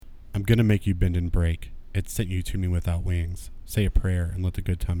gonna make you bend and break. It sent you to me without wings. Say a prayer and let the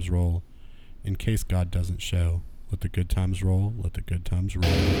good times roll. In case God doesn't show, let the good times roll. Let the good times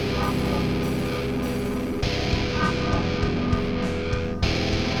roll.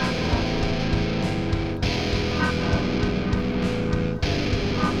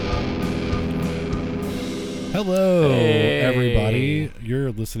 Hello, everybody.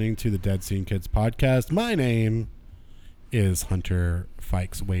 You're listening to the Dead Scene Kids podcast. My name is Hunter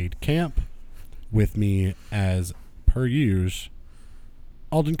Fikes Wade Camp. With me, as per usual,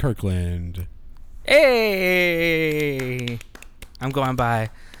 Alden Kirkland. Hey! I'm going by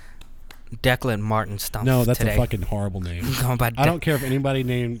Declan Martin Stumpf. No, that's today. a fucking horrible name. I'm going by I don't care if anybody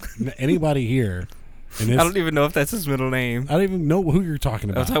named anybody here. I don't even know if that's his middle name. I don't even know who you're talking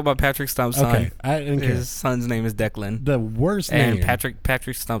about. I'm talking about Patrick Stumpf's son. Okay, I didn't care. His son's name is Declan. The worst and name. Patrick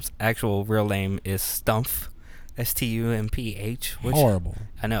Stumpf's actual real name is Stumpf. Stumph. Horrible.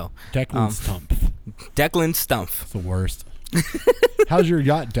 I know. Declan Stumpf. Declan Stumpf. It's the worst. How's your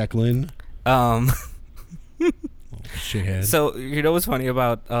yacht, Declan? Shithead. So, you know what's funny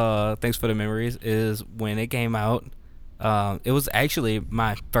about Thanks for the Memories is when it came out, it was actually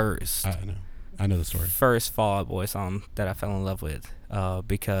my first. I know the story. First Fall Out Boy song that I fell in love with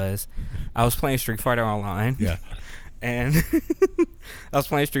because I was playing Street Fighter Online. Yeah. And I was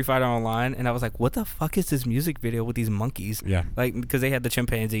playing Street Fighter Online, and I was like, what the fuck is this music video with these monkeys? Yeah. Like, because they had the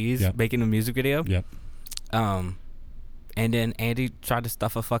chimpanzees making a music video. Yep. And then Andy tried to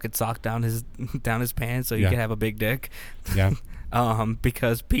stuff a fucking sock down his pants so he could have a big dick. Yeah.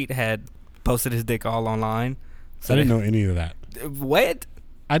 Because Pete had posted his dick all online. So I didn't know any of that. What?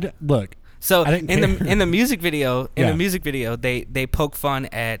 Look. So I didn't care. in the music video, they poke fun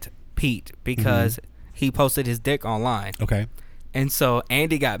at Pete because he posted his dick online. Okay. And so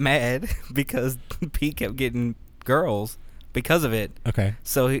Andy got mad because Pete kept getting girls because of it. Okay.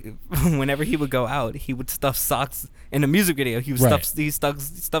 So whenever he would go out, he would stuff socks in the music video. He would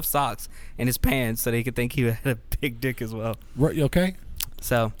stuff socks in his pants so they could think he had a big dick as well. Right. Okay.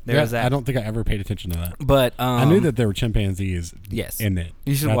 So there was that. I don't think I ever paid attention to that. But I knew that there were chimpanzees. Yes. In it.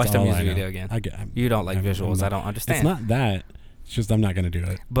 You should watch the music video again. You don't like visuals. I don't understand. It's not that. It's just I'm not going to do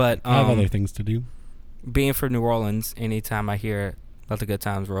it. But I have other things to do. Being from New Orleans, anytime I hear "Let the Good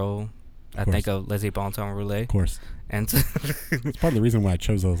Times Roll," I think of Laissez Bon Temps Roulette. Of course. And it's part of the reason why I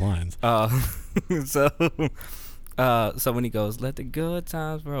chose those lines. So when he goes, "Let the good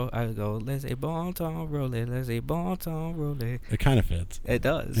times roll," I go, "Laissez Bon Temps Roulette, Laissez Bon Temps Roulette." It kind of fits. It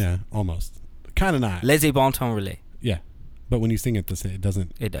does. Yeah, almost. Kind of not. Laissez Bon Temps Roulette. Yeah. But when you sing it, it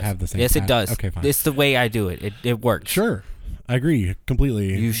doesn't have the same. Yes, it does. Okay, fine. It's the way I do it. It works. Sure. I agree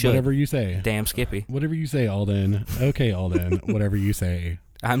completely. You should. Whatever you say. Damn Skippy. Whatever you say, Alden. Okay, Alden. Whatever you say,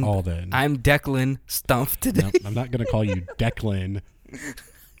 Alden. I'm Declan Stumpf today. No, I'm not going to call you Declan.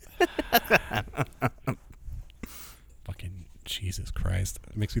 Fucking Jesus Christ.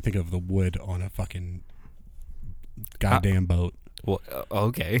 It makes me think of the wood on a fucking goddamn boat. Well,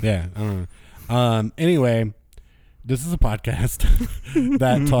 okay. Yeah. I don't know. Anyway, this is a podcast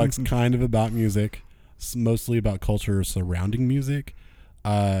that talks kind of about music. Mostly about culture surrounding music.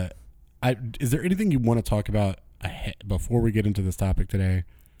 Is there anything you want to talk about before we get into this topic today?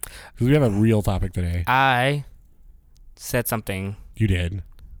 Because we have a real topic today. I said something. You did.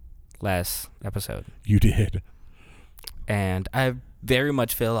 Last episode. You did. And I very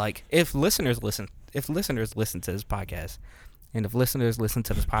much feel like if listeners listen to this podcast, and if listeners listen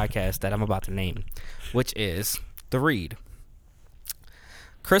to this podcast that I'm about to name, which is The Read,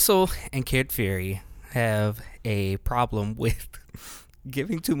 Crystal and Kid Fury have a problem with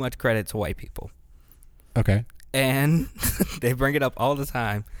giving too much credit to white people. Okay. And they bring it up all the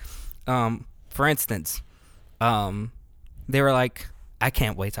time. For instance, they were like, I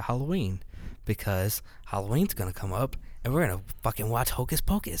can't wait till Halloween because Halloween's going to come up and we're going to fucking watch Hocus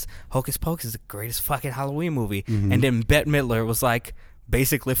Pocus. Hocus Pocus is the greatest fucking Halloween movie. Mm-hmm. And then Bette Midler was like,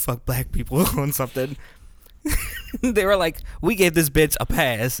 basically fuck black people on something. They were like, we gave this bitch a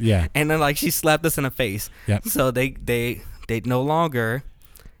pass. Yeah. And then like she slapped us in the face. Yep. So they no longer,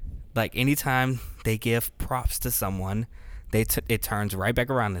 like anytime they give props to someone, it turns right back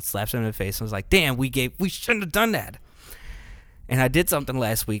around and slaps them in the face and was like, damn, we shouldn't have done that. And I did something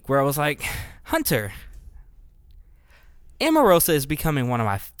last week where I was like, Hunter, Mmrs is becoming one of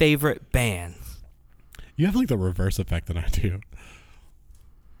my favorite bands. You have like the reverse effect that I do.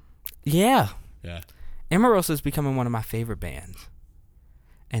 Yeah. Yeah. Mmrs is becoming one of my favorite bands.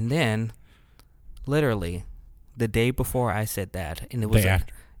 And then, literally, the day before I said that, and it was it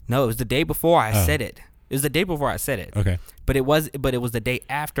was the day before I said it. It was the day before I said it. Okay. But it was the day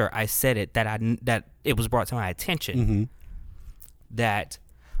after I said it that it was brought to my attention that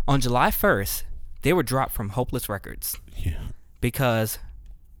On July 1st, they were dropped from Hopeless Records. Yeah. Because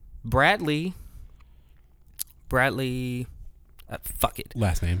Bradley, fuck it.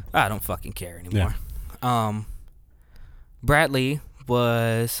 Last name. I don't fucking care anymore. Yeah. Bradley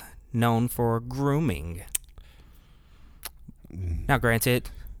was known for grooming. Now, granted,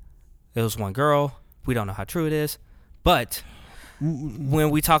 it was one girl. We don't know how true it is, but when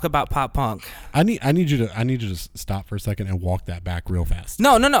we talk about pop punk, I need you to stop for a second and walk that back real fast.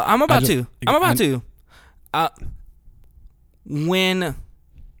 No. I'm about to. When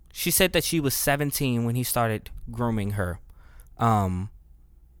she said that she was 17 when he started grooming her, and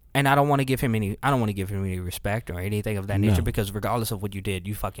I don't want to give him any respect or anything of that nature, because regardless of what you did,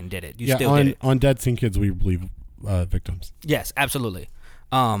 you fucking did it. You still did it. On Dead Scene Kids, we believe victims. Yes, absolutely.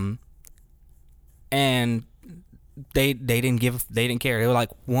 And they didn't care. They were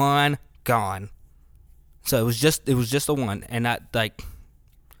like, one gone. So it was just the one, and not like.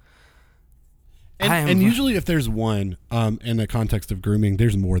 And usually, if there's one, in the context of grooming,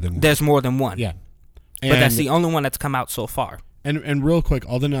 there's more than one. There's more than one. Yeah, but that's the only one that's come out so far. And real quick,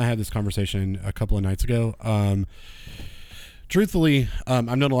 Alden and I had this conversation a couple of nights ago. Truthfully, I've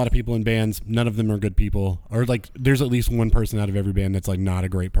known a lot of people in bands. None of them are good people, or like there's at least one person out of every band that's like not a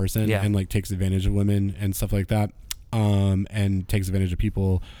great person, and like takes advantage of women and stuff like that, and takes advantage of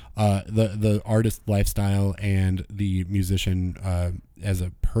people. The artist lifestyle and the musician as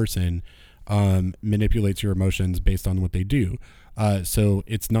a person manipulates your emotions based on what they do. So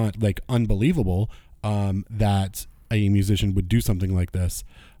it's not like unbelievable that a musician would do something like this.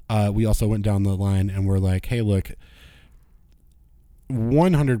 We also went down the line and we're like, hey, look,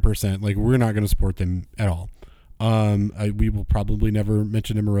 100%, like we're not going to support them at all. We will probably never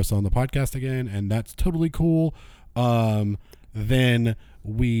mention Mmrs on the podcast again, and that's totally cool. Then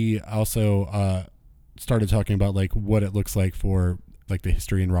we also started talking about like what it looks like for like the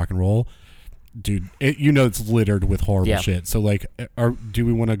history in rock and roll. Dude, it's littered with horrible shit. So like, do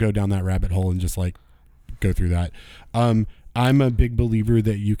we want to go down that rabbit hole and just like go through that? I'm a big believer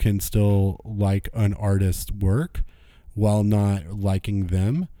that you can still like an artist's work while not liking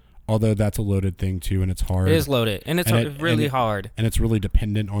them, although that's a loaded thing too, and it's hard. It is loaded, and it's really hard, and it's really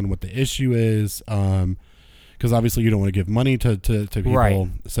dependent on what the issue is, because obviously you don't want to give money to people. Right.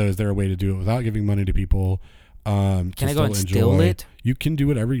 So is there a way to do it without giving money to people? Can I go and steal it? You can do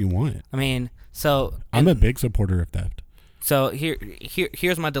whatever you want. I mean, so I'm a big supporter of theft. So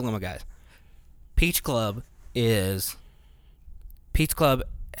here's my dilemma, guys. Peach Club has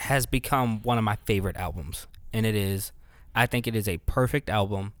become one of my favorite albums, and I think it is a perfect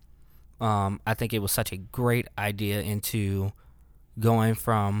album. I think it was such a great idea into going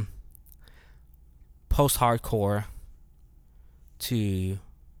from post-hardcore to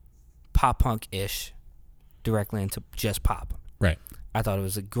pop-punk-ish directly into just pop. Right. I thought it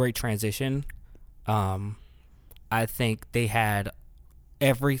was a great transition. I think they had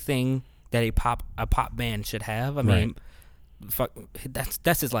everything that a pop band should have. I mean, fuck,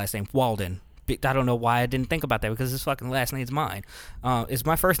 that's his last name, Walden. I don't know why I didn't think about that, because his fucking last name's mine. It's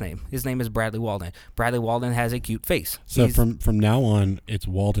my first name. His name is Bradley Walden. Bradley Walden has a cute face. So from now on, it's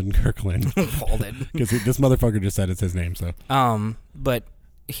Walden Kirkland. Walden, because this motherfucker just said it's his name. So but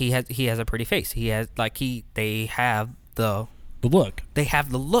he has a pretty face. He has they have the look. They have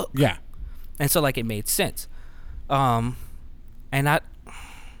the look. Yeah, and so like it made sense. And I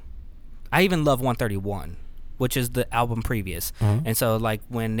even love 131. Which is the album previous. And so like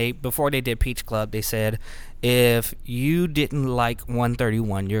before they did Peach Club, they said if you didn't like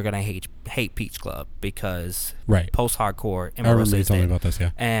 131, you're gonna hate Peach Club, because post-hardcore. I remember you telling me about this,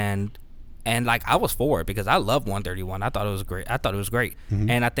 yeah. And like I was for it because I love 131. I thought it was great. Mm-hmm.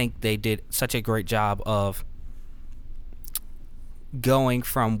 And I think they did such a great job of going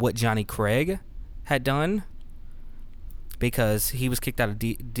from what Johnny Craig had done, because he was kicked out of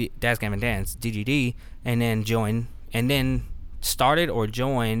Dance Gavin Dance, DGD, and then started or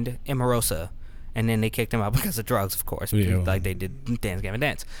joined Mmrs, and then they kicked him out because of drugs, of course, like they did Dance Gavin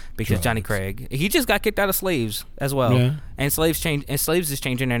Dance, because drugs. Johnny Craig, he just got kicked out of Slaves as well, and Slaves is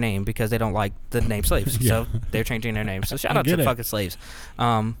changing their name because they don't like the name Slaves, so they're changing their name. So shout out to fucking Slaves,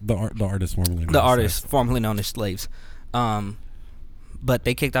 the artist formerly known as Slaves, but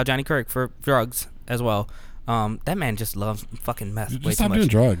they kicked out Johnny Craig for drugs as well. That man just loves fucking meth. Just stop doing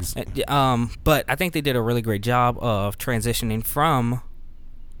drugs. But I think they did a really great job of transitioning from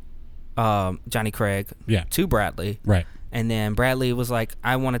Johnny Craig to Bradley. Right. And then Bradley was like,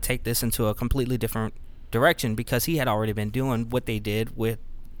 I want to take this into a completely different direction, because he had already been doing what they did with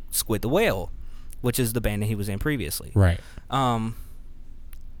Squid the Whale, which is the band that he was in previously. Right. And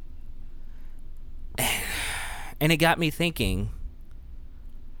it got me thinking,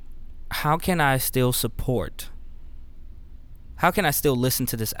 how can I still support? How can I still listen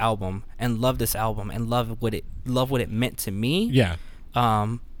to this album and love this album and love what it meant to me? Yeah.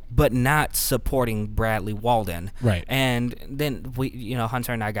 But not supporting Bradley Walden. Right. And then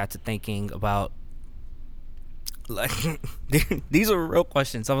Hunter and I got to thinking about, like, these are real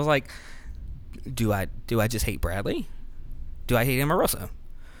questions. I was like, do I just hate Bradley? Do I hate Omarosa?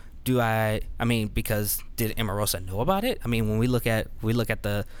 Because did Omarosa know about it? I mean, when we look at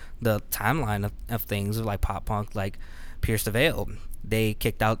the timeline of things like pop punk, like Pierce the Veil, Vic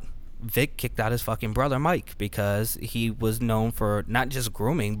kicked out his fucking brother Mike because he was known for not just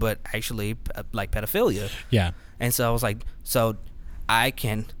grooming but actually like pedophilia. Yeah. And so I was like, so I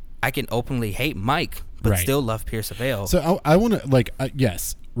can openly hate Mike but still love Pierce the Veil. So I want to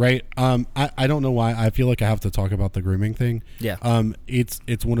yes. Right. I don't know why I feel like I have to talk about the grooming thing. Yeah.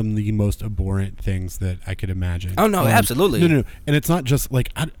 It's one of the most abhorrent things that I could imagine. Oh no, absolutely. No. And it's not just like,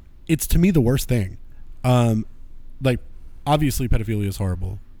 it's to me the worst thing. Like obviously pedophilia is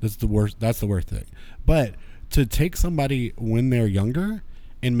horrible. That's the worst thing. But to take somebody when they're younger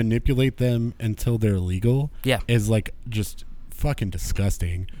and manipulate them until they're legal is like just fucking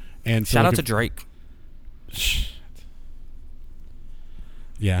disgusting. And so shout out to Drake.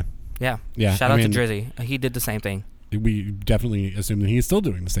 Yeah. Shout out to Drizzy. He did the same thing. We definitely assume that he's still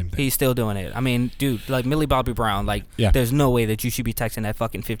doing the same thing. He's still doing it. I mean, dude, like Millie Bobby Brown, like, there's no way that you should be texting that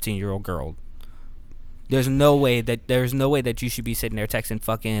fucking 15-year-old girl. There's no way that you should be sitting there texting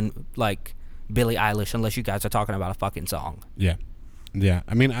fucking like Billie Eilish unless you guys are talking about a fucking song. Yeah.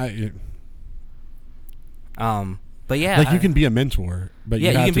 I mean, but yeah, like you can be a mentor, but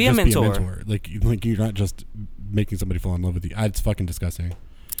you can be a mentor. Like you're not just making somebody fall in love with you. It's fucking disgusting.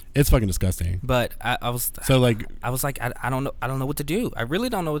 It's fucking disgusting. But I was like, I don't know what to do. I really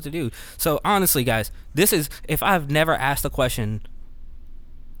don't know what to do. So honestly, guys, this is, if I've never asked a question,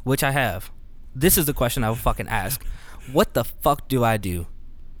 which I have, this is the question I would fucking ask. What the fuck do I do?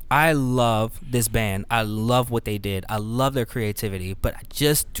 I love this band. I love what they did. I love their creativity, but I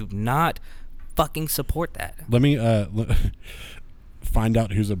just do not fucking support that. Let me find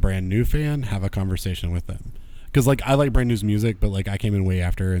out who's a brand new fan, have a conversation with them. Because like I like brand new's music, but like I came in way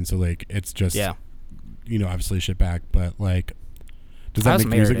after, and so like it's just obviously shit back. But like, does that make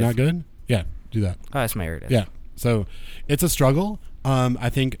music not good? Yeah, do that. Oh, that's Meredith. Yeah, so it's a struggle. I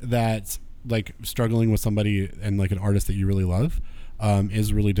think that like struggling with somebody and like an artist that you really love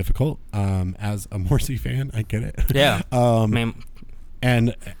is really difficult. As a Morrissey fan, I get it. Yeah.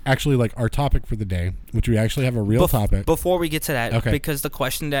 And actually, like our topic for the day, which we actually have a real topic. Before we get to that, because that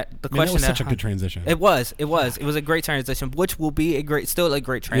was such a good transition. It was a great transition, which will be still a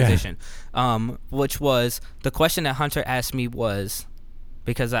great transition. Yeah. Which was the question that Hunter asked me was,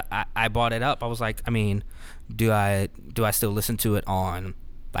 because I brought it up. I was like, I mean, do I still listen to it on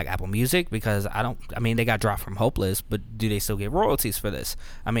like Apple Music? Because they got dropped from Hopeless, but do they still get royalties for this?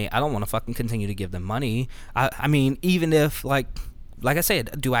 I mean, I don't want to fucking continue to give them money. I mean, even if like I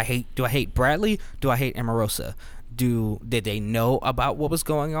said, do I hate Bradley? Do I hate Omarosa? Did they know about what was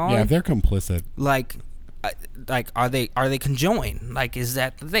going on? Yeah, if they're complicit. Like are they conjoined? Like, is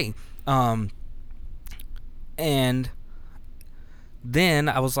that the thing? And then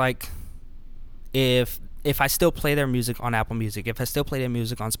I was like, if I still play their music on Apple Music, if I still play their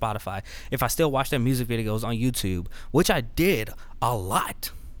music on Spotify, if I still watch their music videos on YouTube, which I did a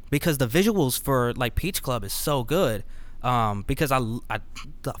lot because the visuals for like Peach Club is so good. Because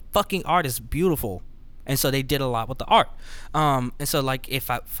the fucking art is beautiful, and so they did a lot with the art. And so like if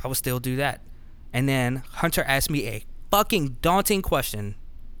I would still do that, and then Hunter asked me a fucking daunting question.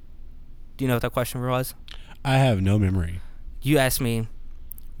 Do you know what that question was? I have no memory. You asked me,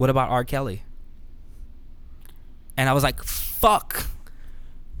 what about R. Kelly? And I was like, fuck.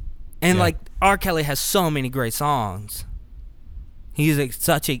 And like R. Kelly has so many great songs. He was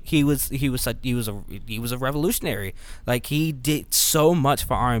a revolutionary. Like, he did so much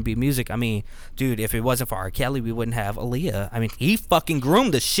for R&B music. I mean, dude, if it wasn't for R. Kelly, we wouldn't have Aaliyah. I mean, he fucking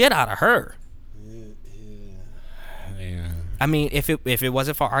groomed the shit out of her. Yeah. I mean, if it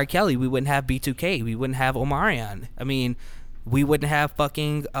wasn't for R. Kelly, we wouldn't have B2K. We wouldn't have Omarion. I mean, we wouldn't have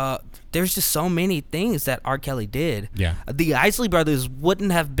fucking there's just so many things that R. Kelly did. Yeah. The Isley Brothers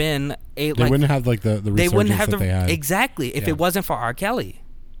wouldn't have been they wouldn't have like the resurgence they wouldn't have they had. Exactly. If it wasn't for R. Kelly.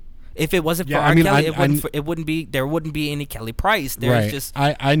 If it wasn't for R. Kelly, it wouldn't be there wouldn't be any Kelly Price. There's just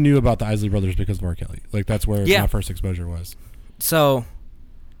I knew about the Isley Brothers because of R. Kelly. Like, that's where my first exposure was. So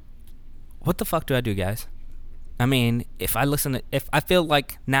what the fuck do I do, guys? I mean, if I feel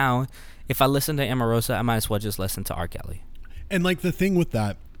like now, if I listen to Omarosa, I might as well just listen to R. Kelly. And like the thing with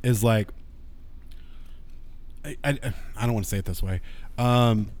that is like, I don't want to say it this way.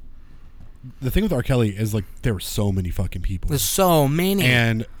 the thing with R. Kelly is like there were so many fucking people. There's so many.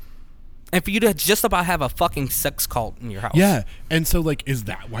 And for you to just about have a fucking sex cult in your house. Yeah. And so like, is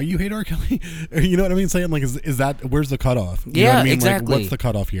that why you hate R. Kelly? You know what I mean? Saying like, is that, where's the cutoff? You know what I mean? Exactly. Like, what's the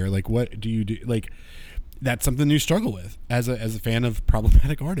cutoff here? Like, what do you do? Like, that's something you struggle with as a fan of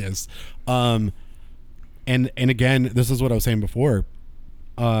problematic artists. And again, this is what I was saying before,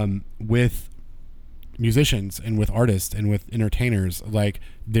 with musicians and with artists and with entertainers, like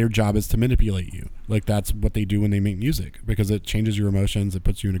their job is to manipulate you. Like that's what they do when they make music, because it changes your emotions. It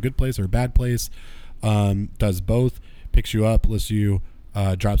puts you in a good place or a bad place, does both, picks you up, lifts you,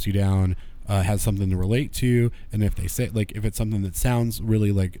 drops you down, has something to relate to. And if they say, like, if it's something that sounds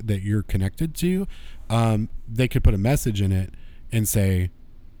really like that you're connected to, they could put a message in it and say,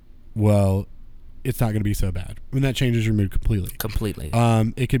 well, it's not going to be so bad. And that changes your mood completely.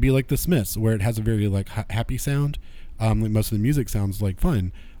 It could be like the Smiths, where it has a very like happy sound. Like most of the music sounds like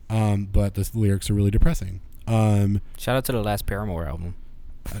fun, but the lyrics are really depressing. Shout out to the last Paramore album.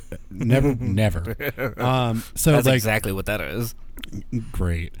 Never. So that's like, exactly what that is.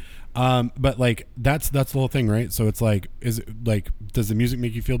 Great. But like that's the whole thing, right? So it's like, is it like, does the music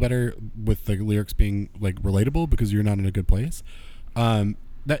make you feel better with the lyrics being like relatable because you're not in a good place?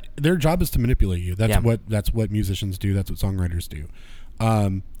 That their job is to manipulate you. That's what musicians do. That's what songwriters do.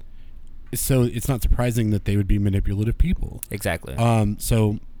 So it's not surprising that they would be manipulative people. Exactly.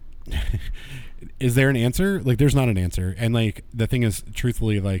 So is there an answer? Like, there's not an answer. And like, the thing is,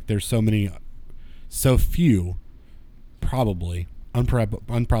 truthfully, like there's so few probably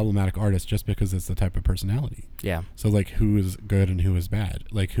unproblematic artists just because it's the type of personality. Yeah. So like, who is good and who is bad?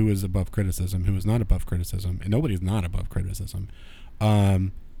 Like, who is above criticism, who is not above criticism? And nobody's not above criticism.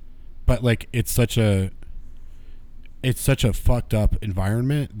 But like, it's such a fucked up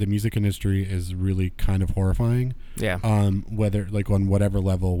environment. The music industry is really kind of horrifying. Yeah. Whether like on whatever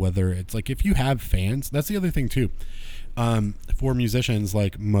level, whether it's like, if you have fans, that's the other thing too. For musicians,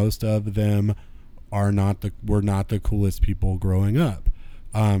 like most of them were not the coolest people growing up.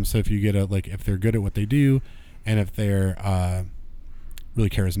 So if you get if they're good at what they do, and if they're,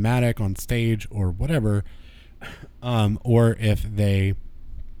 really charismatic on stage or whatever, or if they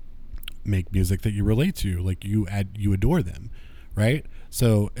make music that you relate to, like you adore them, right?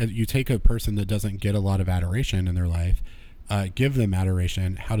 So you take a person that doesn't get a lot of adoration in their life, give them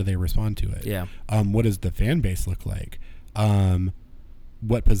adoration. How do they respond to it? Yeah. What does the fan base look like?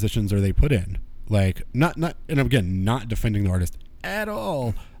 What positions are they put in? Like, not, and again, not defending the artist at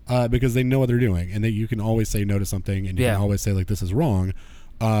all, because they know what they're doing, and that you can always say no to something, and you can always say like, this is wrong.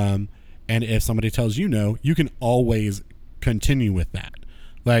 And if somebody tells you no, you can always continue with that.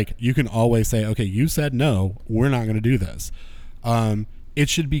 Like, you can always say, okay, you said no, we're not going to do this. It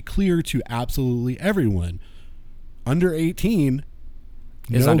should be clear to absolutely everyone. Under 18,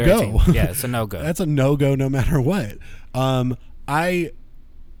 it's no under go. 18. Yeah, it's a no-go. That's a no-go no matter what.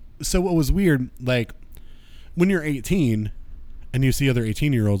 So what was weird, like, when you're 18 and you see other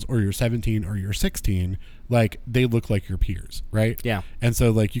 18-year-olds, or you're 17 or you're 16, like, they look like your peers, right? Yeah. And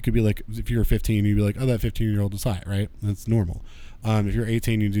so, like, you could be like, if you're 15, you'd be like, oh, that 15-year-old is hot, right? That's normal. If you're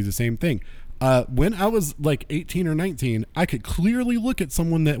 18, you do the same thing. When I was like 18 or 19, I could clearly look at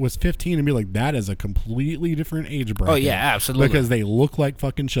someone that was 15 and be like, that is a completely different age bracket. Oh, yeah, absolutely. Because they look like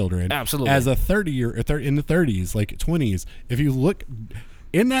fucking children. Absolutely. As a 30 or in the 30s, like 20s, if you look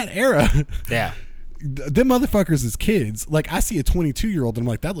in that era, yeah, them motherfuckers is kids. Like, I see a 22-year-old and I'm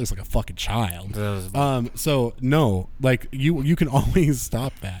like, that looks like a fucking child. So no, like, you can always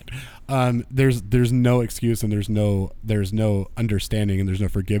stop that. There's no excuse, and there's no understanding, and there's no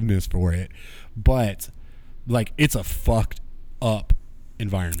forgiveness for it. But like, it's a fucked up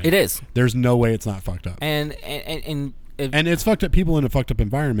environment. It is. There's no way it's not fucked up. And it's fucked up people in a fucked up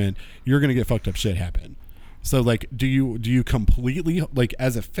environment. You're gonna get fucked up shit happen. So like, do you completely, like,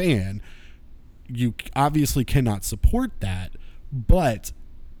 as a fan, you obviously cannot support that, but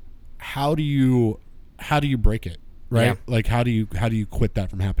how do you break it, right? Yeah. Like, how do you quit that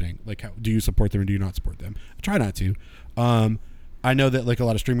from happening? Like, do you support them or do you not support them? I try not to. I know that like a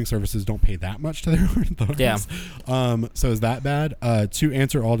lot of streaming services don't pay that much to their artists. Yeah. So is that bad? To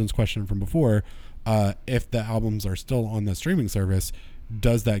answer Alden's question from before, if the albums are still on the streaming service,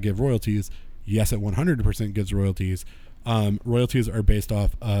 does that give royalties? Yes, it 100% gives royalties. Royalties are based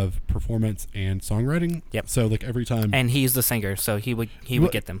off of performance and songwriting. Yep. So like, every time, and he's the singer, so he would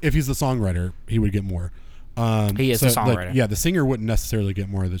get them. If he's the songwriter, he would get more. He is the songwriter. Like, yeah, the singer wouldn't necessarily get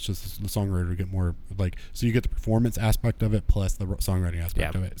more. That's just the songwriter would get more. Like, so you get the performance aspect of it plus the songwriting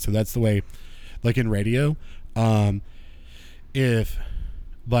aspect of it. So that's the way. Like in radio, if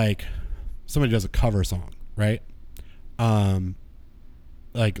like somebody does a cover song, right?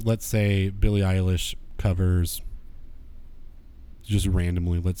 like, let's say Billie Eilish covers just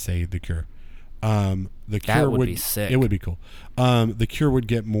randomly, let's say The Cure. The Cure would be sick. It would be cool. The Cure would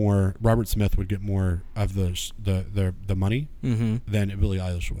get more. Robert Smith would get more of the money than Billie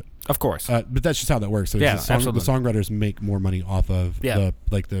Eilish would. Of course, but that's just how that works. So yeah, the songwriters make more money off of the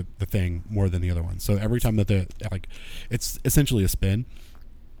thing more than the other one. So every time that it's essentially a spin.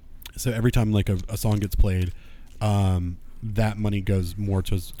 So every time like a song gets played, that money goes more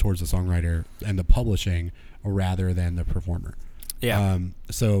towards the songwriter and the publishing rather than the performer. Yeah.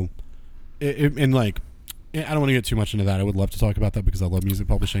 So. And like, I don't want to get too much into that. I would love to talk about that because I love music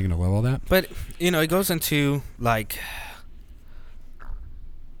publishing and I love all that. But it goes into like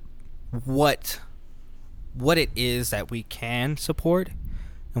what it is that we can support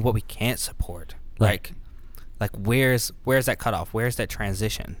and what we can't support. Right. Like where's that cutoff? Where's that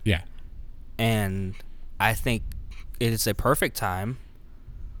transition? Yeah. And I think it is a perfect time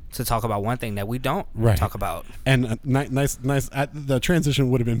to talk about one thing that we don't talk about. And nice. The transition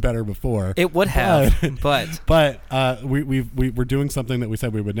would have been better before. It would have, but we're doing something that we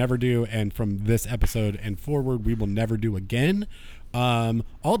said we would never do, and from this episode and forward, we will never do again.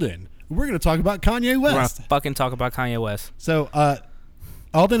 Alden, we're going to talk about Kanye West. We're going to fucking talk about Kanye West. So,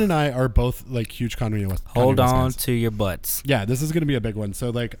 Alden and I are both like huge Kanye West. Hold Kanye West on fans. to your butts. Yeah, this is going to be a big one.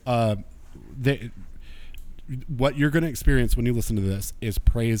 So, like, what you're going to experience when you listen to this is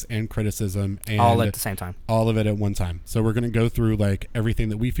praise and criticism, and all at the same time, all of it at one time. So we're going to go through like everything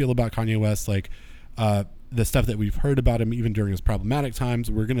that we feel about Kanye West, like the stuff that we've heard about him even during his problematic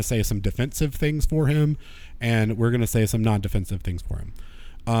times. We're going to say some defensive things for him, and we're going to say some non-defensive things for him.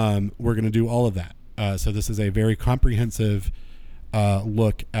 We're going to do all of that. So this is a very comprehensive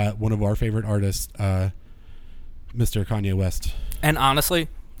look at one of our favorite artists, Mr. Kanye West. And honestly,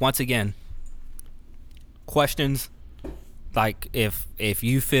 once again, questions like if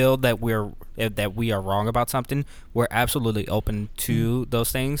you feel that we are wrong about something, we're absolutely open to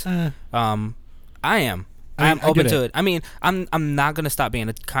those things. I am open to it. I mean, I'm not gonna stop being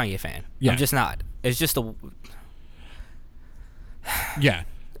a Kanye fan. I'm just not. It's just a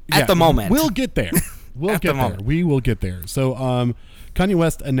at the moment. We'll get there. We will get there. So Kanye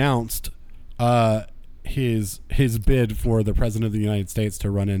West announced his bid for the president of the United States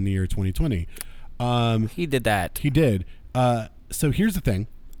to run in the year 2020. He did that. He did. So here's the thing.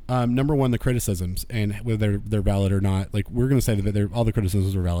 Number one, the criticisms and whether they're valid or not. Like, we're going to say that all the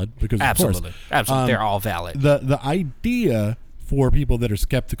criticisms are valid because absolutely, of course, absolutely, they're all valid. The idea for people that are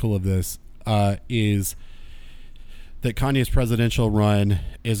skeptical of this is that Kanye's presidential run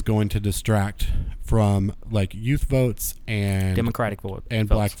is going to distract from like youth votes and Democratic votes and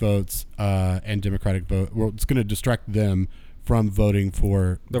black votes and Democratic vote. Well, it's going to distract them from voting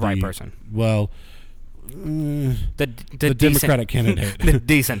for the right person. Well, the Democratic candidate, the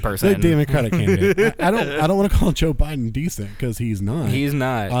decent person, the Democratic candidate. I don't want to call Joe Biden decent because he's not. He's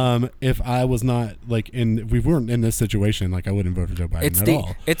not. If I was not like if we weren't in this situation, like I wouldn't vote for Joe Biden at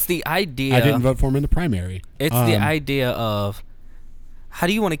all. It's the idea. I didn't vote for him in the primary. It's the idea of how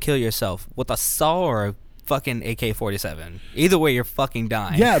do you want to kill yourself, with a saw or a fucking AK-47? Either way, you're fucking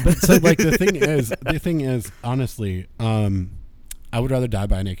dying. Yeah, but so like the thing is honestly, I would rather die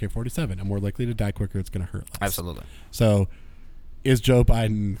by an AK-47. I'm more likely to die quicker. It's going to hurt less. Absolutely. So, is Joe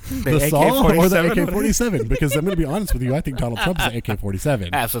Biden the saw or the AK-47? Because I'm going to be honest with you, I think Donald Trump is the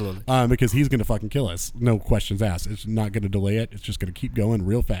AK-47. Absolutely. Because he's going to fucking kill us. No questions asked. It's not going to delay it. It's just going to keep going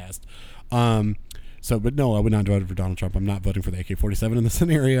real fast. But no, I would not vote for Donald Trump. I'm not voting for the AK-47 in this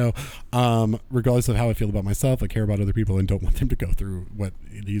scenario. Regardless of how I feel about myself, I care about other people and don't want them to go through what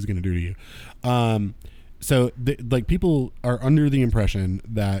he's going to do to you. So, people are under the impression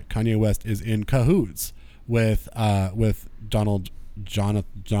that Kanye West is in cahoots with Donald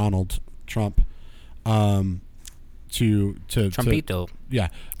Trump, to Trumpito. Yeah.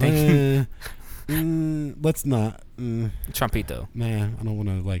 Let's not. Trumpito. Nah, I don't want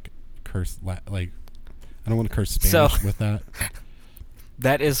to like curse. I don't want to curse Spanish with that.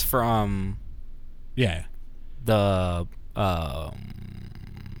 That is from. Yeah. The.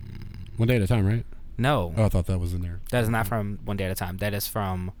 One Day at a Time, right? No. Oh, I thought that was in there. That is not from One Day at a Time. That is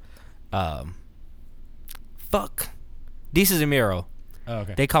from, Dices Miro. Oh,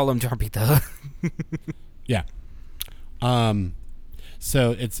 okay. They call him Trumpito. Yeah.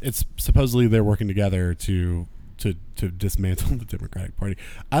 So it's supposedly they're working together to dismantle the Democratic Party.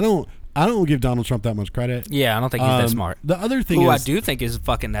 I don't give Donald Trump that much credit. Yeah, I don't think he's that smart. The other thing I do think is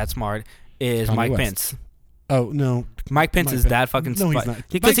fucking that smart is Kanye Mike West. Pence. Oh no, Mike Pence is that fucking no, he's not.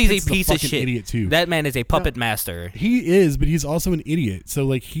 because Mike he's Pence a piece is of shit. Idiot too. That man is a puppet master. He is, but he's also an idiot. So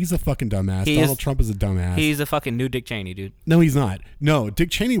like he's a fucking dumbass. Donald Trump is a dumbass. He's a fucking new Dick Cheney, dude. No, he's not. No,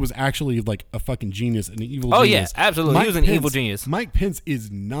 Dick Cheney was actually like a fucking genius, an evil genius. Yeah, absolutely. He was an evil genius. Mike Pence is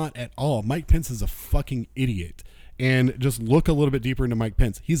not at all. Mike Pence is a fucking idiot. And just look a little bit deeper into Mike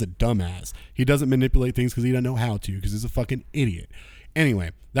Pence. He's a dumbass. He doesn't manipulate things because he doesn't know how to, because he's a fucking idiot. Anyway,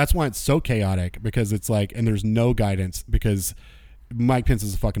 that's why it's so chaotic, because it's like, and there's no guidance, because Mike Pence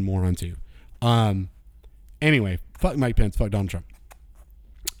is a fucking moron too. Anyway, fuck Mike Pence, fuck Donald Trump.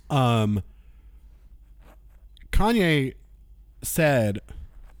 Kanye said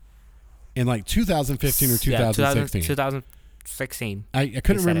in like 2015 or 2016. 2016. I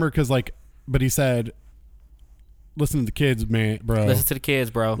couldn't remember because like, but he said, listen to the kids, man, bro. Listen to the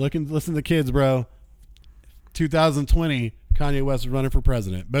kids, bro. Listen to the kids, bro. 2020, Kanye West is running for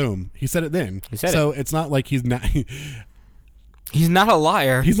president. Boom. He said it then. So it's not like he's not. He's not a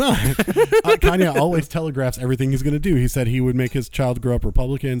liar. He's not. Kanye always telegraphs everything he's going to do. He said he would make his child grow up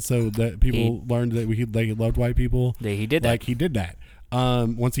Republican so that people learned that he loved white people. Yeah, he did that. Like he did that.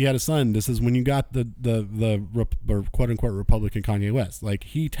 Once he had a son, this is when you got the quote unquote Republican Kanye West. Like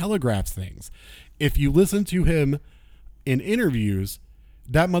he telegraphs things. If you listen to him in interviews,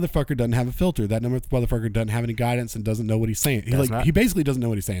 that motherfucker doesn't have a filter. That motherfucker doesn't have any guidance and doesn't know what he's saying. He basically doesn't know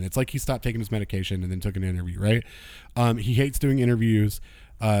what he's saying. It's like he stopped taking his medication and then took an interview, right? He hates doing interviews.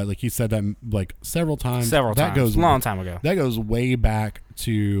 Like he said that like several times. That goes a long time ago. That goes way back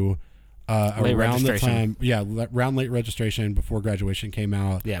to around the time, around late registration before graduation came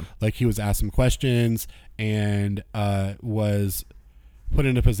out. Yeah, like he was asked some questions and was put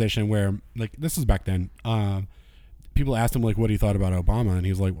in a position where, like, this is back then. People asked him like what he thought about Obama, and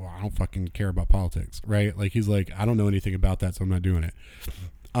he was like, "Well, I don't fucking care about politics, right?" Like he's like, "I don't know anything about that, so I'm not doing it."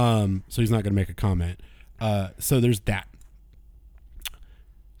 So he's not going to make a comment. So there's that.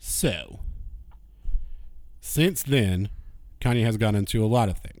 So since then, Kanye has gotten into a lot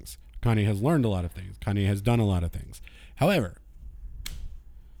of things. Kanye has learned a lot of things. Kanye has done a lot of things. However,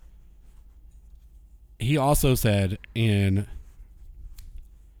 he also said in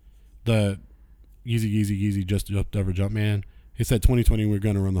the Yeezy, just jumped over Jumpman. He said 2020 we're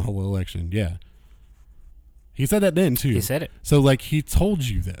going to run the whole election. Yeah. He said that then too. He said it. So like he told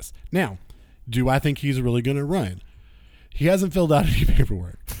you this. Now, do I think he's really going to run? He hasn't filled out any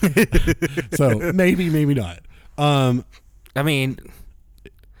paperwork. So maybe not. I mean,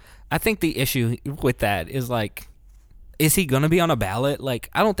 I think the issue with that is like, is he gonna be on a ballot? Like,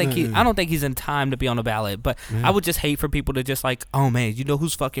 I don't think he's in time to be on a ballot. But I would just hate for people to just like, oh man, you know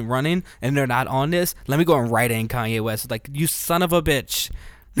who's fucking running and they're not on this? Let me go and write in Kanye West. Like, you son of a bitch.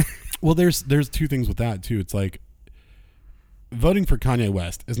 Well, there's two things with that too. It's like voting for Kanye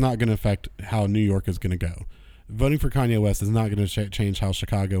West is not going to affect how New York is going to go. Voting for Kanye West is not going to change how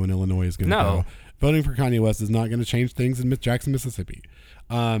Chicago and Illinois is going to go. Voting for Kanye West is not going to change things in Jackson, Mississippi.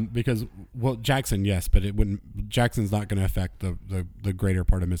 Because, well, Jackson, yes, but it wouldn't. Jackson's not going to affect the greater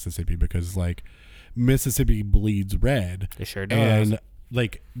part of Mississippi because, like, Mississippi bleeds red. It sure does. And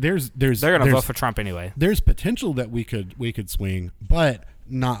like, they're going to vote for Trump anyway. There's potential that we could swing, but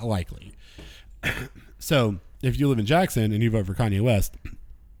not likely. So if you live in Jackson and you vote for Kanye West,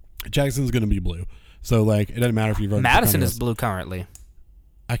 Jackson's going to be blue. So like, it doesn't matter if you vote. Madison for Kanye is West. Blue currently.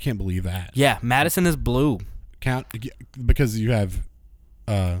 I can't believe that. Yeah, Madison is blue. Because you have.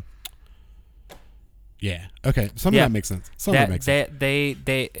 Yeah. Okay. Some of that makes sense.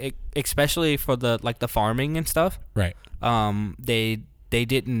 They especially for the like the farming and stuff. Right. They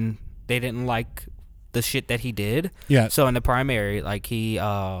didn't like the shit that he did. Yeah. So in the primary, like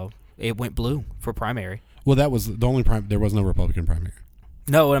it went blue for primary. Well, that was the only there was no Republican primary.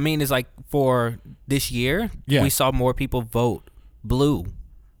 No, what I mean is like for this year, we saw more people vote blue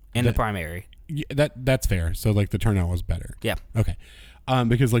in the primary. Yeah, that's fair. So like the turnout was better. Yeah. Okay.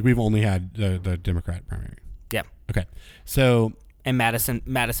 Because like we've only had the Democrat primary. Yeah. Okay. So and Madison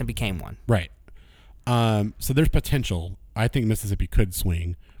became one. Right. So there's potential. I think Mississippi could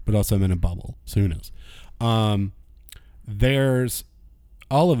swing, but also I'm in a bubble. So who knows? There's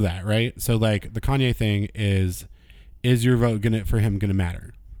all of that, right? So like the Kanye thing is your vote for him gonna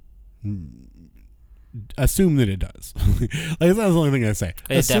matter? Assume that it does. Like that's the only thing I say.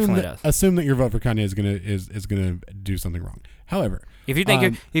 It definitely does. Assume that your vote for Kanye is gonna do something wrong. However, if you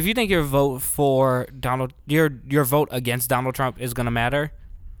think your vote for Donald, your vote against Donald Trump is gonna matter,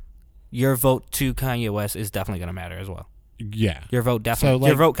 your vote to Kanye West is definitely gonna matter as well. Yeah, your vote definitely. So like,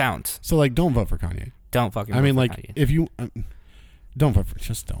 your vote counts. So like, don't vote for Kanye. Don't fucking. I mean, vote like, for Kanye. if you don't vote for,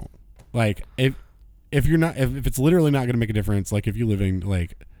 just don't. Like, if you're not, if it's literally not gonna make a difference, like if you live in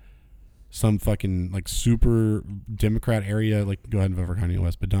like some fucking like super Democrat area, like go ahead and vote for Kanye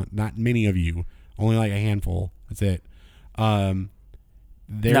West, but not many of you, only like a handful. That's it. No.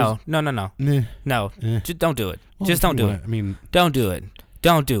 Just don't do it. Well, just don't do it. I mean, don't do it.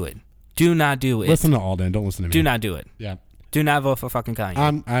 Don't do it. Do not do it. Listen to Alden. Don't listen to me. Do not do it. Yeah. Do not vote for fucking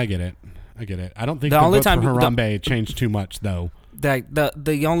Kanye. I get it. I don't think the only time for Harambe changed too much though.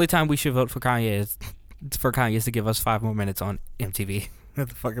 The only time we should vote for Kanye is to give us 5 more minutes on MTV at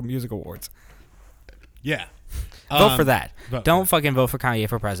the fucking Music Awards. Yeah. Vote for that. Don't fucking vote for Kanye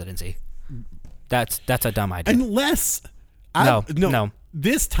for presidency. That's a dumb idea. Unless no.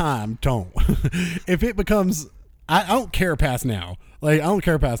 This time don't. If it becomes I don't care past now. Like, I don't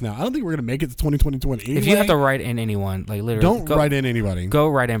care past now. I don't think we're going to make it to 2021 anyway. If you have to write in anyone, like literally. Don't write in anybody. Go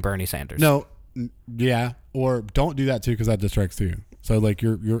write in Bernie Sanders. No. Yeah. Or don't do that too, because that distracts too. So, like,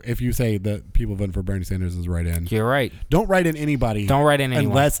 you're if you say that people voting for Bernie Sanders is write in. You're right. Don't write in anybody. Don't write in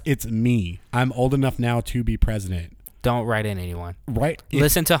anyone. Unless it's me. I'm old enough now to be president. Don't write in anyone. Right.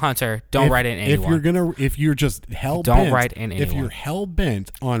 Listen to Hunter. Don't write in anyone. If you're just hell bent. Don't write in anyone. If you're hell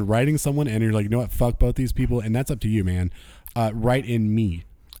bent on writing someone and you're like, you know what, fuck both these people, and that's up to you, man. Write in me.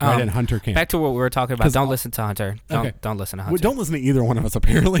 Write in Hunter Camp. Back to what we were talking about. Don't listen to Hunter. Don't listen to Hunter. Well, don't listen to either one of us,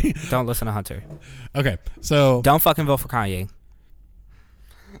 apparently. Don't listen to Hunter. Okay, so don't fucking vote for Kanye.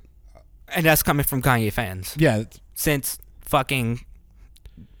 And that's coming from Kanye fans. Yeah. Since fucking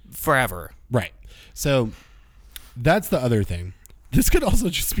forever. Right. So that's the other thing. This could also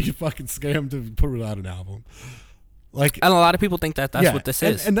just be a fucking scam to put out an album. Like, and a lot of people think that's what this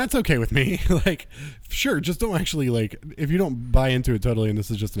is. And that's okay with me. Like, sure, just don't actually, like, if you don't buy into it totally and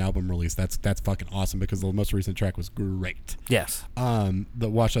this is just an album release, that's fucking awesome, because the most recent track was great. Yes. The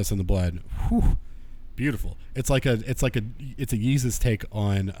Wash Us in the Blood. Whew, beautiful. It's a Yeezus take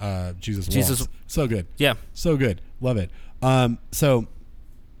on Jesus Walks. So good. Yeah. So good. Love it. So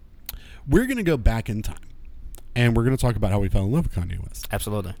we're going to go back in time. And we're going to talk about how we fell in love with Kanye West.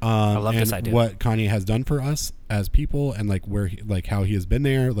 Absolutely. I love this idea. What Kanye has done for us as people, and like how he has been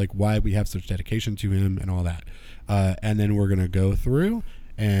there, like why we have such dedication to him, and all that. And then we're going to go through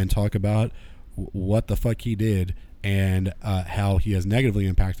and talk about what the fuck he did, and how he has negatively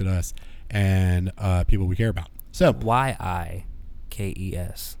impacted us and people we care about. So YIKES.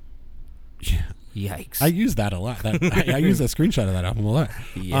 Yeah. Yikes. I use that a lot. I use a screenshot of that album a lot.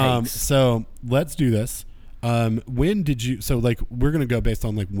 Yikes. So let's do this. When did you? So like, we're gonna go based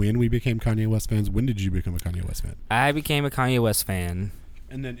on like when we became Kanye West fans. When did you become a Kanye West fan? I became a Kanye West fan.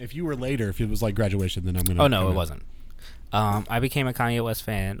 And then if you were later, if it was like graduation, then I'm gonna. Oh no, it wasn't. I became a Kanye West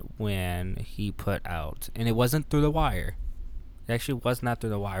fan when he put out, and it wasn't through The Wire. It actually was not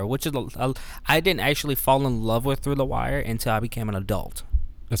through The Wire, which is I didn't actually fall in love with Through the Wire until I became an adult.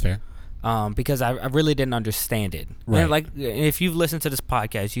 That's fair. Because I really didn't understand it. Right. And like, if you've listened to this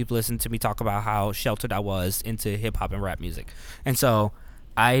podcast, you've listened to me talk about how sheltered I was into hip hop and rap music, and so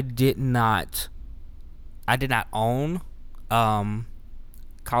I did not own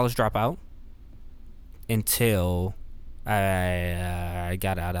College Dropout until I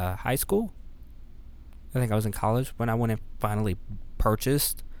got out of high school. I think I was in college when I went and finally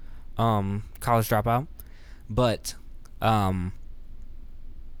purchased College Dropout, but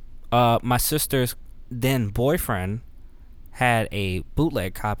my sister's then boyfriend had a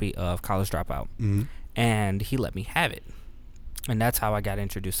bootleg copy of College Dropout, and he let me have it, and that's how I got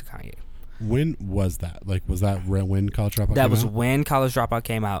introduced to Kanye. When was that? Like, was that when College Dropout? That was when College Dropout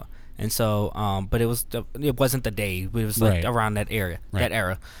came out, and so, but it wasn't the day. It was like around that era.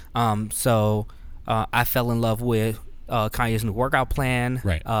 So I fell in love with Kanye's new workout plan.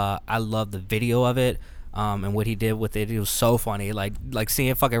 Right. I love the video of it. And what he did with it was so funny. Like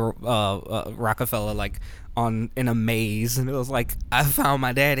seeing fucking Rockefeller like in a maze, and it was like, I found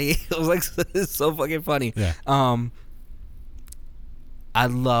my daddy. It was like, it's so fucking funny. Yeah. I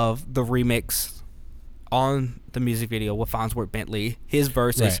love the remix on the music video with Farnsworth Bentley. His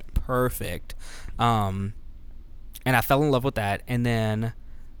verse is perfect. And I fell in love with that. And then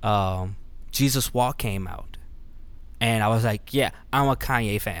Jesus Walk came out, and I was like, yeah, I'm a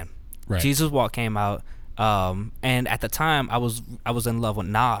Kanye fan. Right. Jesus Walk came out. And at the time I was in love with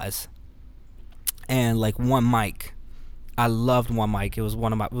Nas, and like One Mic, I loved One Mic. It was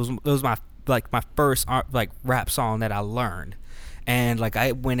my first like rap song that I learned, and like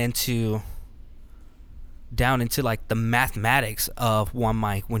I went down into like the mathematics of One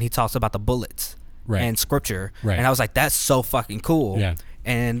Mic when he talks about the bullets and scripture, and I was like, that's so fucking cool. Yeah.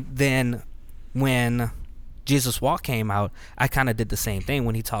 And then when Jesus Walk came out, I kind of did the same thing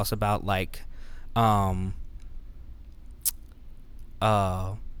when he talks about like the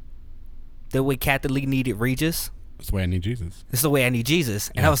way Catholic needed Regis. That's the way I need Jesus. This is the way I need Jesus.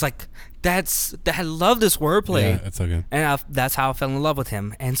 And Yeah. I was like, I love this wordplay. Yeah, that's so good. And that's how I fell in love with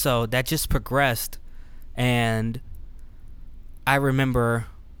him. And so that just progressed. And I remember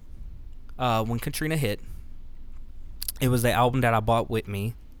when Katrina hit, it was the album that I bought with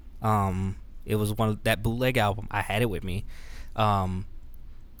me. It was that bootleg album. I had it with me. And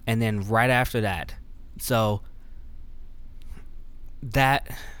then right after that, so that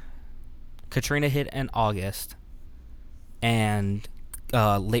Katrina hit in August, and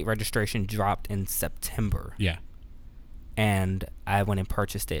Late Registration dropped in September. Yeah. And I went and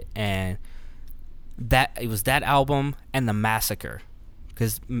purchased it, and it was that album and The Massacre,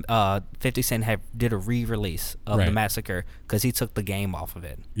 because 50 Cent did a re-release of Right. The Massacre because he took the game off of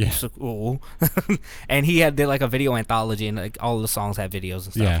it. Yeah. So, ooh. And he did like a video anthology, and like all of the songs had videos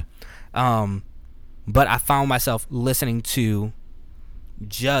and stuff. Yeah. But I found myself listening to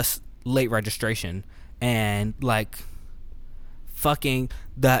just Late Registration and like fucking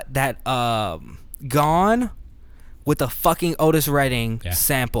that Gone with the fucking Otis Redding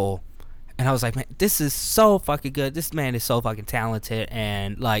sample. And I was like, man, this is so fucking good. This man is so fucking talented.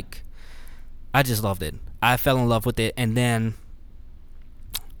 And like, I just loved it. I fell in love with it. And then,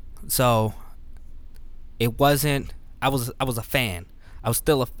 so it wasn't, I was a fan. I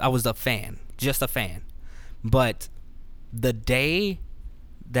was a fan, just a fan. But the day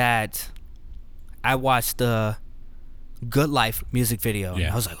that I watched the Good Life music video,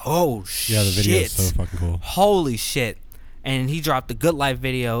 I was like, oh shit. Yeah, the video is so fucking cool. Holy shit. And he dropped the Good Life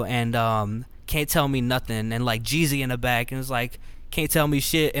video, and Can't Tell Me Nothing, and like Jeezy in the back, and it's like, can't tell me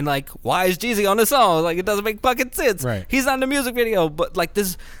shit. And like, why is Jeezy on the song? Like, it doesn't make fucking sense. Right. He's not in the music video. But like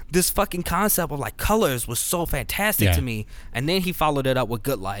this fucking concept of like colors was so fantastic to me. And then he followed it up with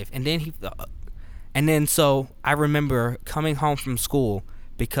Good Life. And then so I remember coming home from school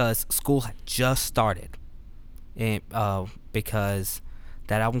because school had just started. And because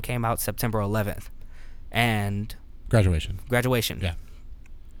that album came out September 11th. And Graduation. Yeah.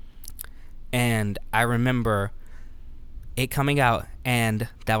 And I remember it coming out, and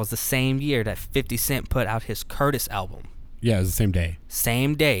that was the same year that 50 Cent put out his Curtis album. Yeah, it was the same day.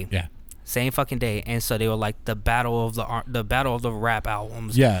 Same day. Yeah. Same fucking day. And so they were like the battle of the rap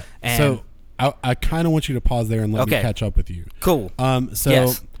albums. Yeah. And so I kind of want you to pause there and let me catch up with you. Cool. So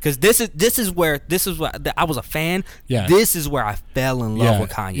yes, because this is where I was a fan. Yeah. This is where I fell in love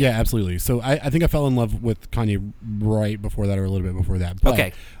with Kanye. Yeah, absolutely. So I think I fell in love with Kanye right before that, or a little bit before that. But,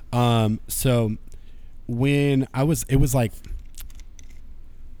 okay. So when it was like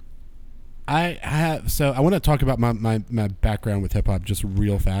I want to talk about my background with hip hop just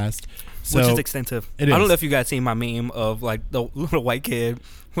real fast. So which is extensive. I don't know if you guys seen my meme of like the little white kid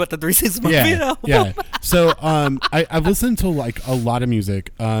with the 360 video. Yeah. So I've listened to like a lot of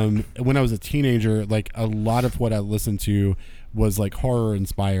music. When I was a teenager, like a lot of what I listened to was like horror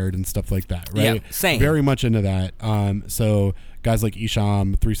inspired and stuff like that, right? Yeah, same. Very much into that. So guys like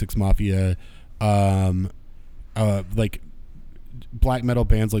Isham, 3-6 Mafia, like black metal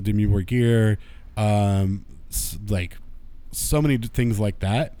bands like Demi Moore Gear, like so many things like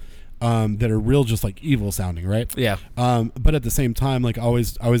that. That are real, just like evil sounding, right? Yeah. But at the same time, like I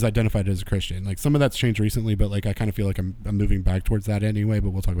always identified as a Christian. Like some of that's changed recently, but like I kind of feel like I'm moving back towards that anyway. But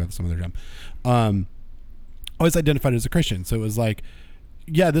we'll talk about this some other time. Always identified as a Christian, so it was like,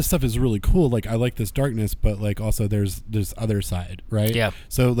 yeah, this stuff is really cool. Like I like this darkness, but like also there's other side, right? Yeah.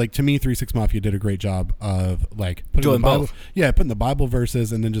 So like to me, 3-6 Mafia did a great job of like putting doing the Bible, both. Yeah, putting the Bible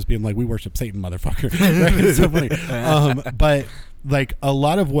verses and then just being like, we worship Satan, motherfucker. Right? It's so funny. But like a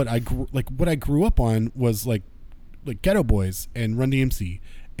lot of what I grew up on was like Ghetto Boys and Run DMC,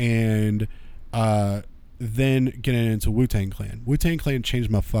 and then getting into Wu-Tang Clan. Wu-Tang Clan changed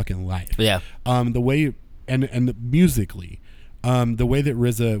my fucking life. Yeah. The way and musically, the way that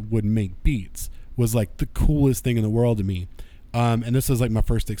RZA would make beats was like the coolest thing in the world to me. And this was like my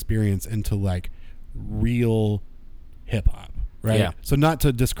first experience into like real hip hop, right? Yeah. So not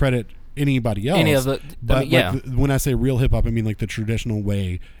to discredit anybody else, but like when I say real hip hop, I mean like the traditional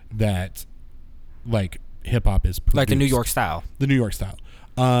way that like hip hop is produced. Like the New York style.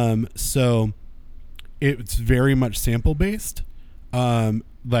 So it's very much sample based.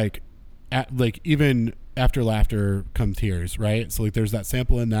 Like even After Laughter Come Tears, right? So like there's that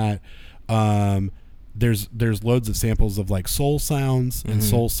sample in that. There's loads of samples of like soul sounds and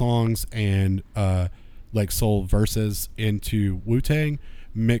soul songs and like soul verses into Wu-Tang,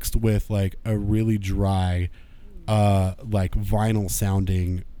 mixed with like a really dry like vinyl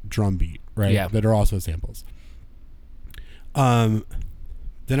sounding drum beat, right? Yeah. That are also samples. Then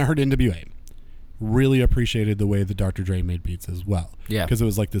I heard NWA. Really appreciated the way that Dr. Dre made beats as well. Yeah. Because it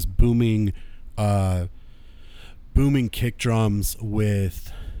was like this booming booming kick drums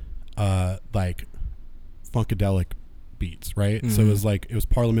with like funkadelic beats, right? So it was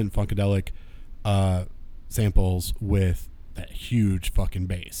Parliament funkadelic samples with that huge fucking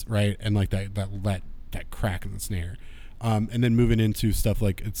bass, right? And like that crack in the snare. And then moving into stuff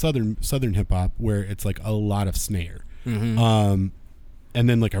like it's southern hip hop where it's like a lot of snare. And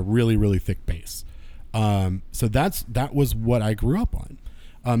then like a really, really thick bass. So that was what I grew up on.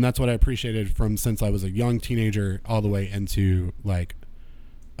 That's what I appreciated from since I was a young teenager all the way into like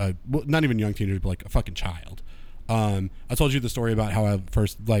not even young teenager, but like a fucking child. I told you the story about how I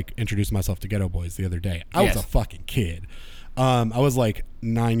first like introduced myself to Ghetto Boys the other day. I was a fucking kid. I was like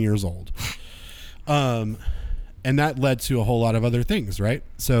 9 years old. And that led to a whole lot of other things, right?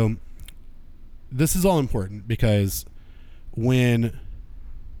 So this is all important because when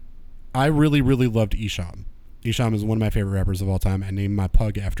I really, really loved Esham. Esham is one of my favorite rappers of all time. I named my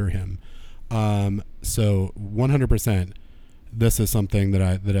pug after him. So 100%, this is something that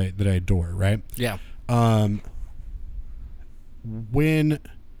I adore, right? Yeah. So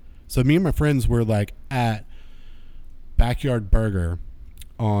me and my friends were like at Backyard Burger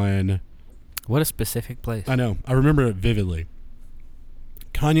on. What a specific place. I know. I remember it vividly.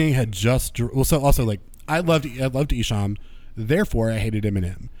 Kanye had just so also like I loved Esham, therefore I hated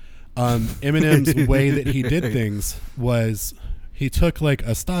Eminem. Eminem's way that he did things was he took like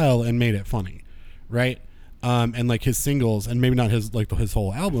a style and made it funny, right? And like his singles, and maybe not his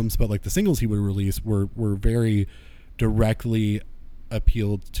whole albums, but like the singles he would release were very directly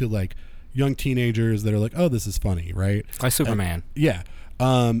appealed to like young teenagers that are like, oh, this is funny, right? Like Superman. Yeah.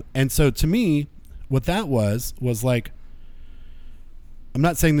 And so to me, what that was like, I'm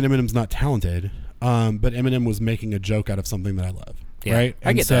not saying that Eminem's not talented, but Eminem was making a joke out of something that I love. Yeah, right.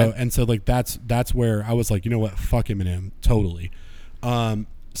 I get that. And so like, that's where I was like, you know what? Fuck Eminem. Totally.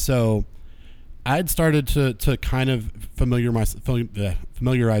 So I'd started to kind of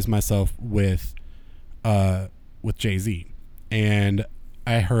familiarize myself with Jay-Z, and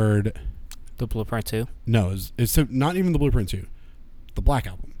I heard The Blueprint 2. No, it's so not even the Blueprint 2. The Black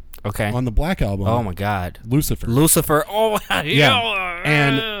Album. Okay. On the Black Album. Oh my God. Lucifer. Oh yeah.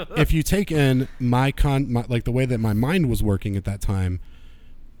 And if you take in my like the way that my mind was working at that time,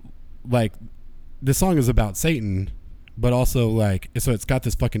 like this song is about Satan, but also like so it's got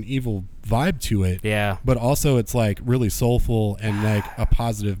this fucking evil vibe to it. Yeah. But also it's like really soulful and like a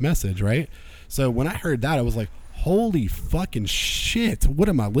positive message, right? So when I heard that, I was like, holy fucking shit, what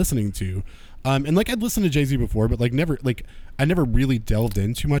am I listening to? And like I'd listened to Jay-Z before, but like I never really delved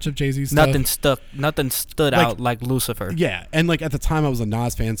into much of Jay-Z's stuff. Nothing stood out like Lucifer. Yeah, and like at the time I was a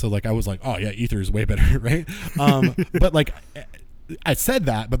Nas fan, so like I was like, oh yeah, Ether is way better, right? But like I said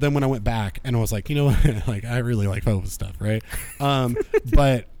that, but then when I went back and I was like, you know what, like I really like Fova's stuff, right?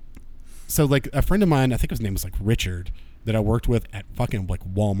 But so like a friend of mine, I think his name was like Richard, that I worked with at fucking like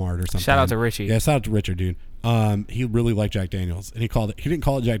Walmart or something. Shout out to Richie. Yeah, shout out to Richard, dude. He really liked Jack Daniels, and he didn't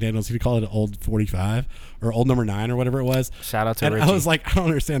call it Jack Daniels, he called it Old 45 or Old Number 9 or whatever it was. Shout out to and Richie. I was like, I don't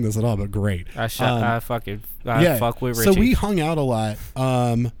understand this at all, but great. I fuck with Richie. So we hung out a lot.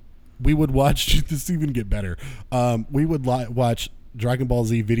 We would watch this even get better. We would watch Dragon Ball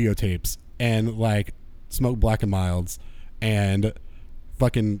Z videotapes and like smoke Black and Milds and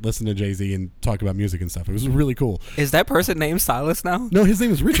fucking listen to Jay-Z and talk about music and stuff. It was really cool. Is that person named Silas now? No, his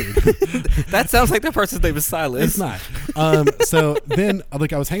name is Richard. That sounds like the person's name is Silas. It's not. So then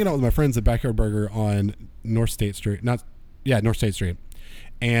like I was hanging out with my friends at Backyard Burger on North State Street. North State Street.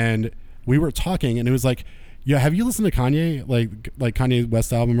 And we were talking and it was like, yeah, have you listened to Kanye? Like Kanye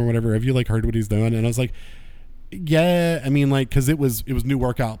West album or whatever? Have you like heard what he's doing? And I was like, yeah, I mean like, cause it was New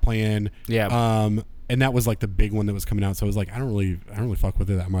Workout Plan. Yeah. And that was like the big one that was coming out. So I was like, I don't really fuck with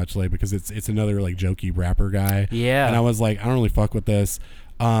it that much, like because it's another like jokey rapper guy. Yeah. And I was like, I don't really fuck with this.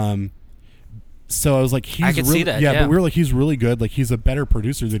 So I was like, I can see that. Yeah. But we were like, he's really good. Like he's a better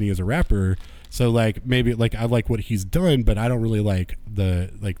producer than he is a rapper. So like maybe like I like what he's done, but I don't really like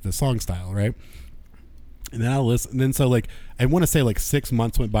the song style, right? And then I'll listen. And then so like I want to say like 6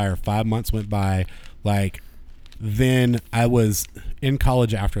 months went by or 5 months went by. Like then I was in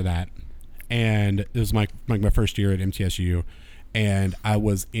college after that. And it was my first year at MTSU, and I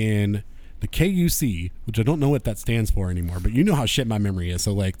was in the KUC, which I don't know what that stands for anymore, but you know how shit my memory is.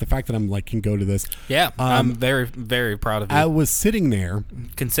 So like the fact that I'm like can go to this. Yeah, I'm very, very proud of you. I was sitting there,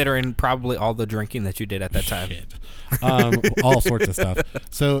 considering probably all the drinking that you did at that time. Shit. All sorts of stuff.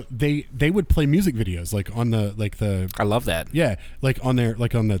 So they would play music videos like on the I love that. Yeah, like on the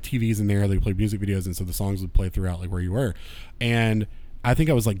TVs in there they play music videos, and so the songs would play throughout like where you were, and I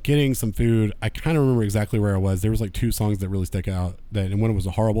think I was like getting some food. I kind of remember exactly where I was. There was like two songs that really stick out. And one was a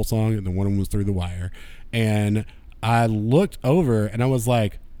horrible song, and then one of them was Through the Wire. And I looked over and I was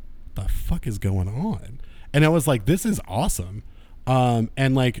like, the fuck is going on? And I was like, this is awesome.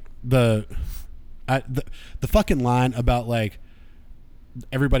 And like the fucking line about like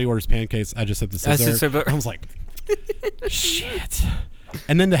everybody orders pancakes, I just said the scissor. I was like, shit.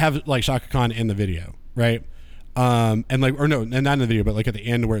 And then to have like Shaka Khan in the video, right? And like, or no, and not in the video, but like at the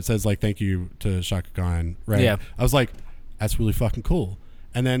end where it says like thank you to Shaka Khan, right? Yeah. I was like, that's really fucking cool.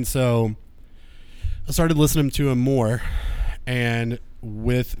 And then so I started listening to him more, and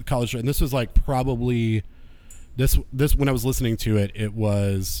with college, and this was like probably this when I was listening to it, it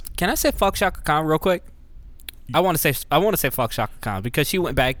was. Can I say fuck Shaka Khan real quick? I want to say fuck Shaka Khan because she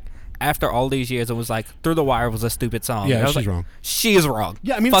went back after all these years and was like, Through the Wire was a stupid song. Yeah, she's like, wrong. She is wrong.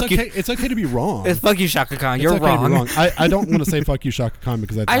 Yeah, I mean, fuck it's okay. It's okay to be wrong. Fuck you, Shaka Khan. You're okay wrong. To be wrong. I don't want to say fuck you, Shaka Khan,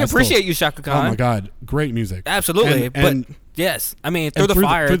 because I appreciate you, Shaka Khan. Oh my god, great music. Absolutely, but yes, I mean, Through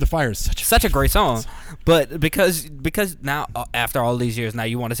the Fire is such a great song. But because now after all these years, now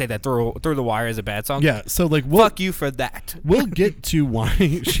you want to say that Through the Wire is a bad song? Yeah. So like, fuck you for that. We'll get to why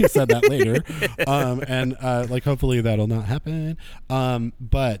she said that later, and like hopefully that'll not happen.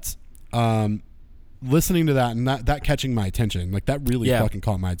 But listening to that and that catching my attention, like that really fucking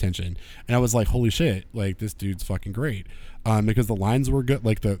caught my attention, and I was like, holy shit, like this dude's fucking great. Because the lines were good,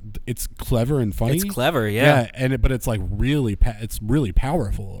 like it's clever and funny. It's clever, yeah. But it's like it's really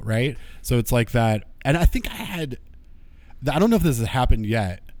powerful, right? So it's like that, and I think I don't know if this has happened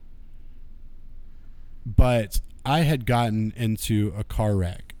yet, but I had gotten into a car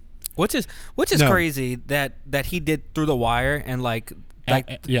wreck, which is crazy that he did Through the Wire and like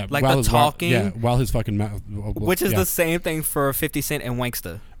the talking, while his fucking mouth, which is the same thing for 50 Cent and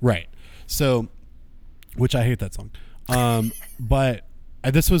Wanksta, right? So, which I hate that song. But I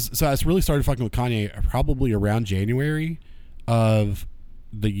really started fucking with Kanye probably around January of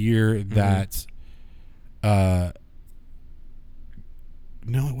the year that, no,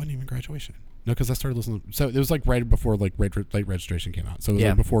 it wasn't even graduation. No, because I started listening. So it was like right before like late registration came out. So it was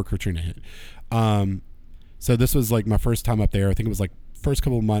like before Katrina hit. So this was like my first time up there. I think it was like first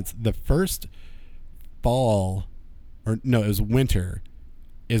couple of months. The first fall, or no, it was winter,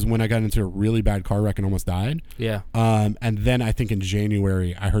 is when I got into a really bad car wreck and almost died. Yeah. And then I think in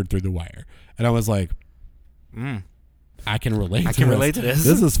January I heard Through the Wire, and I was like, I can relate. I can relate to this.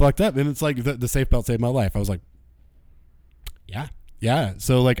 This is fucked up, and it's like the safe belt saved my life. I was like, yeah.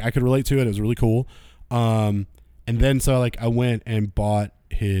 So like I could relate to it. It was really cool. And then so like I went and bought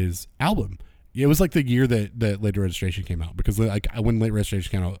his album. It was like the year that Late Registration came out, because like when Late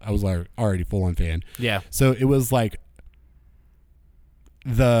Registration came out, I was like already full on fan. Yeah. So it was like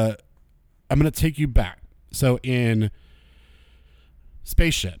I'm going to take you back. So in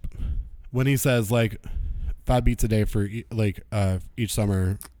Spaceship, when he says like 5 beats a day for each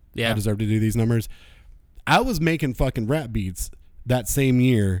summer, I deserve to do these numbers. I was making fucking rap beats that same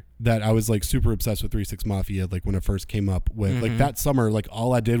year that I was like super obsessed with 3 6 Mafia. Like when it first came up with like that summer, like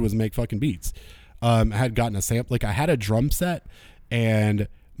all I did was make fucking beats. I had gotten a sample, like I had a drum set and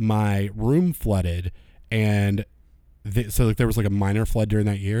my room flooded, and so like there was like a minor flood during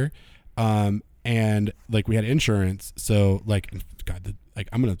that year, and like we had insurance, so like God, we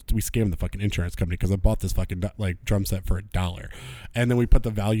scammed the fucking insurance company because I bought this fucking like drum set for $1, and then we put the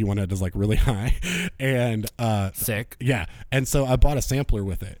value on it as like really high, and sick, yeah, and so I bought a sampler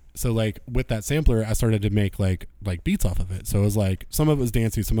with it. So like with that sampler, I started to make like beats off of it. So it was like some of it was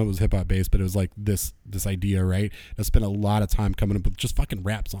dancey, some of it was hip hop based, but it was like this idea, right? I spent a lot of time coming up with just fucking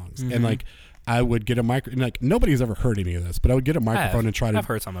rap songs, and like I would get a like nobody's ever heard any of this, but I would get a microphone and try to. I've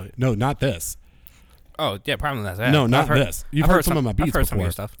heard some of it. No, not this. Oh yeah, probably not that. No, not this. You've heard some of my beats I've heard before. Some of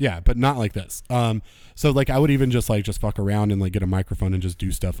your stuff. Yeah, but not like this. So like I would even just fuck around and like get a microphone and just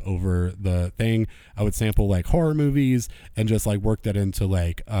do stuff over the thing. I would sample like horror movies and just like work that into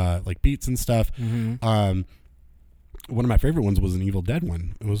like beats and stuff. One of my favorite ones was an Evil Dead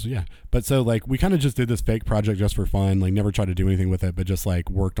one. It was but so like we kind of just did this fake project just for fun. Like never tried to do anything with it, but just like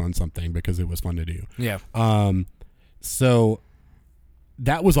worked on something because it was fun to do. Yeah. So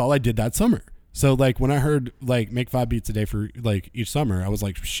that was all I did that summer. So like when I heard like make 5 beats a day for like each summer, I was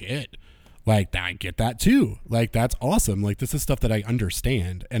like, shit, like I get that too. Like that's awesome. Like this is stuff that I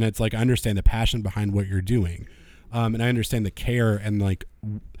understand, and it's like I understand the passion behind what you're doing, and I understand the care and like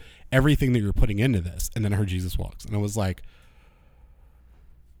everything that you're putting into this. And then I heard Jesus Walks, and I was like,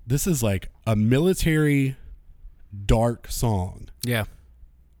 this is like a military dark song,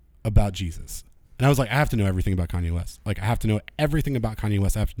 about Jesus. And I was like, I have to know everything about Kanye West. Like, I have to know everything about Kanye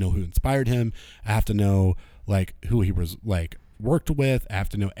West. I have to know who inspired him. I have to know, like, who he was, like, worked with. I have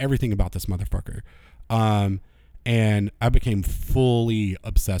to know everything about this motherfucker. And I became fully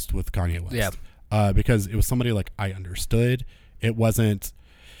obsessed with Kanye West. Yeah. because it was somebody like I understood. It wasn't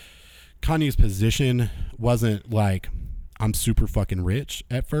Kanye's position wasn't like I'm super fucking rich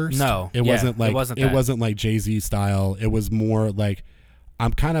at first. No, it wasn't like it wasn't like Jay-Z style. It was more like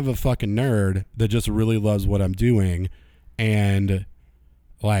I'm kind of a fucking nerd that just really loves what I'm doing, and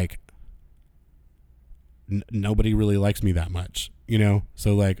like nobody really likes me that much, you know.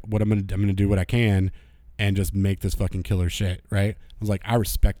 So like, what I'm gonna do what I can, and just make this fucking killer shit, right? I was like, I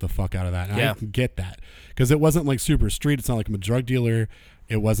respect the fuck out of that, and I can get that because it wasn't like super street. It's not like I'm a drug dealer.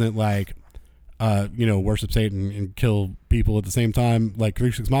 It wasn't like, worship Satan and kill people at the same time like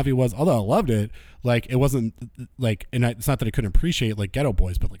 3 6 Mafia was. Although I loved it, like it wasn't like, and it's not that I couldn't appreciate like Ghetto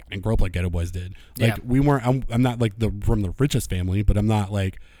Boys, but like I didn't grow up like Ghetto Boys did. Like we weren't. I'm not like from the richest family, but I'm not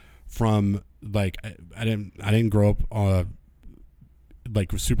like from like I didn't grow up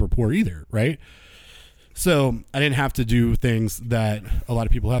like super poor either, right? So I didn't have to do things that a lot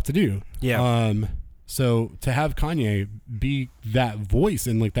of people have to do. Yeah. So to have Kanye be that voice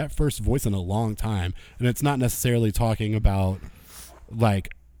and like that first voice in a long time, and it's not necessarily talking about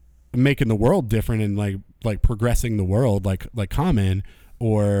like making the world different and like progressing the world like Common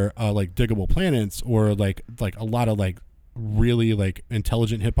or like Diggable Planets or like a lot of like really like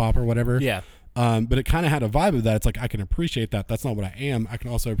intelligent hip hop or whatever. Yeah. But it kind of had a vibe of that. It's like I can appreciate that. That's not what I am. I can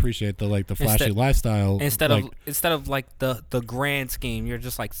also appreciate the flashy lifestyle instead of like the grand scheme. You're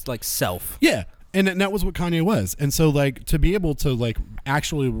just like self. Yeah. And that was what Kanye was. And so like to be able to like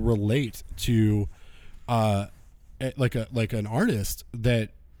actually relate to like an artist that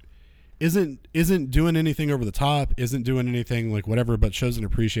isn't doing anything over the top, isn't doing anything like whatever, but shows an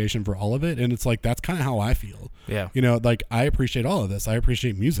appreciation for all of it. And it's like that's kind of how I feel. Yeah. You know, like I appreciate all of this. I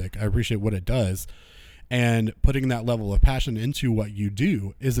appreciate music. I appreciate what it does. And putting that level of passion into what you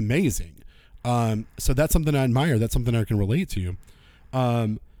do is amazing. So that's something I admire. That's something I can relate to.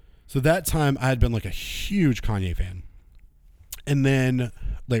 So that time I had been like a huge Kanye fan. And then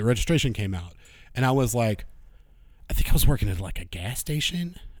Late Registration came out. And I was like, I think I was working at like a gas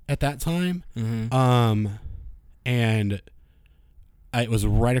station at that time. Mm-hmm. And it was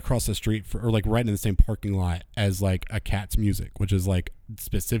right across the street or like right in the same parking lot as like a Cat's Music, which is like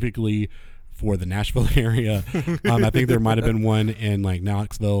specifically for the Nashville area. I think there might have been one in like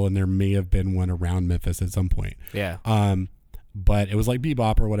Knoxville, and there may have been one around Memphis at some point. Yeah. But it was like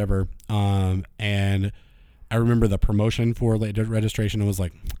Bebop or whatever. And I remember the promotion for Late Registration. It was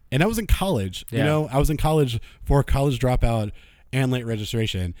like, and I was in college, you know, I was in college for a college dropout and Late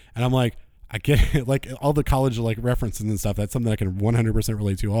Registration. And I'm like, I get it, like all the college like references and stuff. That's something I can 100%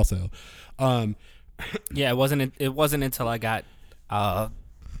 relate to also. Yeah, it wasn't until I got, I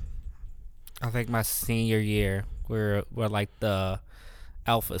think my senior year where like the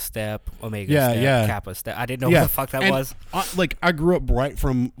Alpha Step, Omega Step, Kappa Step. I didn't know what the fuck that was. Like I grew up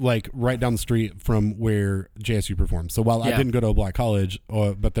right down the street from where JSU performed. So while I didn't go to a black college,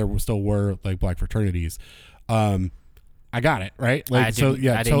 but there still were like black fraternities, I got it right. Like I didn't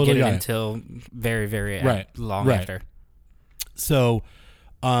get it until very very long after. So,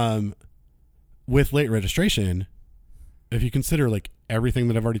 with Late Registration, if you consider like everything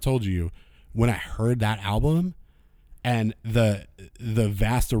that I've already told you, when I heard that album. And the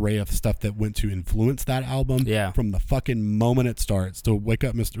vast array of stuff that went to influence that album, from the fucking moment it starts to Wake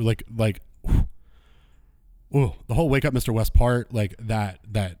Up Mr. The whole Wake Up Mr. West part, like that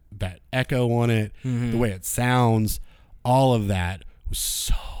echo on it, the way it sounds, all of that was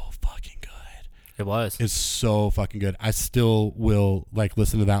so fucking good. It was. It's so fucking good. I still will like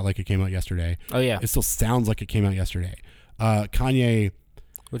listen to that like it came out yesterday. Oh yeah, it still sounds like it came out yesterday. Kanye,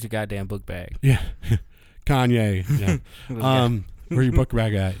 what's your goddamn book bag? Yeah. Kanye, where your book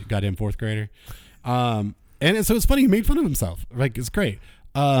bag at? Goddamn fourth grader. And so it's funny, he made fun of himself. Like it's great.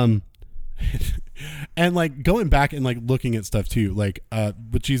 And like going back and like looking at stuff too, like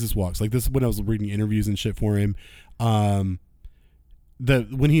with Jesus Walks, like this is when I was reading interviews and shit for him. When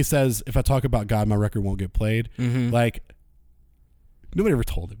he says, if I talk about God, my record won't get played, like nobody ever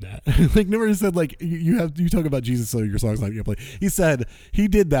told him that. Like nobody said like you talk about Jesus so your song's not get played. He said he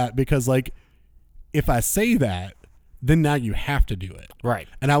did that because like if I say that, then now you have to do it. Right.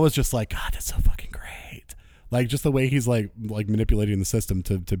 And I was just like, God, that's so fucking great. Like just the way he's like manipulating the system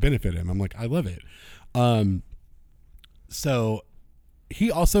to benefit him. I'm like, I love it. So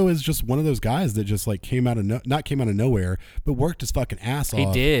he also is just one of those guys that just like came out of nowhere, but worked his fucking ass off. He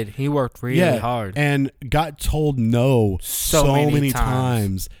did. He worked really hard and got told no so many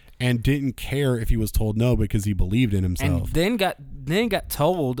times and didn't care if he was told no because he believed in himself. And then got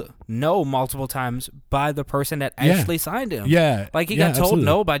told no multiple times by the person that actually signed him. Yeah. Like he got told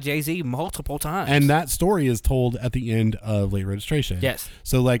no by Jay-Z multiple times. And that story is told at the end of Late Registration. Yes.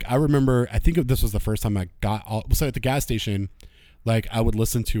 So like I remember, I think this was the first time I so at the gas station, like I would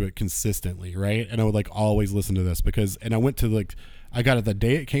listen to it consistently, right? And I would like always listen to this and I went to like, I got it the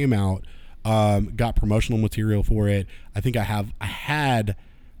day it came out, got promotional material for it. I think I had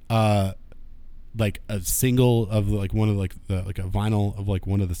like a single of like one of like the like a vinyl of like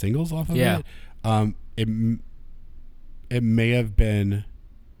one of the singles off of it. It may have been,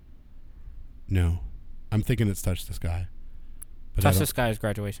 no, I'm thinking it's Touch the Sky. But Touch the Sky is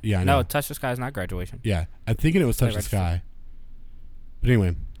Graduation. Yeah, I know. No, Touch the Sky is not Graduation. Yeah, I'm thinking it was Touch the Sky. But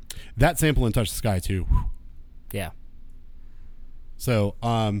anyway, that sample in Touch the Sky too. Yeah. So,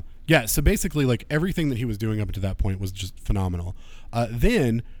 so basically like everything that he was doing up to that point was just phenomenal.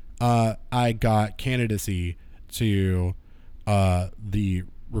 Then I got candidacy to the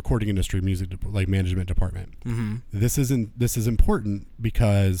recording industry music like management department. Mm-hmm. This is important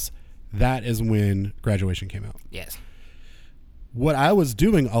because that is when Graduation came out. Yes. What I was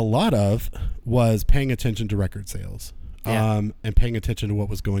doing a lot of was paying attention to record sales, and paying attention to what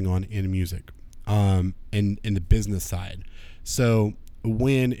was going on in music, in the business side. So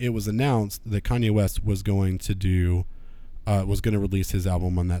when it was announced that Kanye West was going to release his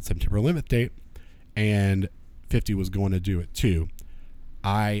album on that September 11th date, and 50 was going to do it too,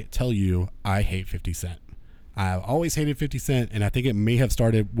 I tell you, I hate 50 Cent. I've always hated 50 Cent, and I think it may have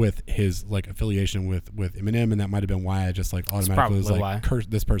started with his like affiliation with Eminem, and that might have been why I just like automatically was like,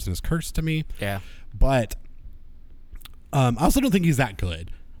 this person is cursed to me. Yeah. But I also don't think he's that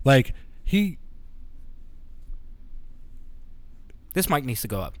good. Like this mic needs to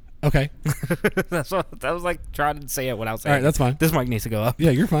go up. Okay. That was like trying to say it without saying. All right, that's fine. This mic needs to go up.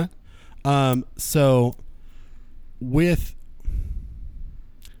 Yeah, you're fine. So with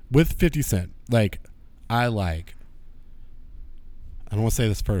 50 Cent, like I don't want to say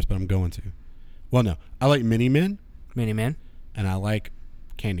this first, but I'm going to. Well, no, I like Mini Men, and I like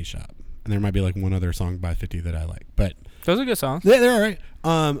Candy Shop, and there might be like one other song by 50 that I like, but those are good songs. Yeah, they're all right.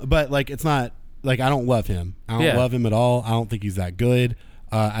 But like it's not like I don't love him. I don't love him at all. I don't think he's that good.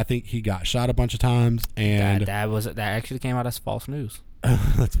 I think he got shot a bunch of times, and that actually came out as false news.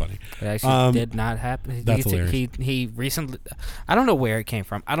 That's funny. It actually did not happen. That's hilarious. He recently, I don't know where it came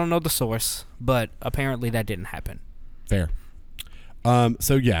from. I don't know the source, but apparently that didn't happen. Fair.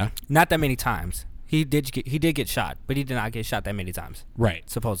 So yeah, not that many times. He did get shot, but he did not get shot that many times. Right.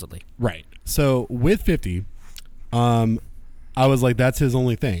 Supposedly. Right. So with 50, I was like, that's his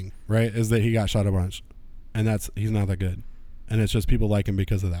only thing, right? Is that he got shot a bunch, and he's not that good, and it's just people like him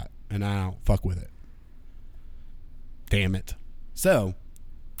because of that, and I don't fuck with it. Damn it. So,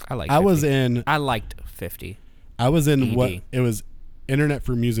 I liked 50. I was in it was Internet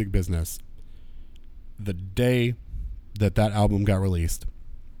for Music Business the day that album got released,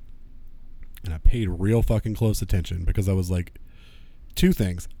 and I paid real fucking close attention because I was like, two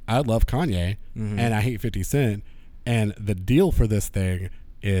things: I love Kanye, and I hate 50 Cent, and the deal for this thing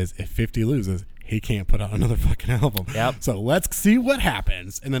is if 50 loses, he can't put out another fucking album. Yep. So let's see what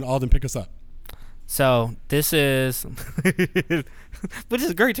happens, and then Alden pick us up. So this is, which is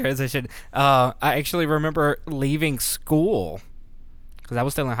a great transition. I actually remember leaving school because I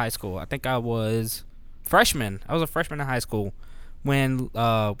was still in high school. I think I was freshman. I was a freshman in high school when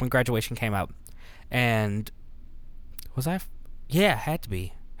Graduation came out, and was I? Yeah, had to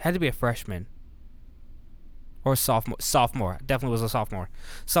be a freshman or sophomore. Definitely was a sophomore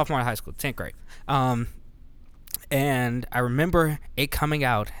in high school, 10th grade. And I remember it coming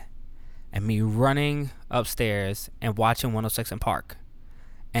out and me running upstairs and watching 106 in Park,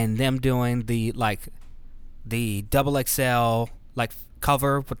 and them doing the double XL like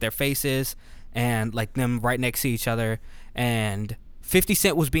cover with their faces, and like them right next to each other, and 50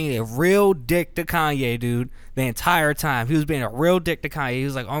 Cent was being a real dick to Kanye, dude, the entire time. He was being a real dick to Kanye. He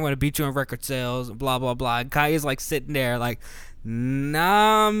was like, oh, I'm going to beat you in record sales, blah, blah, blah. And Kanye's like sitting there like,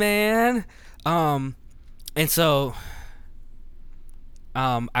 nah, man. And so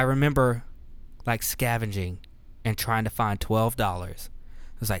I remember like scavenging and trying to find $12. I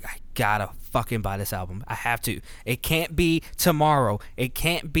was like, I gotta fucking buy this album. I have to. It can't be tomorrow. It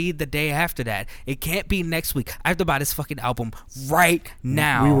can't be the day after that. It can't be next week. I have to buy this fucking album right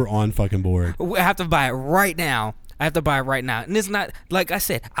now. We were on fucking board. I have to buy it right now. And it's not, like I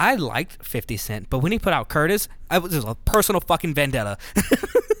said, I liked 50 Cent, but when he put out Curtis, it was just a personal fucking vendetta.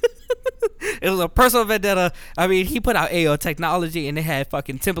 It was a personal vendetta. I mean, he put out AO Technology, and they had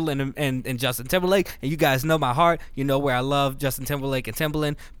fucking Timbaland and Justin Timberlake. And you guys know my heart. You know where I love Justin Timberlake and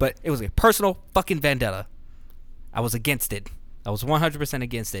Timbaland. But it was a personal fucking vendetta. I was against it. I was 100%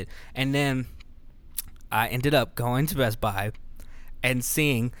 against it. And then I ended up going to Best Buy and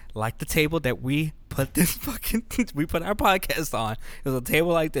seeing, like, the table that we put this fucking we put our podcast on. It was a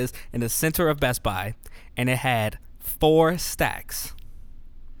table like this in the center of Best Buy, and it had 4 stacks.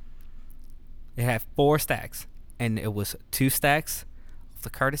 It had 4 stacks, and it was 2 stacks of the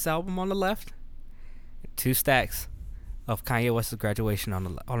Curtis album on the left, and 2 stacks of Kanye West's Graduation on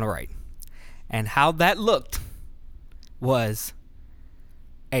the right. And how that looked was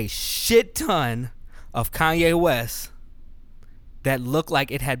a shit ton of Kanye West that looked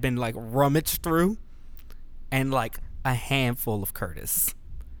like it had been like rummaged through, and like a handful of Curtis.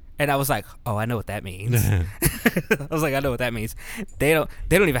 And I was like, oh, I know what that means. I was like, I know what that means. They don't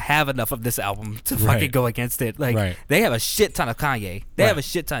even have enough of this album to fucking go against it. Like, they have a shit ton of Kanye. They have a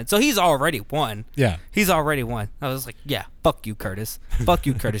shit ton. So he's already won. Yeah. He's already won. I was like, yeah, fuck you, Curtis. Fuck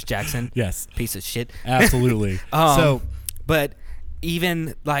you, Curtis Jackson. Yes. Piece of shit. Absolutely. But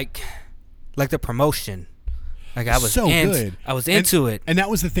even like the promotion, like I was good. I was into it. And that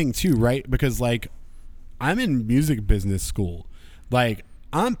was the thing too, right? Because like I'm in music business school. Like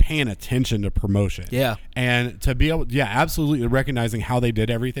I'm paying attention to promotion. Yeah. And to be able, absolutely recognizing how they did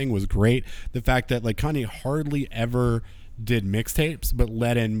everything was great. The fact that like Kanye hardly ever did mixtapes, but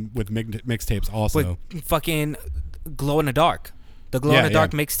led in with mixtapes also. With fucking Glow in the Dark. The Glow in the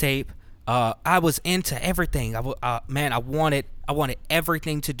Dark mixtape. I was into everything. I wanted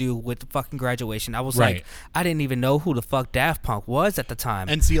everything to do with the fucking Graduation. I was like, I didn't even know who the fuck Daft Punk was at the time.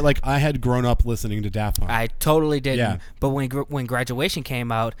 And see, like I had grown up listening to Daft Punk. I totally didn't. Yeah. But when Graduation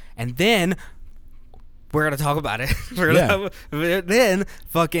came out, and then we're gonna talk about it. Then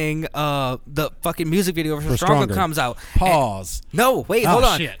fucking the fucking music video for Stronger comes out. Pause. No, wait, hold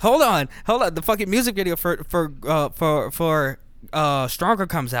on. The fucking music video for Stronger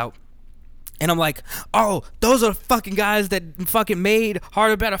comes out. And I'm like, oh, those are the fucking guys that fucking made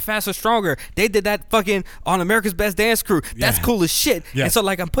Harder, Better, Faster, Stronger. They did that fucking on America's Best Dance Crew. That's cool as shit. Yeah. And so,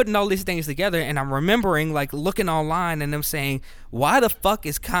 like, I'm putting all these things together, and I'm remembering, like, looking online and them saying, why the fuck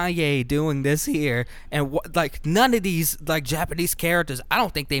is Kanye doing this here? And, like, none of these, like, Japanese characters, I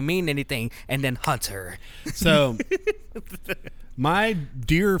don't think they mean anything. And then Hunter. So, my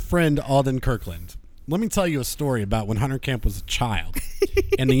dear friend Alden Kirkland, let me tell you a story about when Hunter Kemp was a child.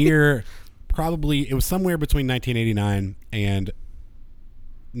 In the year... Probably it was somewhere between 1989 and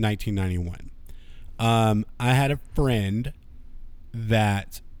 1991. I had a friend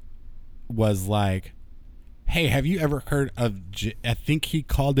that was like, hey, have you ever heard of I think he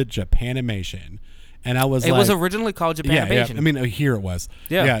called it Japanimation. And I was it was originally called Japanimation. Yeah. I mean, here it was.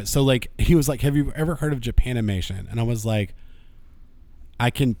 Yeah. So like he was like, have you ever heard of Japanimation? And I was like, I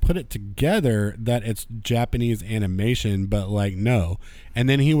can put it together that it's Japanese animation, but like, no. And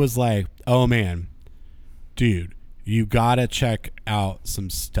then he was like, oh man, dude, you gotta check out some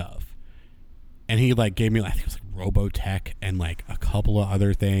stuff. And he like gave me, I think it was like Robotech and like a couple of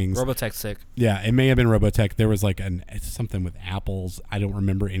other things. Robotech's sick. Yeah, it may have been Robotech. There was like something with apples. I don't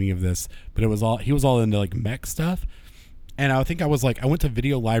remember any of this, but he was all into like mech stuff. And I think I was like, I went to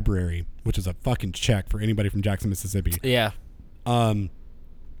Video Library, which is a fucking check for anybody from Jackson, Mississippi. Yeah.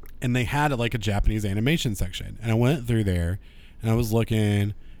 And they had like a Japanese animation section, and I went through there, and I was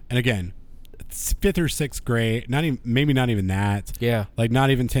looking, and again, 5th or 6th grade, maybe not even that, like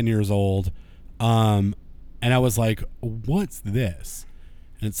not even 10 years old, and I was like, "What's this?"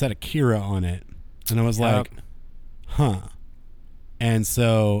 And it said Akira on it, and I was like, "Huh." And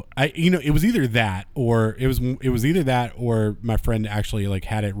so it was either that, or it was either that, or my friend actually like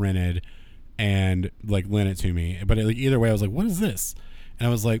had it rented, and like lent it to me. But either way, I was like, "What is this?" And I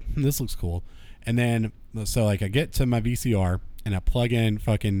was like, this looks cool. And then, so like I get to my VCR and I plug in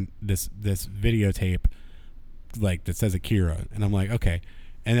fucking this videotape like that says Akira. And I'm like, okay.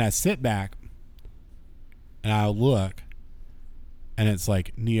 And then I sit back and I look and it's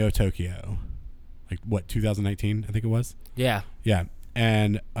like Neo Tokyo. Like what, 2019, I think it was? Yeah. Yeah.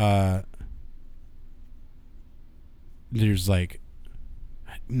 And there's like,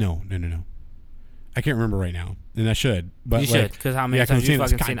 no. I can't remember right now, and I should. But you should, because how many times you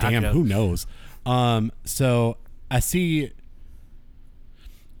fucking seen Akira? Goddamn, who knows? So I see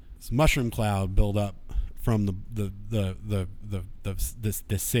this mushroom cloud build up from the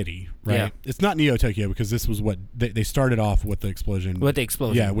city, right? Yeah. It's not Neo Tokyo because this was what they started off with the explosion. With the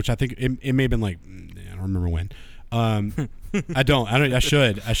explosion, yeah, which I think it may have been like I don't remember when. I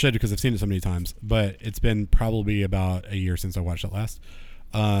should because I've seen it so many times, but it's been probably about a year since I watched it last.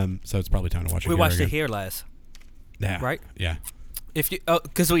 So it's probably time to watch it. We watched again. it here last. Yeah. Right? Yeah. If you,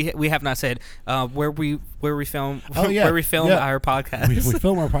 because we have not said where we film yeah. where we film Yeah. our podcast. We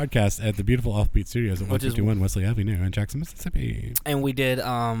film our podcast at the beautiful Offbeat Studios at 151 Wesley Avenue in Jackson, Mississippi. And we did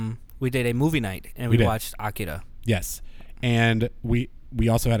a movie night, and we watched Akira. Yes, and we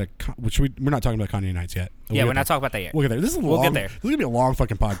also had we're not talking about Kanye nights yet. Yeah, we're not talking about that yet. We'll get there. This is we'll get there. This is gonna be a long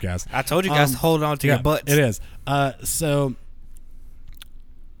fucking podcast. I told you guys to hold on to your butts. It is. So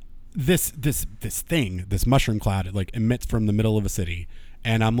this mushroom cloud, it like emits from the middle of a city,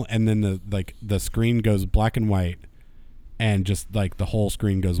 and then the screen goes black and white, and just like the whole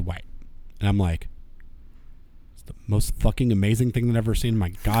screen goes white, and I'm like, it's the most fucking amazing thing that I've ever seen in my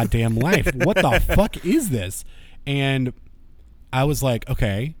goddamn life. What the fuck is this? And I was like,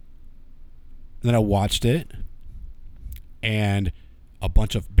 okay. And then I watched it, and a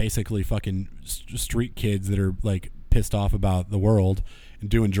bunch of basically fucking street kids that are like pissed off about the world and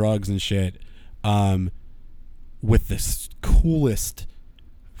doing drugs and shit, with this coolest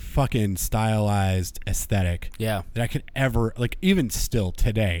fucking stylized aesthetic that I could ever, like, even still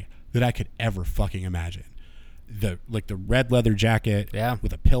today, that I could ever fucking imagine. The red leather jacket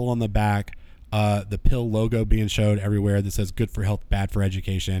with a pill on the back, the pill logo being showed everywhere that says good for health, bad for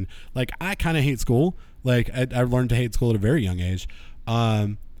education. Like, I kind of hate school. Like, I learned to hate school at a very young age.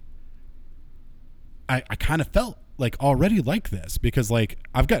 I kind of felt like already like this, because like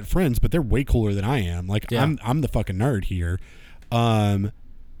I've got friends, but they're way cooler than I am. Like, I'm the fucking nerd here. Like,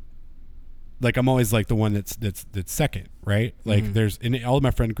 I'm always like the one that's second, right? Like, there's in all of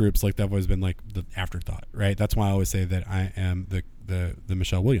my friend groups, like, I've always been like the afterthought, right? That's why I always say that I am the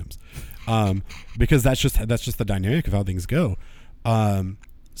Michelle Williams, because that's just the dynamic of how things go.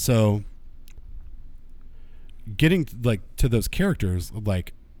 So getting like to those characters,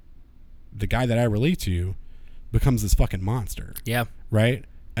 like the guy that I relate to becomes this fucking monster. Yeah. Right?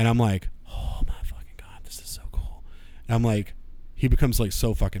 And I'm like, oh my fucking God, this is so cool. And I'm like, he becomes like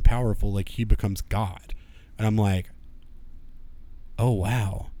so fucking powerful, like he becomes God. And I'm like, oh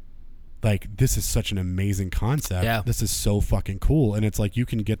wow. Like, this is such an amazing concept. Yeah. This is so fucking cool. And it's like, you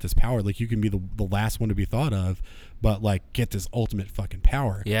can get this power, like you can be the last one to be thought of, but like get this ultimate fucking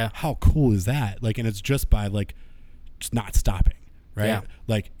power. Yeah. How cool is that? Like, and it's just by like just not stopping. Right? Yeah.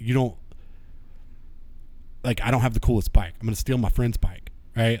 Like, you don't, like, I don't have the coolest bike. I'm going to steal my friend's bike,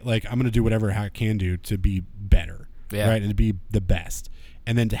 right? Like, I'm going to do whatever I can do to be better, right? And to be the best.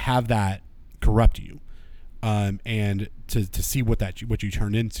 And then to have that corrupt you, and to see what you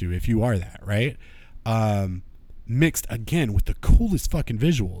turn into if you are that, right? Mixed again with the coolest fucking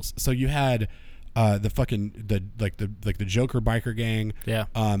visuals. So you had the Joker biker gang,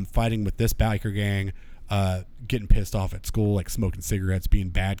 fighting with this biker gang, getting pissed off at school, like smoking cigarettes, being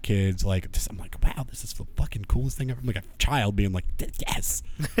bad kids. Like, I'm like, wow, this is the fucking coolest thing ever. I'm like a child being like, yes,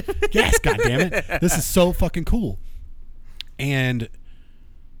 yes, goddammit, this is so fucking cool. And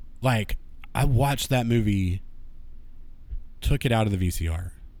like, I watched that movie, took it out of the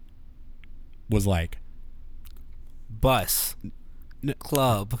VCR, was like, bus,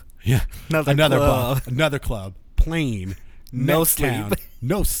 club, another club, plane, no sleep, town,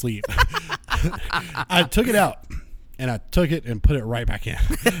 no sleep. I took it out, and I took it and put it right back in.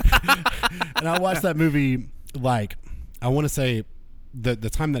 And I watched that movie, like, I want to say the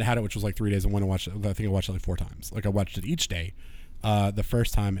time that I had it, which was like 3 days, I watched it. I think I watched it like 4 times. Like, I watched it each day. The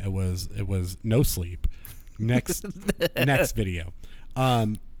first time it was no sleep. Next video.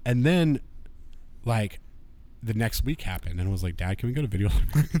 And then like the next week happened, and I was like, Dad, can we go to video?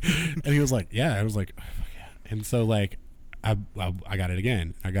 And he was like, yeah. I was like, oh, yeah. And so like I got it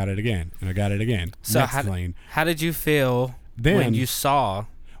again. I got it again, and I got it again. So how did you feel when you saw?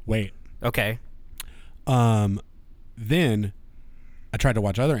 Wait. Okay. Then I tried to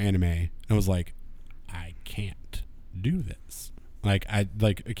watch other anime, and I was like, I can't do this. Like,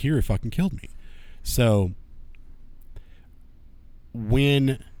 Akira fucking killed me. So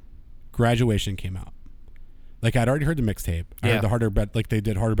when Graduation came out, like, I'd already heard the mixtape. I heard the harder, like they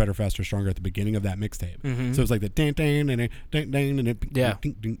did Harder, Better, Faster, Stronger at the beginning of that mixtape. Mm-hmm. So it was like the ding ding ding ding ding ding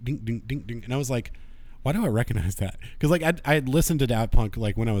ding ding ding ding, and I was like, why do I recognize that? Because like I had listened to Daft Punk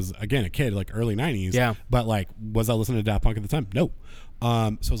like when I was again a kid, like early 90s. Yeah. But like, was I listening to Daft Punk at the time? No. So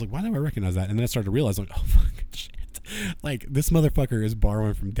I was like, why do I recognize that? And then I started to realize, like, oh fucking shit. Like, this motherfucker is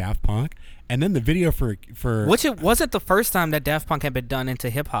borrowing from Daft Punk. And then the video for which it wasn't the first time that Daft Punk had been done into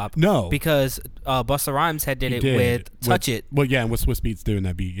hip hop. No, because Busta Rhymes did it with Touch It. Well, yeah, and with Swiss Beats doing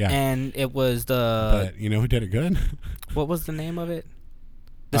that beat, yeah. And it was but you know who did it good? What was the name of it?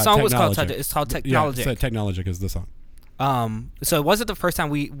 The song was called Touch It. It's called Technologic. Yeah, so Technologic is the song. So it wasn't the first time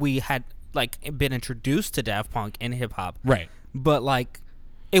we had like been introduced to Daft Punk in hip hop, right? But like,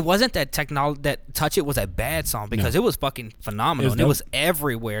 it wasn't that that Touch It was a bad song, because it was fucking phenomenal. It was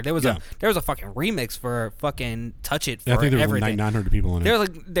everywhere. There was a fucking remix for fucking Touch It for I think there was everything. 900 people in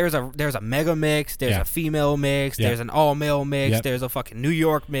it. There's a mega mix, there's a female mix, there's an all male mix, there's a fucking New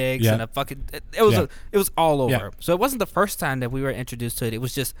York mix, and a fucking it was all over. So it wasn't the first time that we were introduced to it. It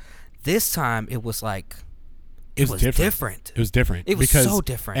was just this time it was like it was different. It was different. It was so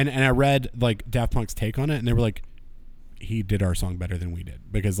different. And I read like Daft Punk's take on it, and they were like, he did our song better than we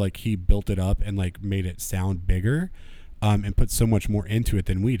did, because like he built it up and like made it sound bigger, and put so much more into it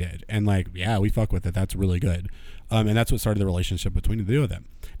than we did. And like, yeah, we fuck with it. That's really good. And that's what started the relationship between the two of them.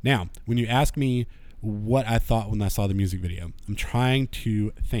 Now, when you ask me what I thought when I saw the music video, I'm trying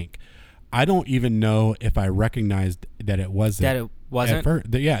to think. I don't even know if I recognized that it wasn't. That it wasn't? At first.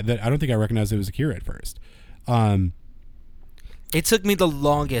 I don't think I recognized it was Akira at first. It took me the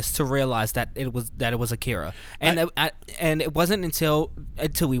longest to realize that it was Akira, and and it wasn't until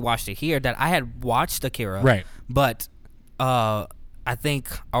we watched it here that I had watched Akira. Right. But I think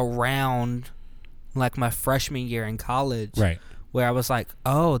around like my freshman year in college, right, where I was like,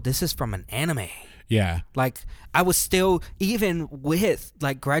 oh, this is from an anime. Yeah. Like I was still, even with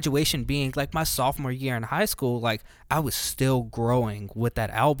like graduation being like my sophomore year in high school, like I was still growing with that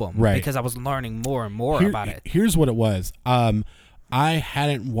album, right, because I was learning more and more about it. Here's what it was. I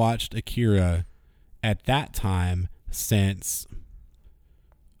hadn't watched Akira at that time since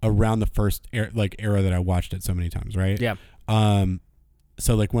around the first era that I watched it so many times, right? Yeah.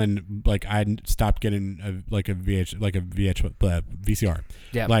 So like when like I stopped getting a VCR,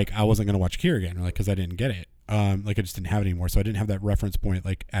 yeah, like I wasn't gonna watch Akira again, like because I didn't get it. Like I just didn't have it anymore, so I didn't have that reference point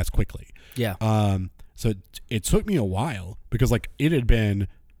like as quickly. Yeah. So it took me a while, because like it had been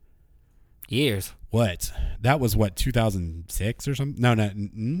years. What? That was 2006 or something? No.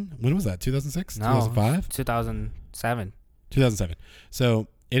 When was that? 2006? No. 2005? 2007. 2007. So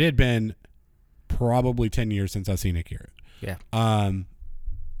it had been probably 10 years since I've seen Akira. Yeah.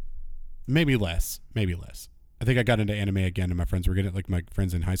 Maybe less. I think I got into anime again, and my friends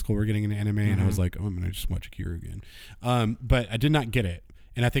in high school were getting into anime, and I was like, oh, I'm gonna just watch Akira again. But I did not get it,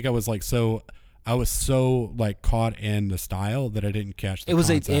 and I think I was so like caught in the style that I didn't catch the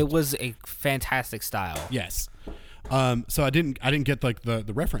concept. It was a fantastic style. Yes. So I didn't get like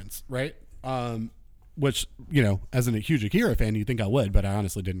the reference, right? Which, you know, as a huge Akira fan, you'd think I would, but I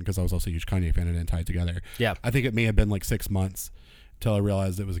honestly didn't, because I was also a huge Kanye fan and didn't tie it together. Yeah. I think it may have been like 6 months till I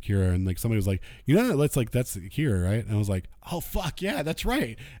realized it was Akira, and like somebody was like, you know, that's Akira, right? And I was like, oh fuck yeah, that's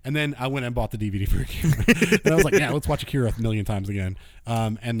right. And then I went and bought the DVD for Akira, and I was like, yeah, let's watch Akira a million times again.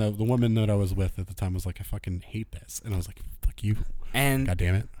 And the woman that I was with at the time was like, I fucking hate this, and I was like, fuck you, and god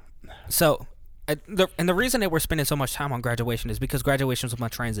damn it. So the reason that we're spending so much time on Graduation is because Graduation was my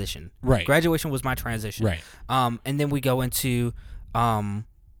transition. Right. Graduation was my transition. Right. And then we go into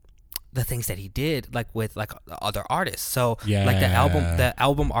the things that he did, like with like other artists. So like the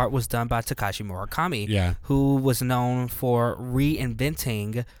album art was done by Takashi Murakami, who was known for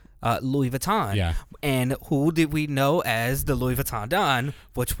reinventing Louis Vuitton. Yeah. And who did we know as the Louis Vuitton Don,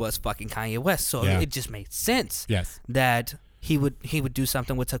 which was fucking Kanye West. So it just made sense that he would do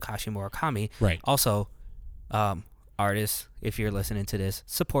something with Takashi Murakami. Right. Also, artists, if you're listening to this,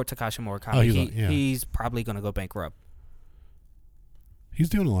 support Takashi Murakami. Oh, he's probably going to go bankrupt. He's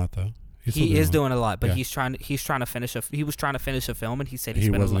doing a lot though. He is doing a lot, but he was trying to finish a film, and he said he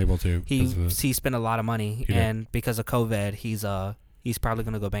wasn't able to. He spent a lot of money, and because of COVID, he's probably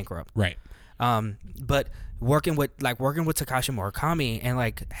going to go bankrupt. Right. But working with Takashi Murakami and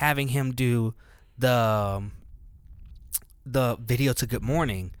like having him do the video to Good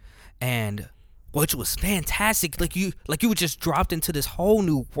Morning, and which was fantastic. Like you were just dropped into this whole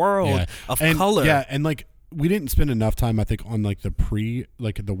new world of color. Yeah, and like we didn't spend enough time, I think, on like the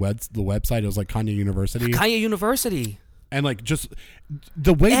website. It was like Kanye University. And like just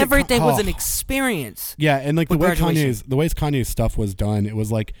the way everything was an experience. Yeah, and like the way Kanye's stuff was done, it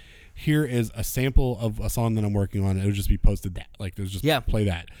was like, here is a sample of a song that I'm working on. It would just be posted that. Like it was just play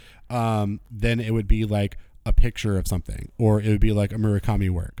that. Then it would be like a picture of something, or it would be like a Murakami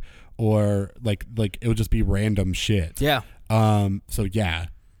work, or like it would just be random shit. Yeah. So yeah.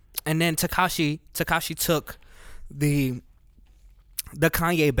 And then Takashi took the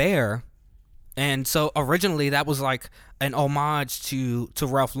Kanye Bear, and so originally that was like an homage to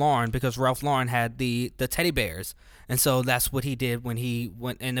Ralph Lauren, because Ralph Lauren had the teddy bears, and so that's what he did when he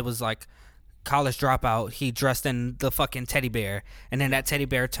went, and it was like College Dropout. He dressed in the fucking teddy bear, and then that teddy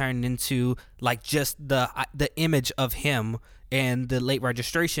bear turned into like just the image of him and the Late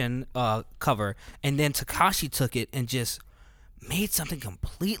Registration cover, and then Takashi took it and just made something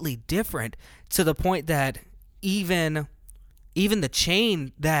completely different, to the point that even even the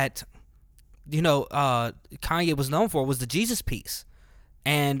chain that, Kanye was known for was the Jesus piece.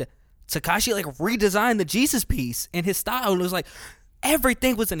 And Tekashi like redesigned the Jesus piece in his style. And it was like,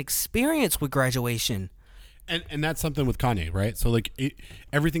 everything was an experience with Graduation. And that's something with Kanye, right? So like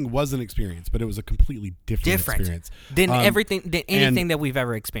everything was an experience, but it was a completely different experience than anything that we've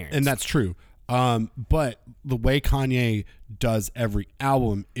ever experienced. And that's true. But the way Kanye does every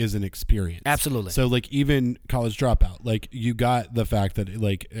album is an experience. Absolutely. So like even College Dropout, like you got the fact that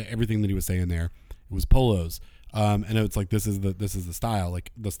like everything that he was saying there, it was polos. And it's like this is the style,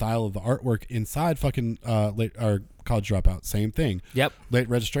 like the style of the artwork inside fucking College Dropout, same thing. Yep. Late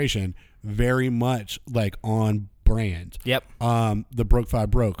Registration, very much like on brand. Yep. The Broke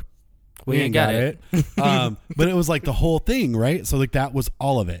Five Broke. We ain't got it. But it was like the whole thing, right? So like that was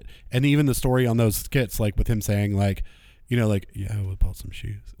all of it. And even the story on those skits, like with him saying like, like, yeah, I bought some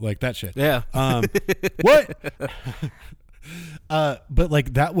shoes, like that shit. Yeah. What? But like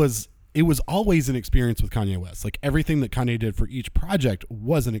it was always an experience with Kanye West. Like everything that Kanye did for each project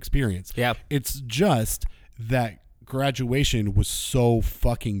was an experience. Yeah. It's just that Graduation was so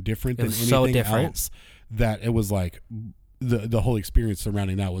fucking different than anything else that it was like the whole experience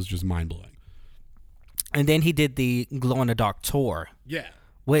surrounding that was just mind blowing. And then he did the Glow in the Dark tour. Yeah.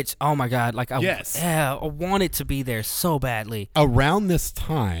 Which, oh my God, like yes. I wanted to be there so badly. Around this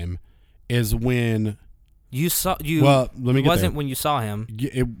time is when you saw you. Well, let me get wasn't there. When you saw him.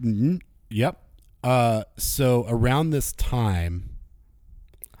 Yep. So around this time,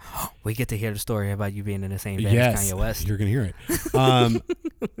 we get to hear the story about you being in the same band as Kanye West. You're gonna hear it.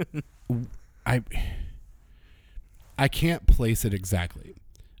 I can't place it exactly,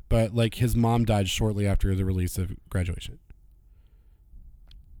 but like his mom died shortly after the release of Graduation.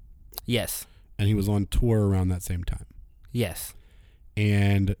 Yes. And he was on tour around that same time. Yes.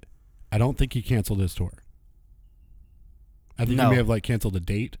 And I don't think he canceled his tour. I think he may have like canceled a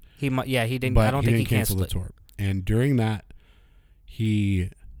date. He didn't. I don't think he canceled the tour. And during that, he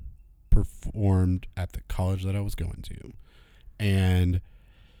performed at the college that I was going to, and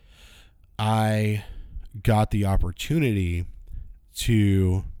I got the opportunity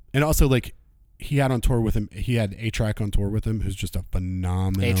to, and also like he had on tour with him. He had A-Track on tour with him, who's just a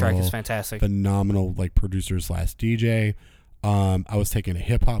phenomenal. A-Track is fantastic. Phenomenal like producer / DJ. I was taking a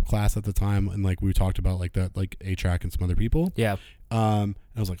hip hop class at the time, and like we talked about like that, like A-Track and some other people. Yeah. And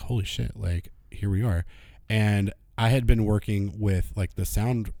I was like, holy shit, like here we are. And I had been working with like the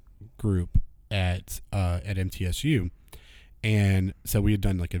sound group at MTSU, and so we had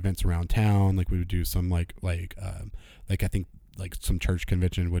done like events around town. Like we would do some like I think like some church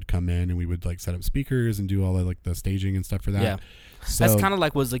convention would come in, and we would like set up speakers and do all the like the staging and stuff for that. Yeah. So, that's kind of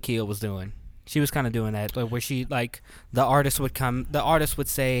like what Zakiya was doing. She was kind of doing that, like where she like the artist would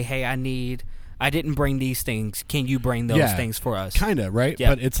say, hey, I didn't bring these things. Can you bring those things for us? Kind of, right? Yeah.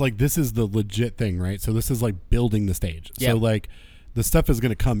 But it's like this is the legit thing, right? So this is like building the stage. Yeah. So like the stuff is going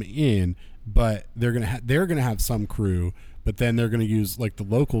to come in, but they're going to have some crew, but then they're going to use like the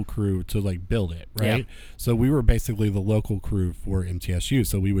local crew to like build it, right? Yeah. So we were basically the local crew for MTSU,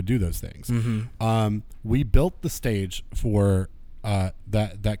 so we would do those things. Mm-hmm. We built the stage for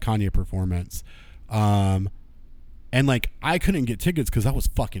that Kanye performance. And like I couldn't get tickets because I was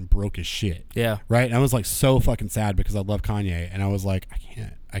fucking broke as shit. Yeah. Right. And I was like so fucking sad because I love Kanye, and I was like,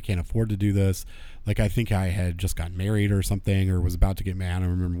 I can't afford to do this. Like I think I had just got married or something, or was about to get married. I don't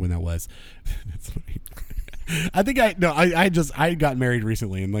remember when that was. It's funny. I think I got married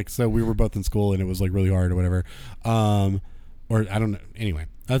recently, and like so we were both in school, and it was like really hard or whatever. Or I don't know. Anyway,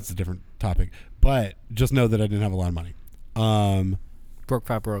 that's a different topic. But just know that I didn't have a lot of money. Broke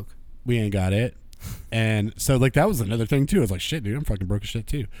five broke. We ain't got it. And so like that was another thing too. I was like, shit, dude, I'm fucking broke as shit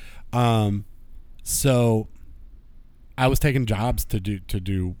too. So I was taking jobs to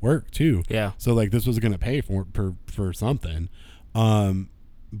do work too. Yeah. So like this was gonna pay for something.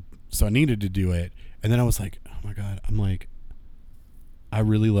 So I needed to do it. And then I was like, oh my God, I'm like, I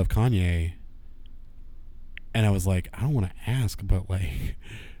really love Kanye. And I was like, I don't want to ask, but like,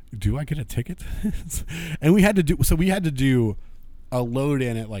 do I get a ticket to this? And we had to do a load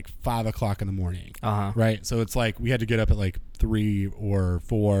in at like 5 o'clock in the morning. Right. So it's like we had to get up at like 3 or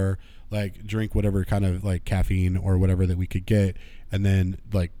 4, like drink whatever kind of like caffeine or whatever that we could get, and then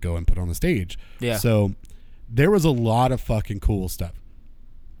like go and put on the stage. Yeah. So there was a lot of fucking cool stuff.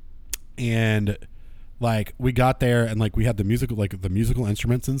 And like we got there, and like we had the musical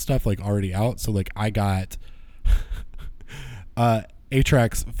instruments and stuff like already out. So like I got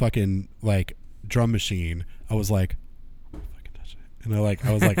A-Track's fucking like drum machine. I was like, fucking touch it. And I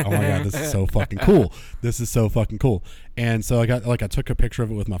was like, oh my God, this is so fucking cool. This is so fucking cool. And so I took a picture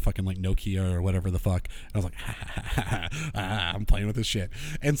of it with my fucking like Nokia or whatever the fuck. And I was like, I'm playing with this shit.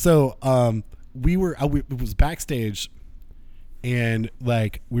 And so it was backstage, and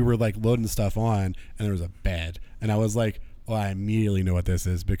like we were like loading stuff on, and there was a bed, and I was like, oh, I immediately know what this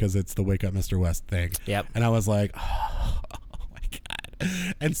is because it's the Wake Up Mr. West thing. Yep. And I was like, oh my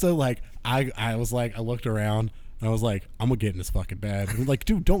God. And so like I was like, I looked around. And I was like, I'm gonna get in this fucking bed. And like,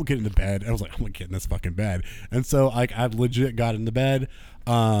 dude, don't get in the bed. And I was like, I'm gonna get in this fucking bed. And so like, I legit got in the bed,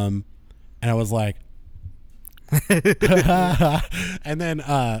 and I was like, and then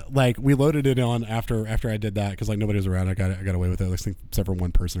like we loaded it on after I did that because like nobody was around. I got away with it, except for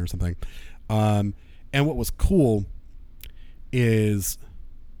one person or something. And what was cool is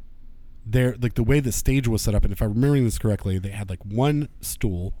there like the way the stage was set up, and if I'm remembering this correctly, they had like one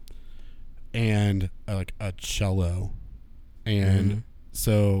stool and like a cello, and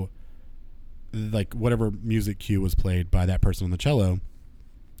so like whatever music cue was played by that person on the cello,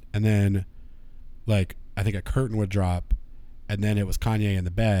 and then like I think a curtain would drop, and then it was Kanye in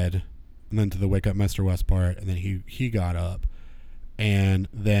the bed, and then to the Wake Up Mr. West part, and then he got up, and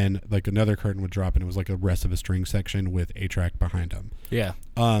then like another curtain would drop, and it was like the rest of a string section with a track behind him. Yeah.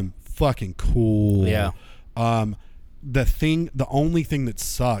 Fucking cool. Yeah. The only thing that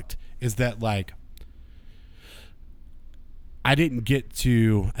sucked is that like I didn't get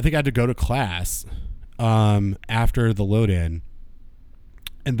to, I think I had to go to class after the load in,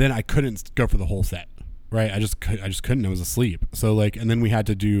 and then I couldn't go for the whole set, right? I just couldn't. I was asleep. So like, and then we had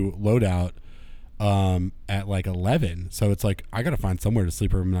to do loadout at like 11. So it's like I gotta find somewhere to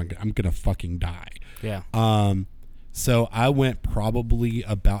sleep or I'm gonna fucking die. Yeah. So I went probably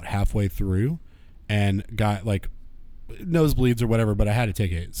about halfway through and got like nosebleeds or whatever, but I had a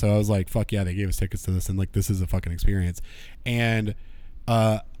ticket. So I was like, fuck yeah, they gave us tickets to this, and like this is a fucking experience. And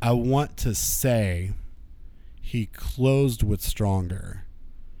I want to say he closed with Stronger,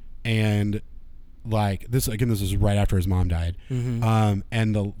 and like this was right after his mom died.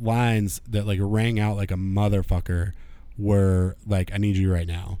 And the lines that like rang out like a motherfucker were like, I need you right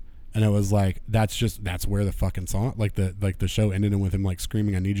now. And it was like, that's where the fucking song, like the show ended with him like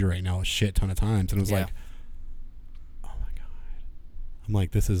screaming, I need you right now a shit ton of times. And it was like, oh my God. I'm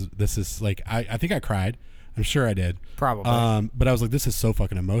like, this is like, I think I cried. I'm sure I did. Probably. But I was like, this is so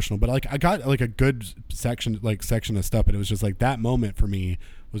fucking emotional. But like, I got like a good section of stuff, but it was just like that moment for me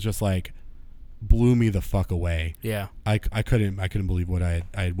was just like, blew me the fuck away. Yeah. I couldn't believe what I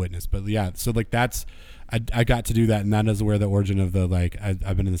had witnessed. But yeah, so like that's, I got to do that, and that is where the origin of the like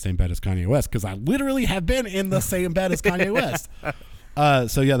I've been in the same bed as Kanye West, because I literally have been in the same bed as Kanye West.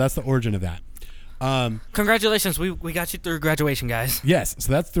 So yeah, that's the origin of that. Congratulations, we got you through graduation, guys. Yes,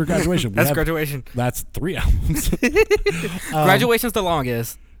 so that's through graduation. That's graduation. That's 3 albums. Graduation's the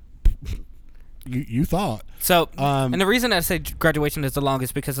longest. You thought so, and the reason I say graduation is the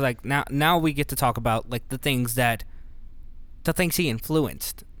longest because like now we get to talk about like the things he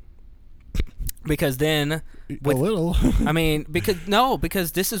influenced. Because then, a little. I mean,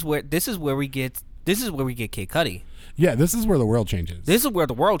 because this is where we get Kid Cudi. Yeah, this is where the world changes. This is where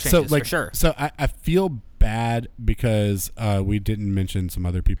the world changes, for sure. So I feel bad because we didn't mention some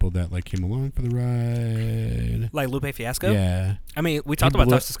other people that like came along for the ride. Like Lupe Fiasco? Yeah. I mean, we talked about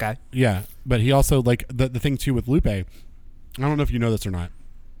Touch the Sky. Yeah, but he also, like, the thing too with Lupe, I don't know if you know this or not,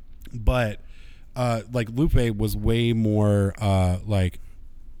 but like Lupe was way more like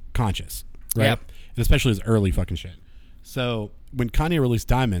conscious, right? Yep. And especially his early fucking shit. So when Kanye released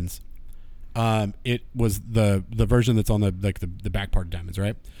Diamonds, it was the version that's on the back part of Diamonds,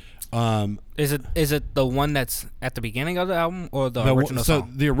 right? Is it the one that's at the beginning of the album or the original song?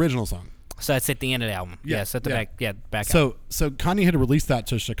 So the original song. So that's at the end of the album. Yeah, yes, at the back. Yeah, back. So Kanye had released that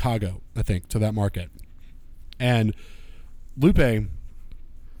to Chicago, I think, to that market, and Lupe,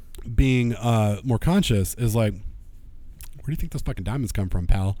 being more conscious, is like, where do you think those fucking diamonds come from,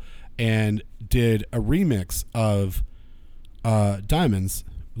 pal? And did a remix of Diamonds.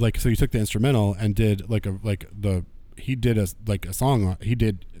 Like, so he took the instrumental and did he did a song. He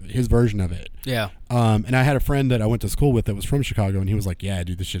did his version of it. Yeah. And I had a friend that I went to school with that was from Chicago, and he was like, yeah,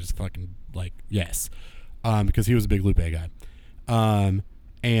 dude, this shit is fucking like, yes. Because he was a big Lupe guy.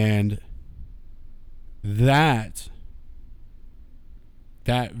 And that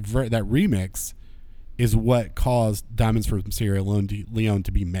remix is what caused Diamonds from Sierra Leone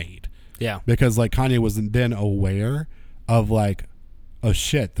to be made. Yeah. Because like Kanye wasn't then aware of like, oh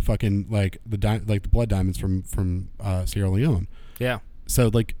shit, the fucking like the blood diamonds from Sierra Leone. Yeah.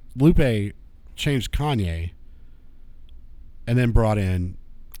 So like Lupe changed Kanye and then brought in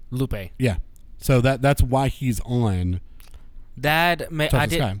Lupe. Yeah. So that's why he's on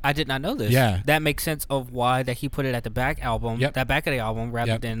I did not know this. Yeah. That makes sense of why that he put it at the back album, that back of the album,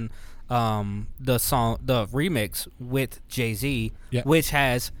 rather than the remix with Jay-Z, which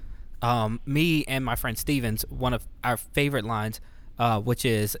has me and my friend Stevens, one of our favorite lines, which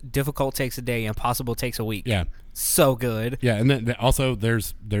is difficult takes a day, impossible takes a week. Yeah. So good. Yeah, and then also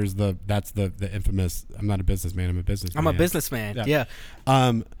there's the infamous I'm not a businessman, I'm a businessman. I'm a businessman. Yeah.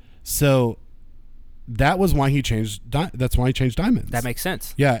 So that was why he changed that's why he changed Diamonds. That makes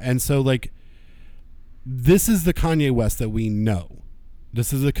sense. Yeah, and so like this is the Kanye West that we know.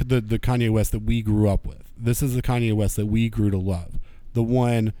 This is the Kanye West that we grew up with. This is the Kanye West that we grew to love. The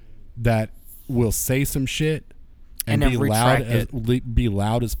one that will say some shit and be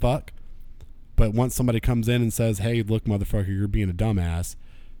loud as fuck. But once somebody comes in and says, "Hey, look, motherfucker, you're being a dumbass,"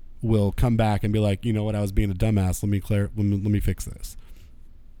 will come back and be like, "You know what? I was being a dumbass. Let me fix this."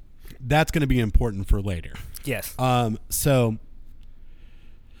 That's going to be important for later. Yes. So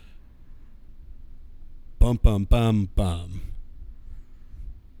bum bum bum bum.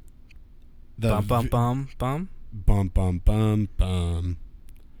 Bum bum bum bum. Bum bum bum bum.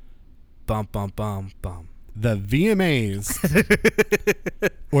 Bum bum bum bum. The VMAs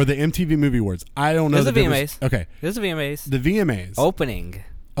or the MTV Movie Awards. I don't know. There's the VMAs. Okay. There's the VMAs. The VMAs. Opening.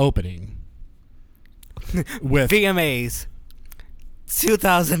 With VMAs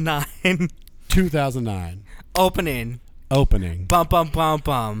 2009. 2009. Opening. Bum Bum bum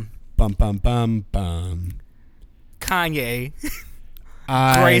bum. bum bum bum bum. Kanye.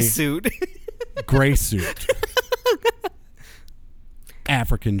 Gray suit. Gray suit.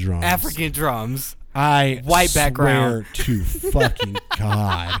 African drums. White swear background. To fucking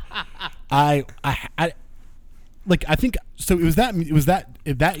God. I think so. It was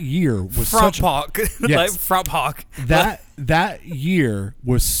that year was front such park. Yes. Like front park. That year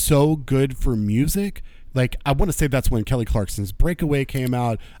was so good for music. Like, I want to say that's when Kelly Clarkson's Breakaway came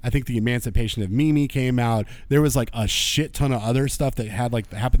out. I think The Emancipation of Mimi came out. There was like a shit ton of other stuff that had like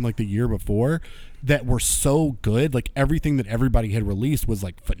happened like the year before that were so good. Like everything that everybody had released was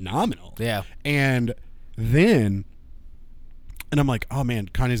like phenomenal. Yeah. And then, and I'm like, oh man,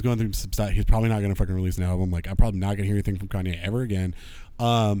 Kanye's going through some stuff. He's probably not going to fucking release an album. Like, I'm probably not going to hear anything from Kanye ever again.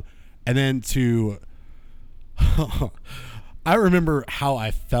 And then I remember how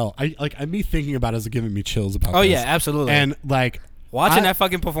I felt. Me thinking about it is giving me chills about this. Oh yeah, absolutely. And like watching that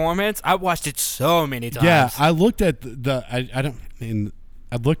fucking performance, I watched it so many times. Yeah, I looked at I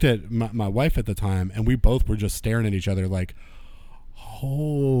looked at my wife at the time, and we both were just staring at each other like,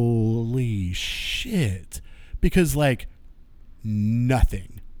 holy shit. Because like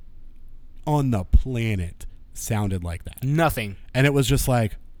nothing on the planet sounded like that. Nothing. And it was just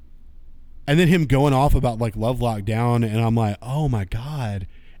like, and then him going off about like Love Lockdown, and I'm like, oh my God.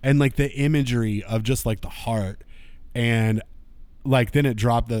 And like the imagery of just like the heart, and like then it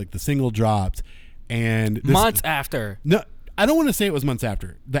dropped, the single dropped, and months after. No, I don't want to say it was months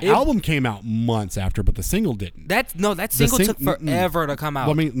after. The album came out months after, but the single didn't. That single took forever to come out.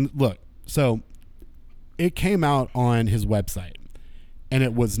 Well, I mean, look, so it came out on his website, and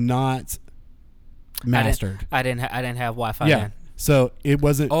it was not mastered. I didn't have Wi-Fi then. So it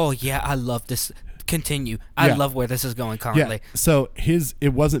wasn't. Oh yeah, I love this. Continue. I love where this is going currently. Yeah. So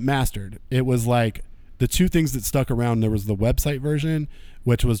it wasn't mastered. It was like the two things that stuck around. There was the website version,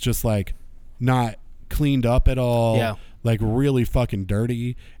 which was just like not cleaned up at all. Yeah. Like really fucking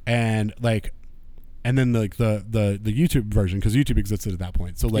dirty, and then like the YouTube version, because YouTube existed at that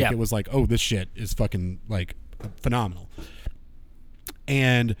point. So like it was like, oh, this shit is fucking like phenomenal.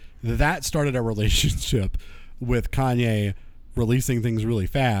 And that started a relationship with Kanye releasing things really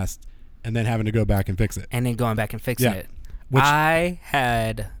fast and then having to go back and fix it. And then going back and fixing it. I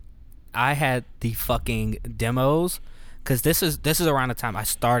had the fucking demos, because this is around the time I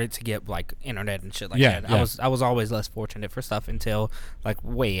started to get like internet and shit like that. Yeah. I was always less fortunate for stuff until like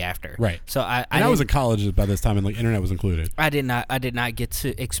way after. Right. So I was in college by this time, and like internet was included. I did not get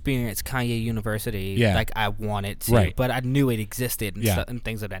to experience Kanye University like I wanted to, right. But I knew it existed and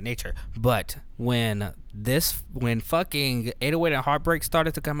things of that nature. But when fucking 808 and Heartbreak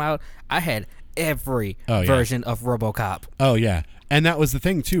started to come out, I had every version of RoboCop. Oh yeah. And that was the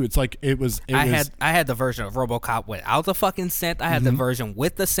thing too. It's like I had the version of RoboCop without the fucking synth. I had the version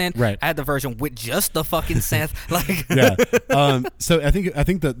with the synth. Right. I had the version with just the fucking synth. Like yeah. So I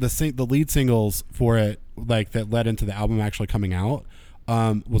think the lead singles for it, like that led into the album actually coming out,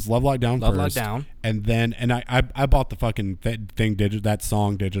 was Love Lockdown first. And then I bought the fucking that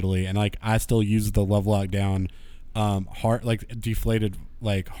song digitally, and like I still use the Love Lockdown heart, like deflated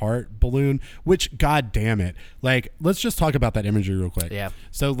like heart balloon, which god damn it, like let's just talk about that imagery real quick. Yeah.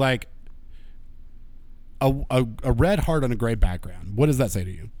 So like a red heart on a gray background. What does that say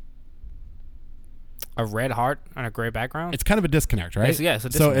to you? A red heart on a gray background. It's kind of a disconnect, right? It's a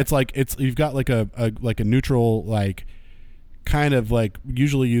disconnect. So it's like you've got like a neutral, like kind of like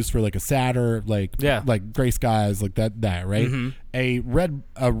usually used for like a sadder, like gray skies, like that right. Mm-hmm. A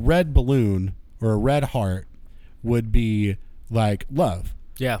red balloon or a red heart would be like love.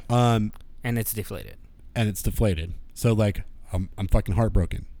 Yeah. And it's deflated. So like I'm fucking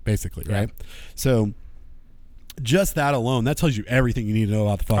heartbroken, basically, right? So just that alone, that tells you everything you need to know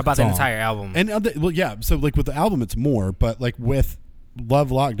about the fucking about song. the entire album. And so like with the album it's more, but like with Love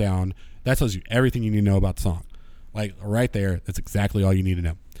Lockdown, that tells you everything you need to know about the song. Like right there, that's exactly all you need to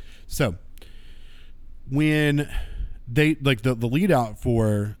know. So when they like the lead out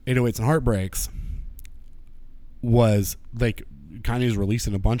for 808s and Heartbreaks was like Kanye's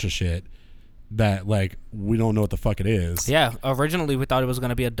releasing a bunch of shit that like we don't know what the fuck it is. Yeah, originally we thought it was going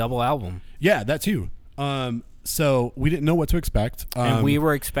to be a double album. Yeah, that too. So we didn't know what to expect. And we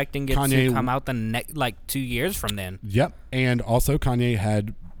were expecting it to come out the next, like 2 years from then. Yep. And also Kanye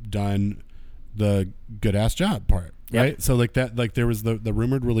had done the good ass job part, right? So like that, like there was the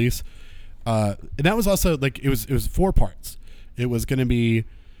rumored release. And that was also like, it was 4 parts. It was going to be,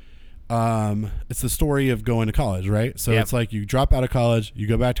 it's the story of going to college, right? So it's like you drop out of college, you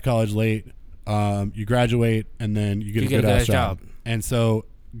go back to college late, you graduate, and then you get a good ass job. And so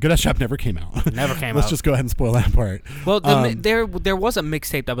Good Ass Job never came out. Let's just go ahead and spoil that part. Well, there was a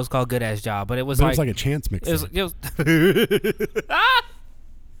mixtape that was called Good Ass Job, but it was like a Chance mixtape. It was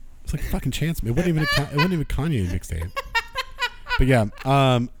It's like a fucking Chance. It wasn't even a Kanye mixtape. But yeah,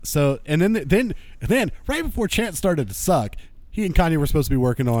 so and then right before Chance started to suck, he and Kanye were supposed to be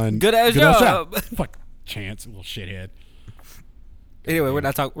working on Good Ass Job. Fuck Chance, little shithead. Anyway, we're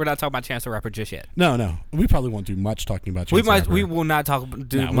not talking about Chance the Rapper just yet. No, we probably won't do much talking about Chance the Rapper. We will not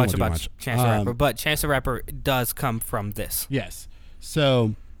do much about Chance the Rapper, but Chance the Rapper does come from this. Yes,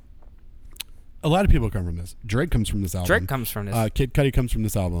 so a lot of people come from this. Drake comes from this album. Kid Cudi comes from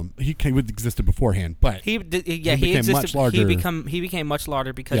this album. He existed beforehand, but he became much larger. He became much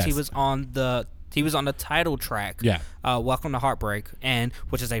larger because he was on the title track. Yeah. Welcome to Heartbreak,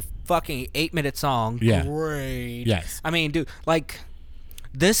 which is a fucking 8-minute song. Yeah. Great. Yes. I mean, dude, like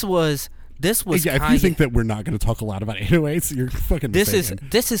this was. Yeah, Kanye. If you think that we're not going to talk a lot about 808s, you're fucking mistaken.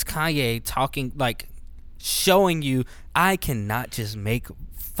 This is Kanye talking, like showing you I cannot just make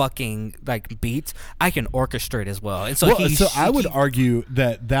fucking like beats, I can orchestrate as well. And so I would argue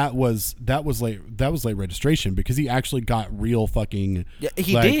that was late registration, because he actually got real fucking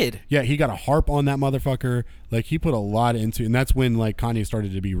he did. Yeah, he got a harp on that motherfucker. Like he put a lot into, and that's when like Kanye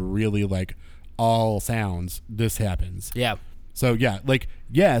started to be really like all sounds. This happens. Yeah. So yeah, like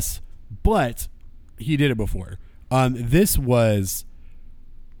yes, but he did it before. This was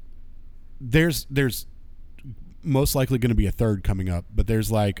there's most likely going to be a third coming up, but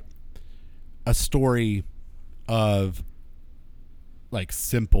there's like a story of like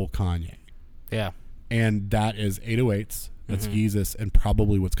simple Kanye. Yeah. And that is 808s, that's Yeezus, and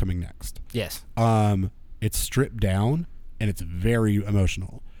probably what's coming next. Yes. It's stripped down and it's very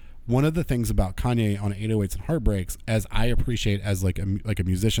emotional. One of the things about Kanye on 808s and Heartbreaks, as I appreciate as like a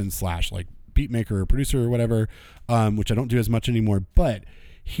musician / like beat maker or producer or whatever, which I don't do as much anymore, but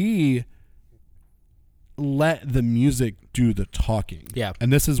he let the music do the talking. Yeah.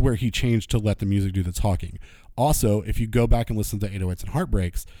 And this is where he changed to let the music do the talking. Also, if you go back and listen to 808s and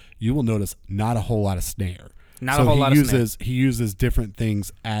Heartbreaks, you will notice not a whole lot of snare. He uses different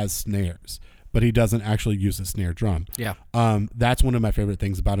things as snares, but he doesn't actually use a snare drum. Yeah. That's one of my favorite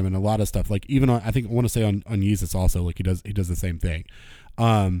things about him, and a lot of stuff. Like even on, I want to say on Yeezus also, like he does the same thing.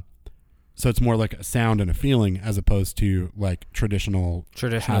 So it's more like a sound and a feeling as opposed to like traditional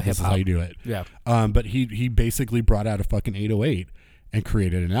hip hop. This is how you do it. Yeah. But he basically brought out a fucking 808 and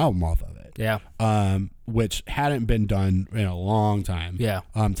created an album off of it. Yeah. Which hadn't been done in a long time. Yeah.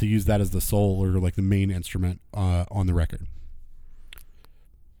 To use that as the soul or like the main instrument on the record.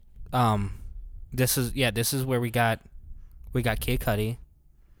 This is where we got Kid Cudi.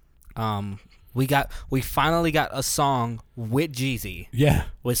 We finally got a song with Jeezy. Yeah.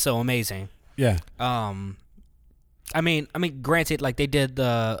 Was so amazing. Yeah. I mean, granted, like they did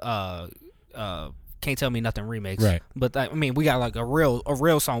the Can't Tell Me Nothing remix, right? But I mean, we got like a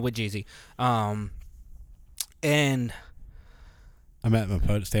real song with Jeezy. And I'm at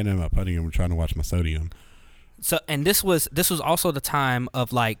standing at my putting room trying to watch my sodium. So, and this was also the time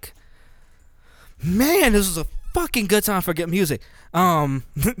of like, man, this was a fucking good time for good music.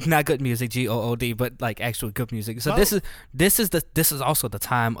 Not good music, GOOD, but like actual good music. So this is also the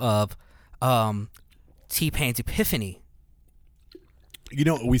time of T-Pain's Epiphany. You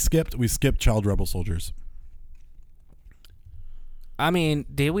know, we skipped Child Rebel Soldiers. I mean,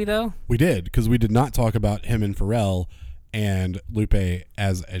 did we though? We did, because we did not talk about him and Pharrell and Lupe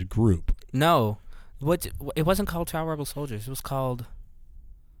as a group. No. It wasn't called Child Rebel Soldiers. It was called...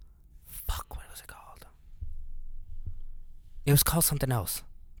 Fuck, what was it called? It was called something else.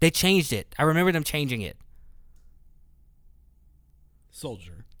 They changed it. I remember them changing it.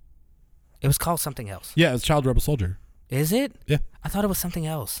 Soldier. It was called something else. Yeah, it's Child Rebel Soldier. Is it? Yeah. I thought it was something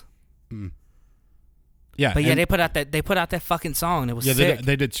else. Mm. Yeah, but yeah, they put out that fucking song. And it was sick.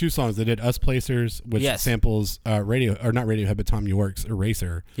 They did 2 songs. They did Us Placers, which samples Radio, or not Radiohead, but Tom York's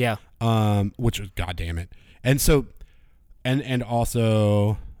Eraser. Yeah. Which was, God damn it. And so, and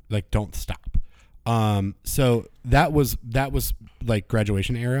also like Don't Stop. So that was like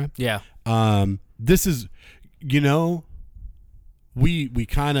graduation era. Yeah. This is, we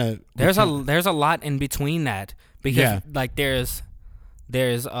kind of there's a lot in between that, because like there's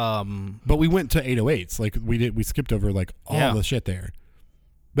but we went to 808s. Like we skipped over like all the shit there.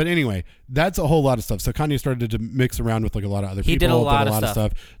 But anyway, that's a whole lot of stuff. So Kanye started to mix around with like a lot of other people. He did a lot of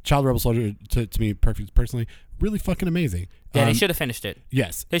stuff. Child Rebel Soldier, to me, personally, really fucking amazing. Yeah, they should have finished it.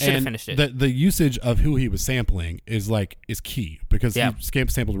 Yes, they should have finished it. The usage of who he was sampling is key, because he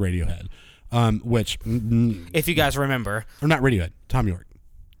sampled Radiohead, which if you guys remember, or not Radiohead, Tom York,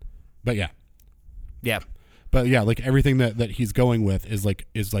 but yeah. But yeah, like everything that he's going with is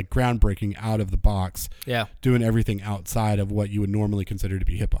groundbreaking, out of the box. Yeah, doing everything outside of what you would normally consider to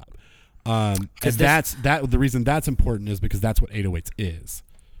be hip hop. And the reason that's important is because that's what 808s is.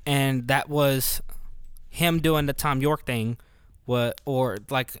 And that was him doing the Tom York thing, or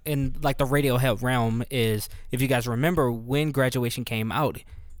like in like the Radiohead realm is, if you guys remember when Graduation came out,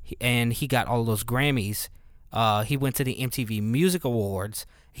 and he got all those Grammys. He went to the MTV Music Awards.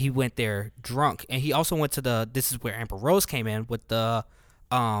 He went there drunk, and he also went to this is where Amber Rose came in with the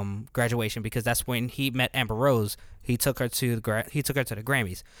Graduation, because that's when he met Amber Rose. He took her to the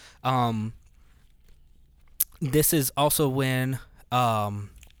Grammys. This is also when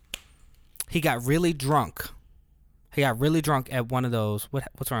he got really drunk. He got really drunk at one of those.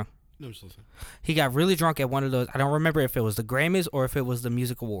 What's wrong? No, just listen. He got really drunk at one of those. I don't remember if it was the Grammys or if it was the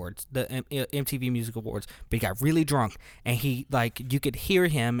Music Awards, the MTV Music Awards. But he got really drunk, and he you could hear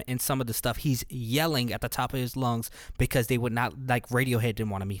him in some of the stuff. He's yelling at the top of his lungs because they would not, like, Radiohead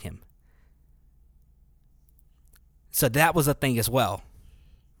didn't want to meet him. So that was a thing as well.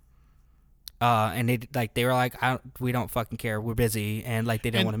 And they were like, we don't fucking care. We're busy, and like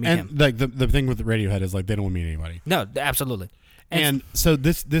they didn't want to meet him. Like the thing with Radiohead is like they don't want to meet anybody. No, absolutely. And so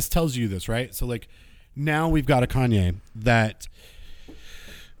this tells you this, right? So like now we've got a Kanye that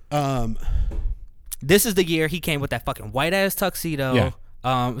this is the year he came with that fucking white ass tuxedo. Yeah.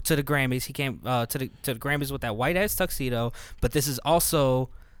 To the Grammys. He came to the Grammys with that white ass tuxedo, but this is also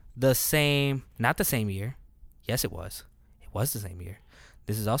not the same year. Yes, it was. It was the same year.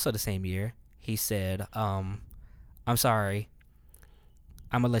 This is also the same year. He said, I'm sorry,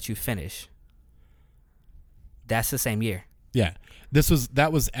 I'm gonna let you finish. That's the same year. Yeah.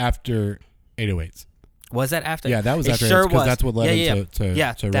 That was after 808s. Was that after? Yeah, that was it after. Sure was. That's what led him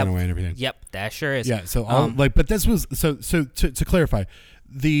to Runaway and everything. Yep, that sure is. Yeah. So but this was so to clarify,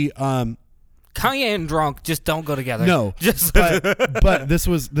 the Kanye and drunk just don't go together. No, but this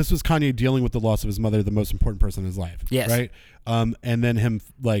was Kanye dealing with the loss of his mother, the most important person in his life. Yes. Right. And then him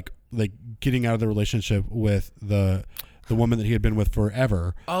like getting out of the relationship with the woman that he had been with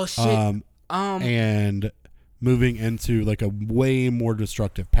forever. Oh shit. And moving into like a way more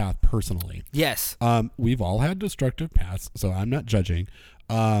destructive path personally. Yes. We've all had destructive paths, so I'm not judging.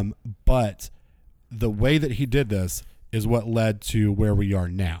 But the way that he did this is what led to where we are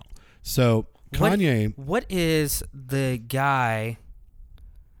now. So Kanye. What is the guy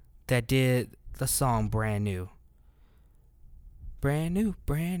that did the song Brand New? Brand new,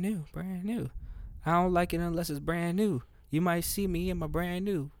 brand new, brand new. I don't like it unless it's brand new. You might see me in my brand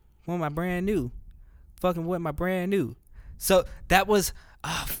new. With my brand new. Fucking with my brand new. So that was,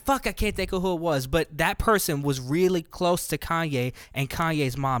 I can't think of who it was, but that person was really close to Kanye and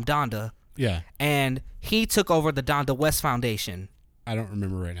Kanye's mom, Donda. Yeah. And he took over the Donda West Foundation. I don't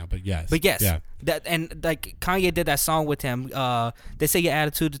remember right now, but yes. Yeah. Like Kanye did that song with him. They say your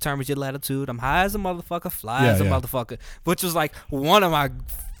attitude determines your latitude. I'm high as a motherfucker, fly as a motherfucker, which was like one of my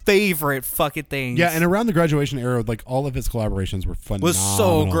favorite fucking things. Yeah, and around the Graduation era, like all of his collaborations were phenomenal. Was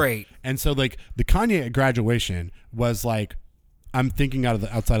so great. And so like the Kanye at Graduation was like, I'm thinking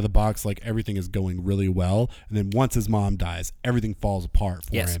outside of the box, like everything is going really well, and then once his mom dies, everything falls apart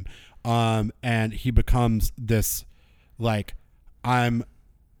for him. And he becomes this like, I'm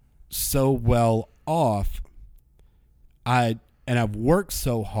so well off. I've worked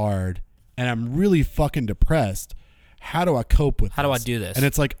so hard, and I'm really fucking depressed. how do I cope with How do I do this? And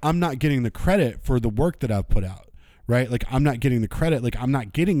it's like, I'm not getting the credit for the work that I've put out, right? Like, I'm not getting the credit. Like, I'm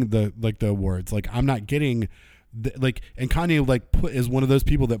not getting the awards. Like, I'm not getting and Kanye like is one of those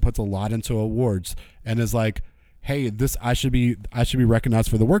people that puts a lot into awards and is like, hey, I should be recognized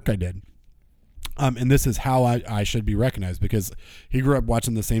for the work I did. And this is how I should be recognized, because he grew up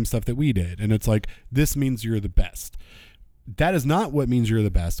watching the same stuff that we did. And it's like, this means you're the best. That is not what means you're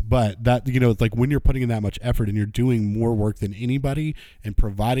the best, but that, it's like when you're putting in that much effort and you're doing more work than anybody and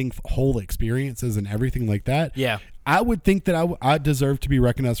providing whole experiences and everything like that. Yeah. I would think that I deserve to be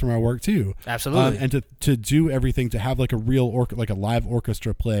recognized for my work too. Absolutely. And to do everything, to have like a real like a live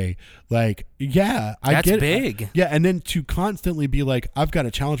orchestra play, like, yeah, I That's get big. it. Yeah. And then to constantly be like, I've got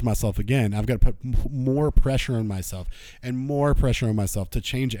to challenge myself again. I've got to put more pressure on myself and more pressure on myself to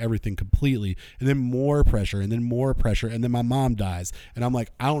change everything completely. And then more pressure and then more pressure. And then my mom dies. And I'm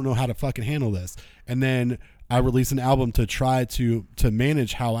like, I don't know how to fucking handle this. And then I release an album to try to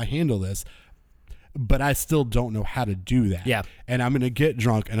manage how I handle this. But I still don't know how to do that. Yeah. And I'm going to get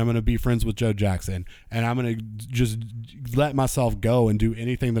drunk and I'm going to be friends with Joe Jackson and I'm going to just let myself go and do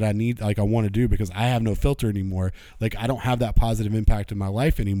anything that I need, like I want to do, because I have no filter anymore. Like, I don't have that positive impact in my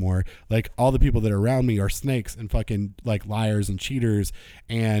life anymore. Like, all the people that are around me are snakes and fucking like liars and cheaters.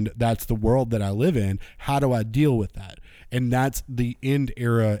 And that's the world that I live in. How do I deal with that? And that's the end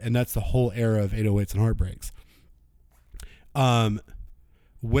era. And that's the whole era of 808s and Heartbreaks.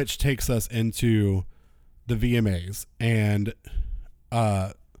 Which takes us into the VMAs. And,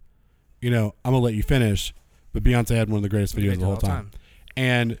 I'm going to let you finish, but Beyonce had one of the greatest videos of the whole time.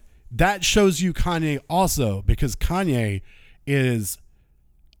 And that shows you Kanye also, because Kanye is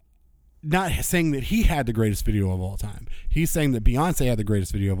not saying that he had the greatest video of all time. He's saying that Beyonce had the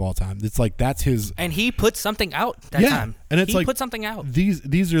greatest video of all time. It's like, that's his. And he put something out that time. And it's he put something out.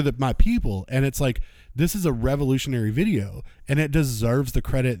 These are my people. And it's like, this is a revolutionary video and it deserves the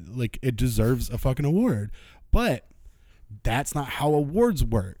credit. Like, it deserves a fucking award, but that's not how awards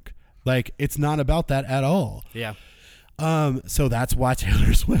work. Like, it's not about that at all. Yeah. So that's why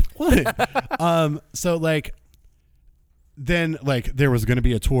Taylor Swift won. So like, then like there was going to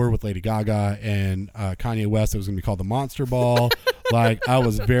be a tour with Lady Gaga and Kanye West. It was going to be called the Monster Ball. Like, I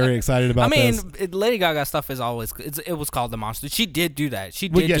was very excited about this. Lady Gaga stuff is always, it was called the Monster. She did do that. She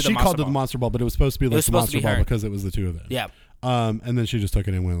did do the she Monster called Ball. it the Monster Ball, but it was supposed to be like the Monster Ball because it was the two of them. Yeah. And then she just took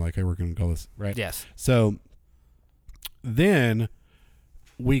it and went like, hey, we're going to call this, right? Yes. So then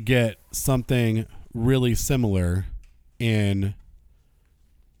we get something really similar in...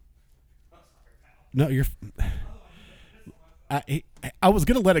 No, you're... I was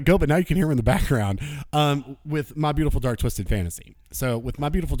going to let it go, but now you can hear him in the background with My Beautiful Dark Twisted Fantasy. So with My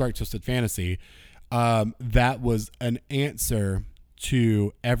Beautiful Dark Twisted Fantasy, that was an answer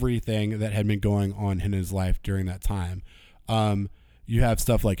to everything that had been going on in his life during that time. You have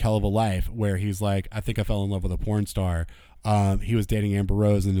stuff like Hell of a Life, where he's like, I think I fell in love with a porn star. He was dating Amber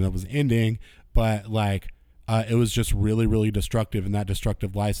Rose and that was ending, but like, it was just really, really destructive, and that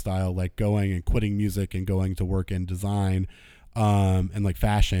destructive lifestyle, like going and quitting music and going to work in design, and like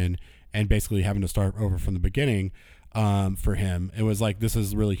fashion, and basically having to start over from the beginning. For him, it was like, this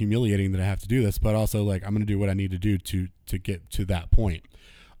is really humiliating that I have to do this, but also like, I'm going to do what I need to do to get to that point.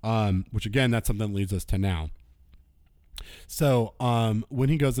 Which again, that's something that leads us to now. So, when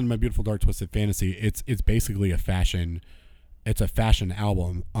he goes into My Beautiful Dark Twisted Fantasy, it's basically a fashion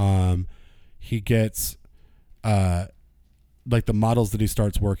album. He gets, like the models that he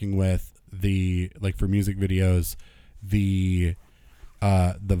starts working with, for music videos, the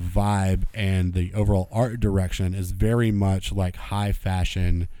vibe and the overall art direction is very much like high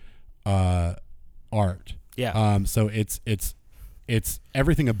fashion, art. Yeah. So it's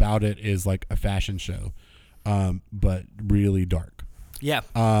everything about it is like a fashion show, but really dark. Yeah.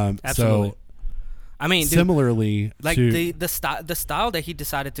 Absolutely. So, I mean, similarly, like to the style that he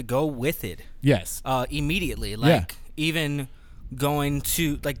decided to go with it. Yes. Immediately, like even going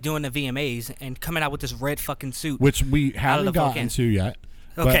to like doing the VMAs and coming out with this red fucking suit, which we haven't gotten to yet.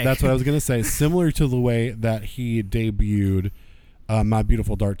 But okay. That's what I was gonna say. Similar to the way that he debuted My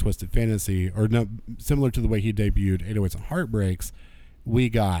Beautiful Dark Twisted Fantasy, or no, similar to the way he debuted 808s and Heartbreaks, we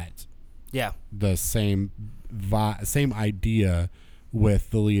got the same idea with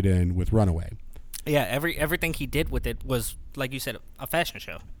the lead-in with Runaway. Yeah, everything he did with it was, like you said, a fashion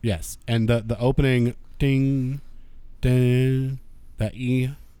show. Yes, and the opening ding, ding, that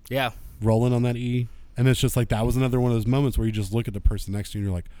E. Yeah. Rolling on that E. And it's just like, that was another one of those moments where you just look at the person next to you and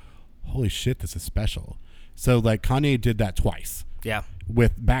you're like, holy shit, this is special. So like Kanye did that twice. Yeah.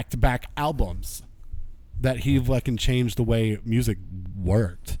 With back-to-back albums that he fucking changed the way music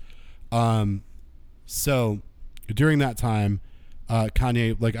worked. So during that time,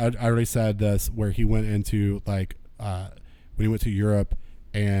 Kanye, like I already said this, where he went into like when he went to Europe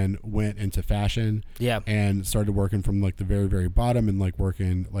and went into fashion, and started working from like the very, very bottom and like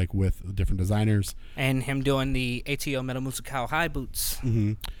working like with different designers. And him doing the ATO Metal Musical high boots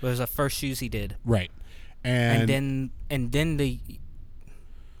was the first shoes he did. Right, and then the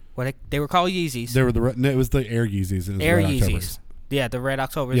what they were called Yeezys. They were it was the Air Yeezys. And Air Yeezys. Yeah, the Red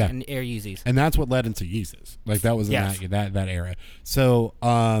Octobers and Air Yeezys. And that's what led into Yeezus. Like that was in that era. So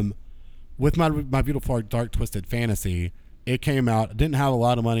with my Beautiful Dark Twisted Fantasy, it came out. Didn't have a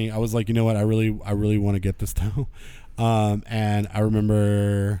lot of money. I was like, you know what? I really want to get this now. And I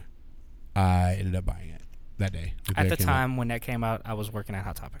remember I ended up buying it that day. At the time when that came out, I was working at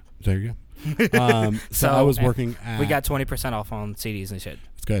Hot Topic. There you go. So I was working at... We got 20% off on CDs and shit.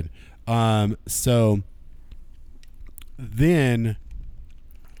 It's good. So then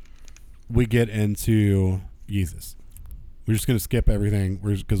we get into Yeezus. We're just going to skip everything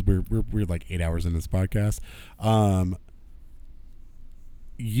because we're like 8 hours in this podcast.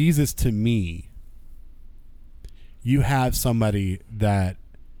 Yeezus, to me, you have somebody that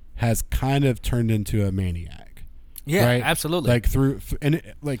has kind of turned into a maniac. Yeah, right? absolutely.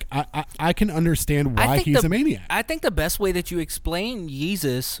 Like I can understand why he's a maniac. I think the best way that you explain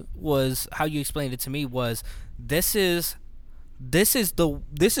Yeezus was how you explained it to me was this is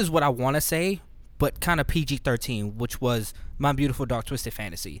what I want to say, but kind of PG-13, which was My Beautiful Dark Twisted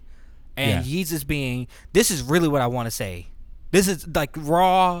Fantasy, and Yeezus being this is really what I want to say. This is like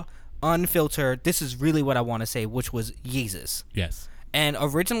raw, unfiltered. This is really what I want to say, which was Yeezus. Yes. And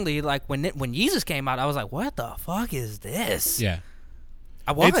originally, like when Yeezus came out, I was like, "What the fuck is this?" Yeah.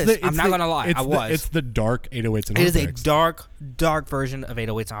 I was. I'm not gonna lie. I was. It's the dark 808s and It Heartbreaks. is a dark version of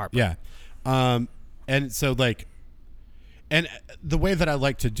 808s and Heartbreaks. Yeah. And so like, and the way that I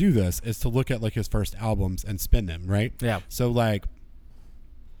like to do this is to look at like his first albums and spin them, right? Yeah. So like,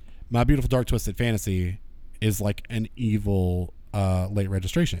 My Beautiful Dark Twisted Fantasy is like an evil late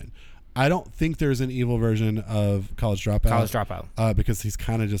registration. I don't think there's an evil version of College Dropout. Because he's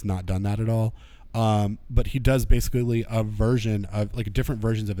kind of just not done that at all. But he does basically a version of like different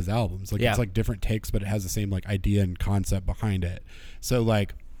versions of his albums. Like it's like different takes, but it has the same like idea and concept behind it. So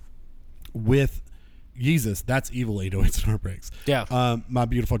like with Yeezus, that's evil 808s and Heartbreaks. Yeah. My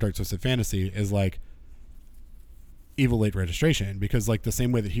Beautiful Dark Twisted Fantasy is like evil late registration, because like the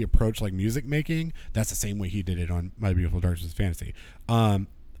same way that he approached like music making, that's the same way he did it on My Beautiful Dark Twisted Fantasy.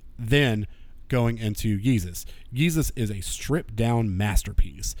 Then going into Yeezus. Yeezus is a stripped down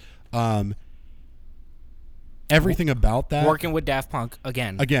masterpiece. Everything about that. Working with Daft Punk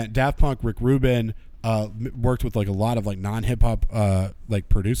again. Daft Punk, Rick Rubin, worked with like a lot of like non-hip hop like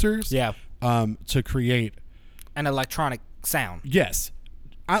producers. Yeah. To create an electronic sound. Yes.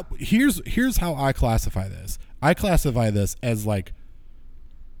 Here's how I classify this. I classify this as like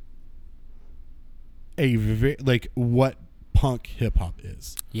like what punk hip hop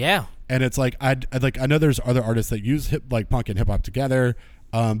is. Yeah. And it's like I know there's other artists that use like punk and hip hop together,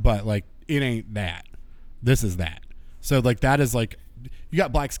 but like it ain't that. This is that. So like that is like you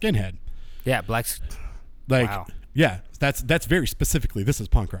got Black Skinhead. Yeah, like wow. Yeah, that's very specifically this is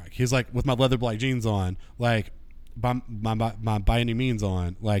punk rock. He's like with my leather black jeans on, like by any means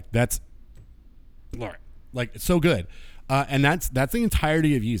on, like that's like it's so good. And that's the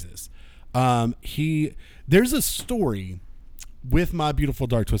entirety of Yeezus. There's a story with My Beautiful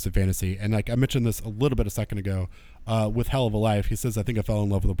Dark Twisted Fantasy, and like I mentioned this a little bit a second ago, with Hell of a Life. He says, I think I fell in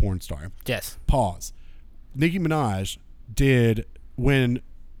love with a porn star. Yes. Pause. Nicki Minaj did, when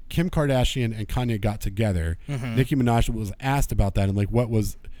Kim Kardashian and Kanye got together, Nicki Minaj was asked about that, and like what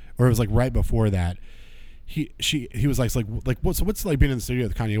was, or it was like right before that, he was like what's it like being in the studio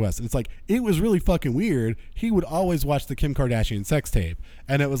with Kanye West? And it's like, it was really fucking weird. He would always watch the Kim Kardashian sex tape,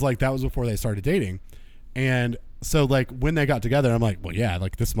 and it was like that was before they started dating. And so like when they got together, I'm like, well, yeah,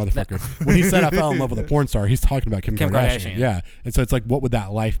 like this motherfucker, when he said I fell in love with a porn star, he's talking about Kim Kardashian. Yeah. And so it's like, what would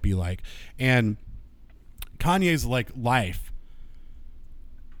that life be like? And Kanye's like life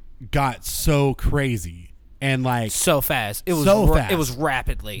got so crazy and like so fast. It was fast. It was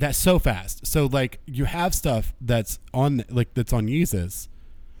rapidly. That's so fast. So like you have stuff that's on Yeezus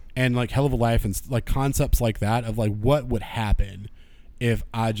and like Hell of a Life and like concepts like that of like what would happen if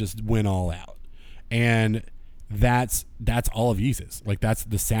I just went all out. And that's all of Yeezus. Like that's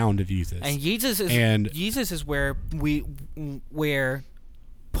the sound of Yeezus. And Yeezus is where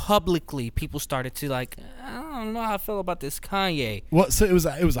publicly people started to like, I don't know how I feel about this Kanye. Well, so it was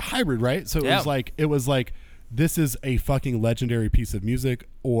a hybrid, right? So it was like this is a fucking legendary piece of music,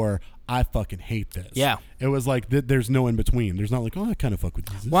 or I fucking hate this. Yeah. It was like, there's no in between. There's not like, oh, I kind of fuck with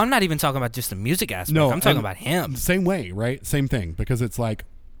Jesus. Well, I'm not even talking about just the music aspect. No, I'm talking about him. Same way, right? Same thing. Because it's like,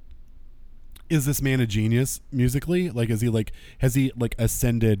 is this man a genius musically? Like, has he like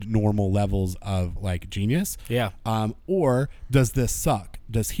ascended normal levels of like genius? Yeah. Or does this suck?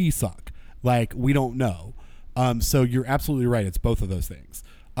 Does he suck? Like, we don't know. So you're absolutely right. It's both of those things.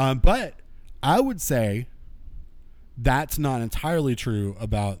 But I would say that's not entirely true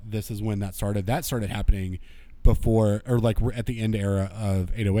about This Is When That Started. That started happening before, or like we're at the end era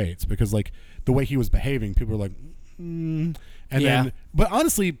of 808s, because like the way he was behaving, people were like, and then, but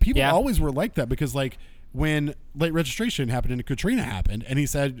honestly, people always were like that, because like when Late Registration happened and Katrina happened, and he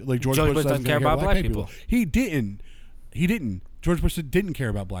said like George Bush doesn't care about black people. He didn't. George Bush didn't care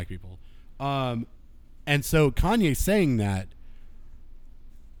about black people. And so Kanye saying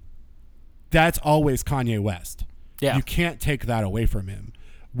that's always Kanye West. Yeah. You can't take that away from him.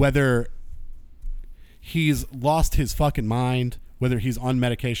 Whether he's lost his fucking mind, whether he's on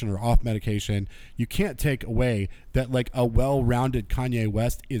medication or off medication, you can't take away that like a well-rounded Kanye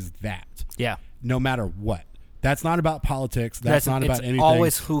West is that. Yeah. No matter what. That's not about politics. That's not about anything.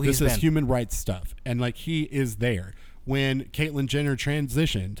 Always who he's been. This is human rights stuff. And like he is there. When Caitlyn Jenner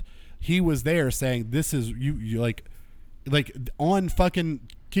transitioned, he was there saying, this is you like on fucking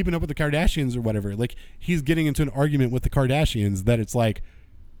Keeping Up with the Kardashians or whatever. Like he's getting into an argument with the Kardashians that it's like,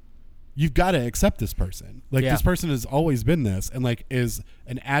 you've got to accept this person. Like this person has always been this, and like is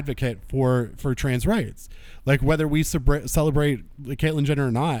an advocate for trans rights. Like whether we celebrate Caitlyn Jenner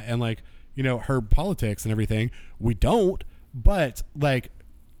or not, and like, you know, her politics and everything, we don't, but like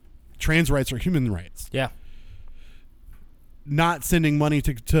trans rights are human rights. Yeah. Not sending money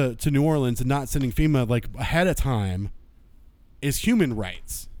to New Orleans and not sending FEMA like ahead of time is human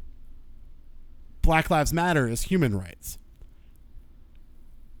rights. Black Lives Matter is human rights.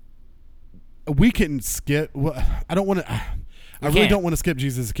 We can skip. I don't want to. I really don't want to skip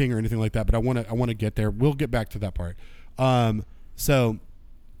Jesus is King or anything like that. But I want to get there. We'll get back to that part. So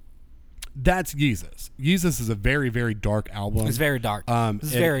that's Jesus. Jesus is a very, very dark album. It's very dark. It's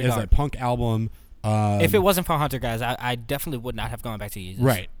very dark. It's a punk album. If it wasn't for Hunter, guys, I definitely would not have gone back to Jesus.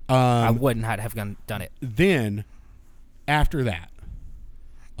 Right. I would not have done it. Then, after that,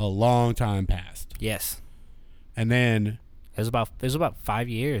 a long time passed. Yes. And then it was about 5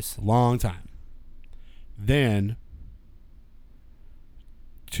 years. A long time. Then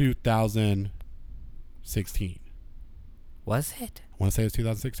 2016. Was it? I want to say it was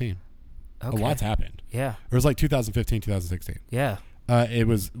 2016. Okay. A lot's happened. Yeah. It was like 2015, 2016. Yeah. It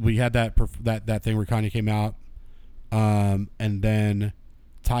was, we had that thing where Kanye came out, and then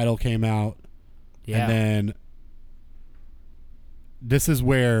Tidal came out, and then this is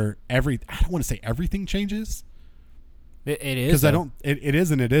where I don't want to say everything changes. It is, because it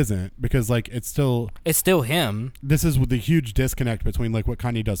is and it isn't, because like it's still him. This is with the huge disconnect between like what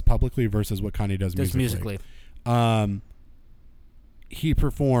Kanye does publicly versus what Kanye does musically. He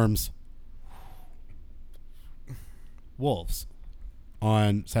performs Wolves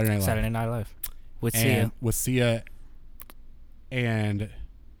on Saturday Night Live with Sia and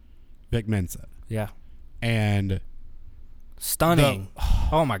Vic Mensa. Yeah. And stunning.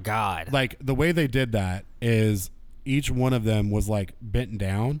 Oh my God. Like the way they did that is each one of them was like bent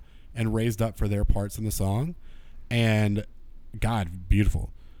down and raised up for their parts in the song, and God,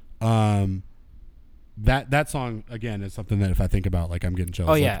 beautiful. That song again is something that if I think about, like I'm getting chills.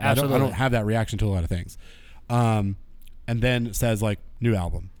 Oh yeah, like, absolutely. I don't have that reaction to a lot of things. And then it says like new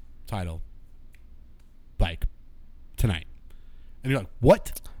album title, like tonight, and you're like,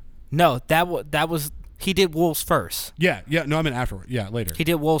 what? No, that was he did Wolves first. Yeah. No, I mean afterward. Yeah, later. He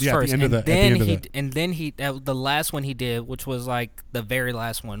did Wolves first, and then the last one he did, which was like the very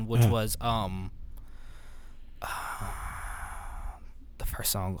last one, which was the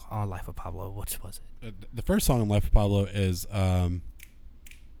first song on Life of Pablo. Which was it? The first song on Life of Pablo is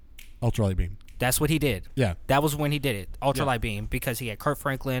Ultralight Beam. That's what he did. Yeah, that was when he did it. Ultralight Beam, because he had Kurt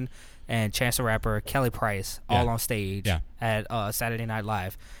Franklin and Chance the Rapper, Kelly Price all on stage at Saturday Night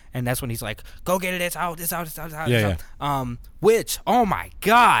Live. And that's when he's like, go get it, it's out. Yeah. Which, oh my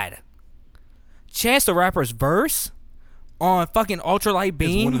God, Chance the Rapper's verse on fucking Ultralight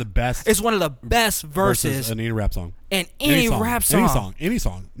Beam is one of the best. It's one of the best verses in any rap song. In any rap song. Any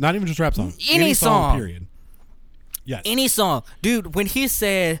song. Not even just rap song. Any song. Period. Yes. Any song. Dude, when he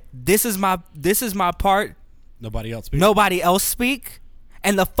said, this is my part. Nobody else speak.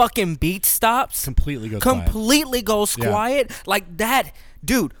 And the fucking beat stops. Completely goes quiet. Like that.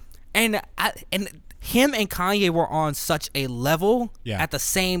 Dude. And him and Kanye were on such a level at the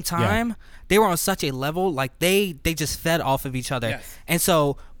same time. Yeah. They were on such a level, like they just fed off of each other. Yes. And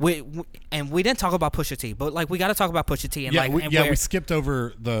so we didn't talk about Pusha T, but like we got to talk about Pusha T and we skipped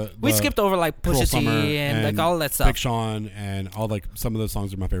over we skipped over like Pusha T and like all of that stuff. Big Sean and all like some of those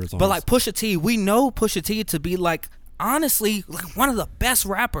songs are my favorite songs. But like Pusha T, we know Pusha T to be like honestly like one of the best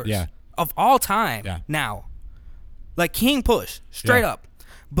rappers of all time now. Like King Push, straight up.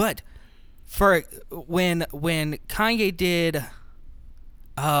 But for when Kanye did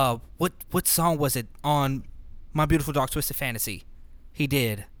what song was it on My Beautiful Dark Twisted Fantasy? He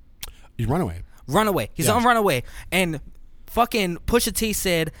did Runaway. He's on Runaway, and fucking Pusha T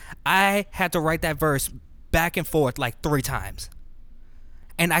said I had to write that verse back and forth like 3 times.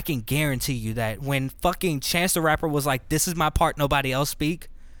 And I can guarantee you that when fucking Chance the Rapper was like, this is my part, nobody else speak,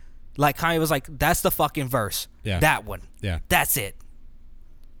 like Kanye was like, that's the fucking verse. Yeah. That one. Yeah. That's it.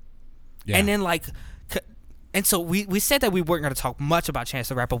 Yeah. And then like, and so we said that we weren't going to talk much about Chance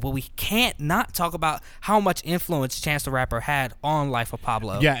the Rapper, but we can't not talk about how much influence Chance the Rapper had on Life of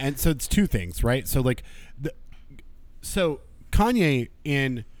Pablo. Yeah, and so it's 2 things, right? So like, so Kanye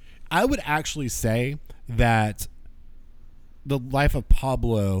I would actually say that the Life of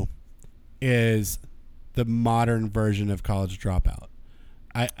Pablo is the modern version of College Dropout.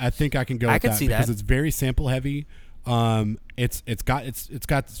 I think I can go with that because it's very sample heavy. It's got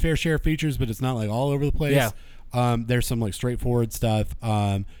its fair share of features, but it's not like all over the place. Yeah. There's some like straightforward stuff.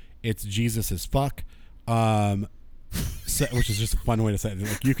 It's Jesus as fuck. Which is just a fun way to say it.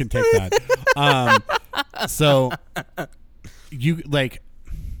 Like you can take that. So you like,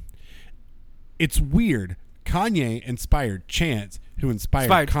 it's weird. Kanye inspired Chance, who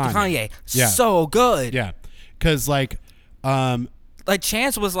inspired Kanye. Yeah. So good. Yeah. Cause like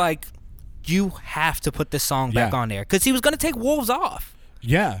Chance was like, you have to put this song back on there because he was gonna take Wolves off.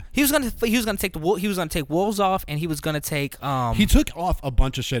 Yeah, he was gonna take Wolves off, and he was gonna take he took off a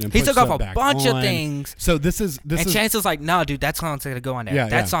bunch of shit and he took off a bunch of things. So this is Chance was like, no, dude, that song's gotta go on there.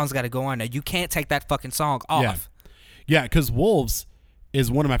 That song's gotta go on there. You can't take that fucking song off. Yeah, because Wolves is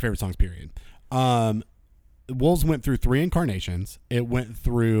one of my favorite songs. Period. Wolves went through 3 incarnations. It went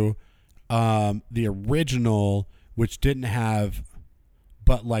through the original, which didn't have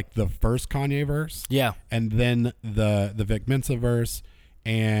but like the first Kanye verse, and then the Vic Mensa verse,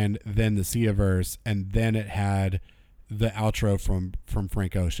 and then the Sia verse, and then it had the outro from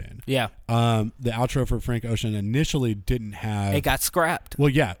Frank Ocean. Yeah. The outro for Frank Ocean initially didn't have. It got scrapped. Well,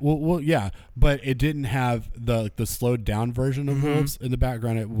 yeah. Well, yeah. But it didn't have the slowed down version of Wolves in the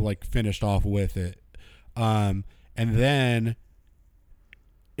background. It like finished off with it, and then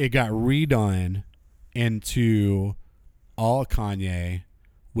it got redone into all Kanye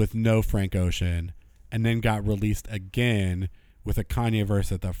with no Frank Ocean, and then got released again with a Kanye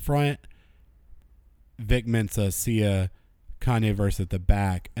verse at the front, Vic Mensa, Sia, Kanye verse at the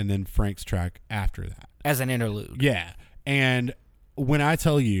back, and then Frank's track after that. As an interlude. Yeah. And when I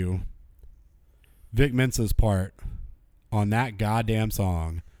tell you Vic Mensa's part on that goddamn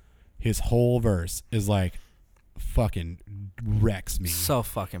song, his whole verse is like fucking wrecks me. So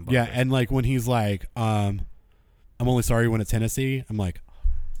fucking bogus. Yeah, and like when he's like, I'm only sorry when it's Hennessy, I'm like,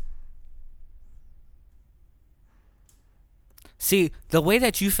 see, the way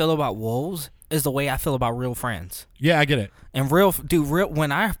that you feel about Wolves is the way I feel about Real Friends. Yeah, I get it. And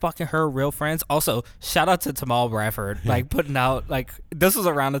when I fucking heard Real Friends, also shout out to Tamal Bradford, like putting out, like, this was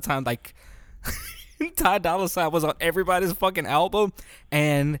around the time like Ty Dolla $ign was on everybody's fucking album,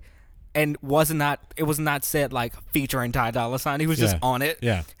 and it was not said like featuring Ty Dolla $ign. He was just on it.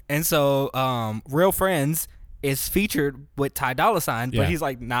 Yeah. And so Real Friends is featured with Ty Dolla $ign, but he's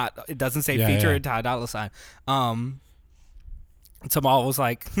like not. It doesn't say featuring Ty Dolla $ign. Tamal was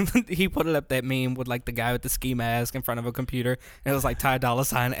like, he put it up that meme with like the guy with the ski mask in front of a computer, and it was like Ty Dolla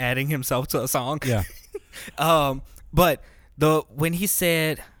 $ign adding himself to a song. Yeah. But when he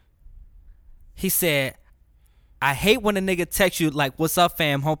said, I hate when a nigga texts you like, "What's up,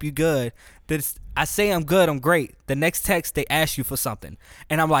 fam? Hope you good." I say I'm good, I'm great. The next text they ask you for something,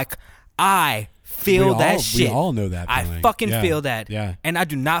 and I'm like, I feel that shit. We all know that feeling. I fucking feel that. Yeah. And I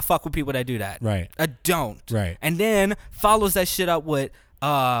do not fuck with people that do that. Right. I don't. Right. And then follows that shit up with,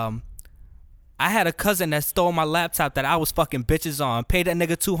 I had a cousin that stole my laptop that I was fucking bitches on. Paid that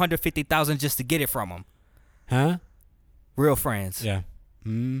nigga $250,000 just to get it from him. Huh? Real Friends. Yeah.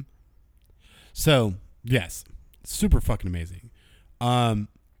 So, yes. Super fucking amazing.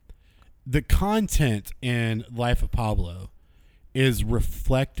 The content in Life of Pablo is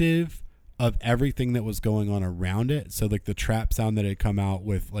reflective of everything that was going on around it. So like the trap sound that had come out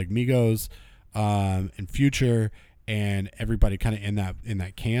with like Migos and Future and everybody kind of in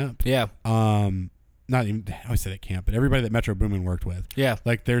that camp. Yeah. not even, I always say they can't, but everybody that Metro Boomin worked with. Yeah.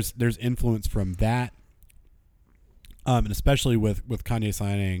 Like there's influence from that. And especially with Kanye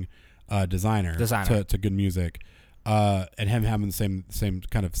signing Designer. To Good Music. And him having the same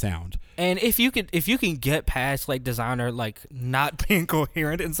kind of sound. And if you can get past like Designer like not being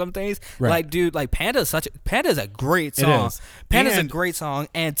coherent in some things, right. like dude, like Panda's a great song. It is. Panda's a great song,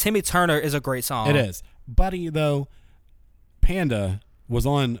 and Timmy Turner is a great song. It is. Buddy though, Panda was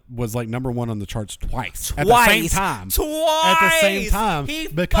like number 1 on the charts twice. At the same time. At the same time. He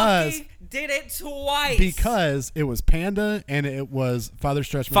because fucking did it twice. Because it was Panda and it was Father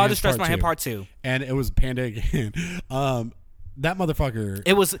Stretch My Hand Part 2. And it was Panda again. That motherfucker.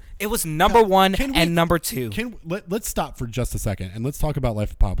 It was number 1 and number 2. Let's stop for just a second and let's talk about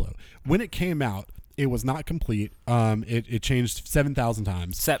Life of Pablo. When it came out, it was not complete. It changed 7,000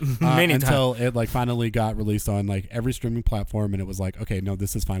 times. Many until times. it like finally got released on like every streaming platform, and it was like, okay, no,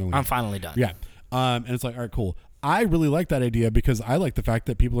 this is finally. I'm finally done. Yeah. And it's like, all right, cool. I really like that idea because I like the fact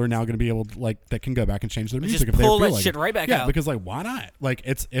that people are now going to be able to like that can go back and change their music just if pull they feel that like shit it. right back out. Yeah, because like why not? Like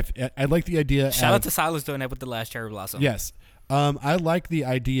I like the idea. Shout out to Silas doing that with The Last Cherry Blossom. Yes. I like the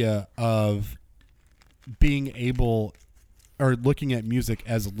idea of being able or looking at music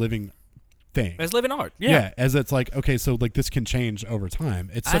as a living thing. As living art. Yeah. As it's like, okay, so like this can change over time.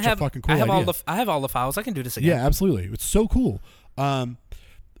 It's such a fucking cool idea. I have all the files. I can do this again. Yeah, absolutely. It's so cool.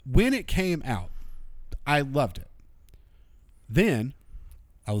 When it came out, I loved it. Then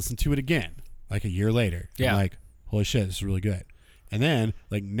I listened to it again, like a year later. Yeah. I'm like, holy shit, this is really good. And then,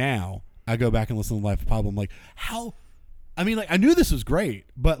 like now, I go back and listen to Life of Pablo. I'm like, how? I mean, like I knew this was great,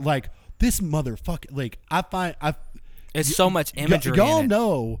 but like this motherfucker, like it's so much imagery. Y'all in it.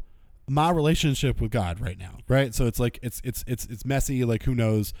 know my relationship with God right now, right? So it's like it's messy. Like who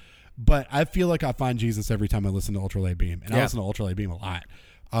knows? But I feel like I find Jesus every time I listen to Ultralight Beam, and I listen to Ultralight Beam a lot.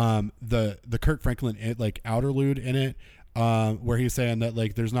 The Kirk Franklin like outerlude in it, where he's saying that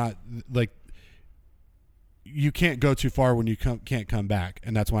like there's not like you can't go too far when you can't come back,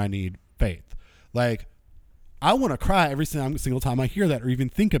 and that's why I need faith. Like I want to cry every single time I hear that or even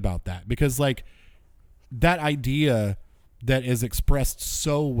think about that, because like that idea that is expressed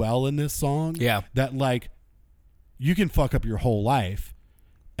so well in this song, that like you can fuck up your whole life,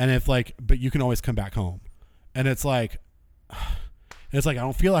 and if like, but you can always come back home, and it's like I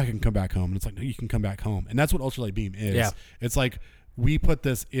don't feel like I can come back home, and it's like no, you can come back home, and that's what Ultralight Beam is. Yeah. It's like we put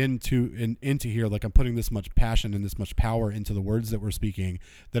this into here, like I'm putting this much passion and this much power into the words that we're speaking,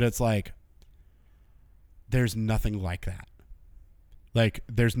 that it's like there's nothing like that. Like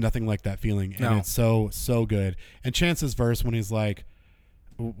there's nothing like that feeling, and it's so good. And Chance's verse when he's like,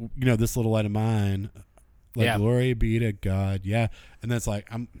 you know, this little light of mine, like glory be to God, and then it's like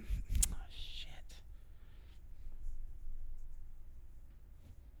shit,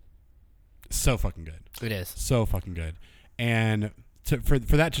 so fucking good. It is so fucking good, and for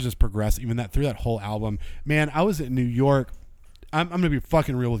that to just progress, even that through that whole album, man. I was in New York. I'm gonna be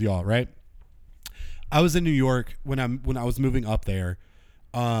fucking real with y'all, right? I was in New York when I was moving up there,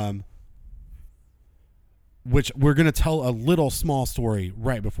 which we're gonna tell a little small story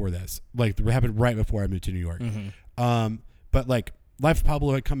right before this. Like it happened right before I moved to New York. Mm-hmm. But like Life of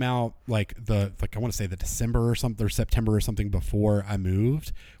Pablo had come out like I want to say the December or something or September or something before I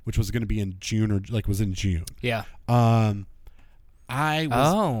moved, which was gonna be in June or like was in June. Yeah. I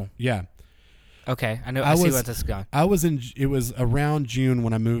was. Yeah. Okay, I see where this is going. It was around June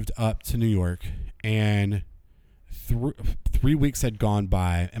when I moved up to New York, and 3 weeks had gone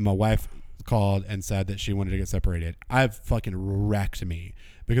by, and my wife called and said that she wanted to get separated. I've fucking wrecked me,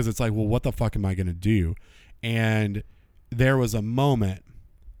 because it's like, well, what the fuck am I gonna do? And there was a moment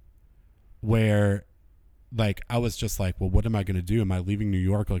where like I was just like, well, what am I gonna do? Am I leaving New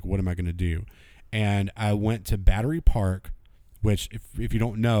York? Like, what am I gonna do? And I went to Battery Park, which if you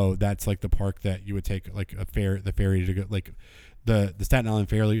don't know, that's like the park that you would take like the ferry to go, like the Staten Island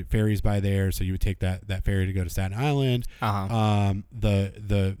ferry's by there, so you would take that ferry to go to Staten Island. Uh-huh.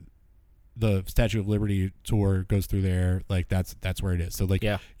 The Statue of Liberty tour goes through there, like that's where it is. So like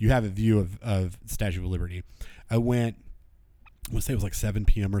you have a view of the Statue of Liberty. I went, I want to say it was like 7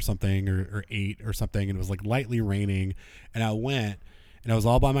 p.m. or something, or 8 or something, and it was like lightly raining, and I went, and I was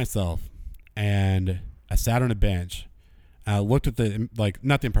all by myself, and I sat on a bench. I looked at the, like,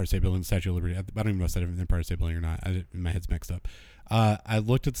 not the Empire State Building, the Statue of Liberty. I don't even know if it's the Empire State Building or not. My head's mixed up. I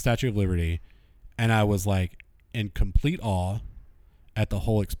looked at the Statue of Liberty, and I was, like, in complete awe at the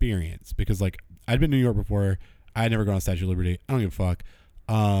whole experience. Because, like, I'd been to New York before. I had never gone to Statue of Liberty. I don't give a fuck.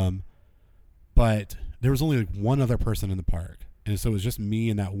 But there was only, like, one other person in the park. And so it was just me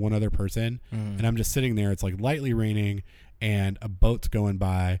and that one other person. Mm. And I'm just sitting there. It's, like, lightly raining.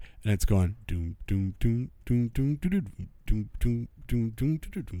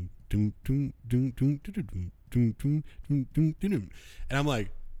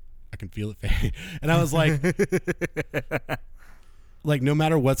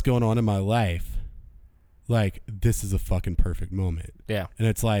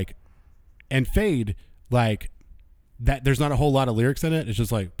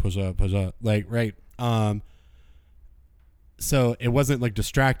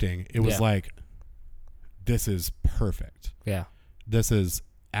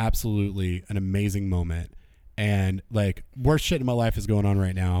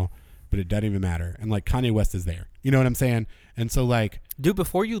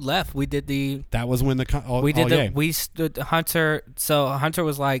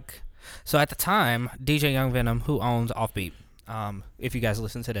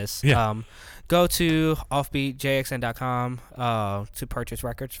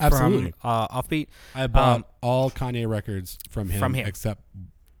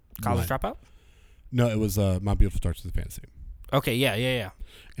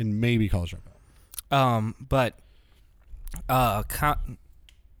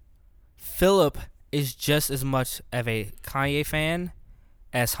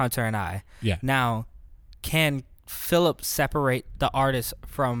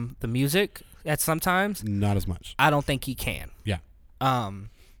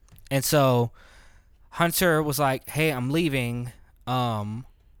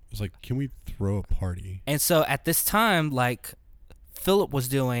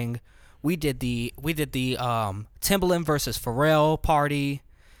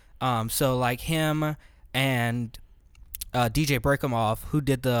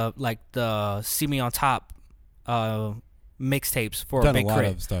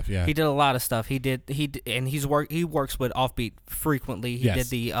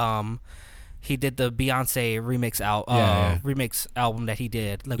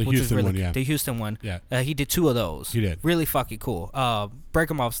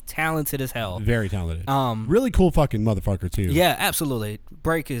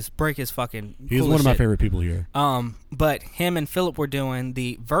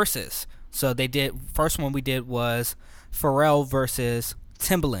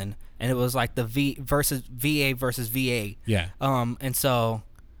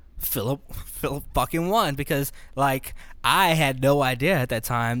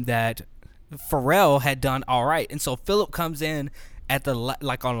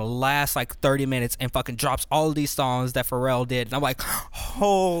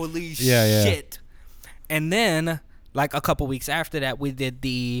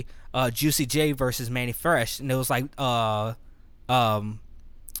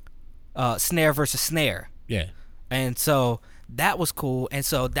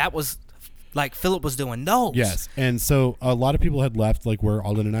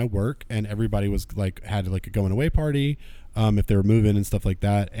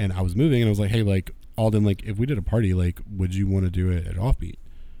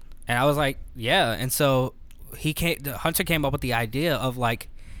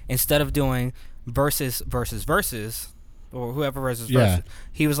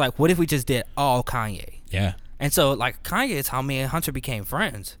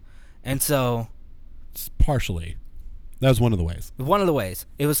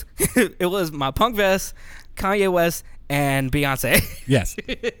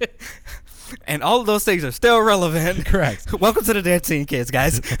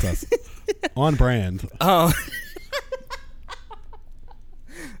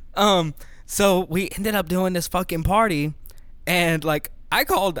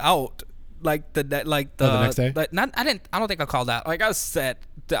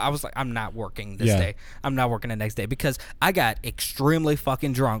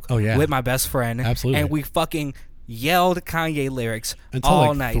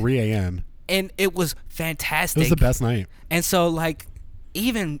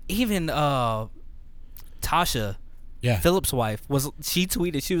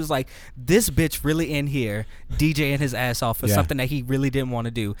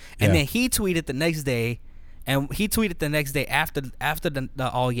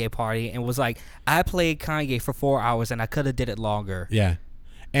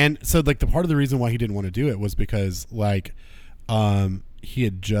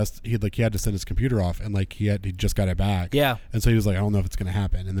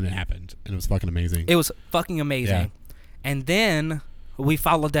 we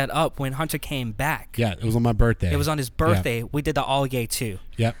followed that up when Hunter came back. Yeah, it was on my birthday. It was on his birthday. Yeah. We did the All Yay 2.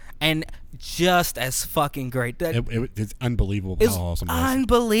 Yep. And just as fucking great. It's unbelievable how awesome it was.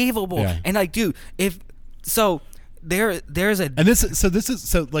 Unbelievable. Yeah. And like, dude, there's a... And this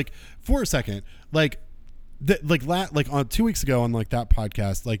is like, for a second, like on 2 weeks ago on like that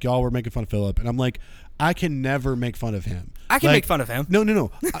podcast, like y'all were making fun of Philip, and I'm like, I can never make fun of him. I can make fun of him.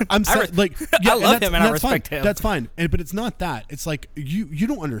 No. I'm like, yeah, I love him and I respect him. That's fine. But it's not that. It's like you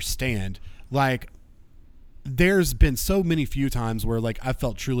don't understand. Like, there's been so many few times where like I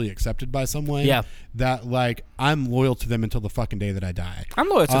felt truly accepted by someone. Yeah. That like I'm loyal to them until the fucking day that I die. I'm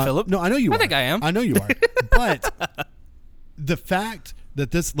loyal to Philip. No, I know you are. I think I am. I know you are. But the fact that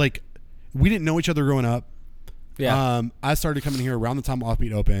this, like, we didn't know each other growing up. Yeah. I started coming here around the time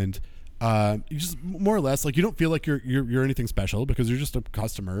Offbeat opened. You just more or less like you don't feel like you're anything special because you're just a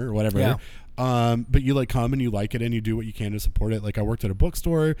customer or whatever. Yeah. But you like come and you like it and you do what you can to support it. Like I worked at a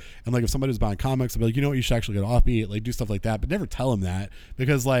bookstore and like if somebody was buying comics, I'd be like, you know what, you should actually go to Offbeat, like do stuff like that, but never tell them that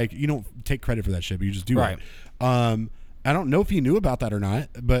because like you don't take credit for that shit, but you just do it. I don't know if he knew about that or not,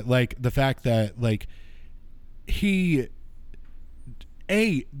 but like the fact that like he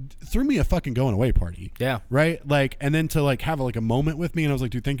threw me a fucking going away party. Yeah. Right? Like, and then to like have like a moment with me and I was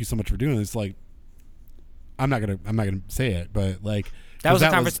like, dude, thank you so much for doing this. Like, I'm not gonna say it, but like that was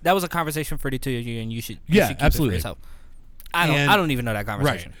a conversation for the two of you and you should keep absolutely. it for yourself. I don't even know that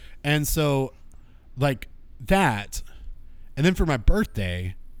conversation. Right. And so like that, and then for my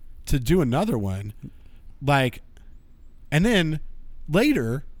birthday to do another one, like, and then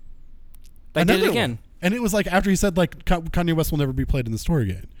later I did it again. And it was like after he said like Kanye West will never be played in the store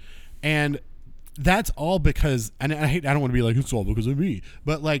again, and that's all because, and I don't want to be like it's all because of me,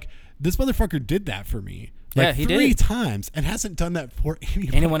 but like this motherfucker did that for me. Like yeah, he 3 did. times and hasn't done that for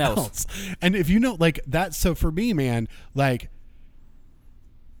anyone else. And if you know, like that's so for me, man, like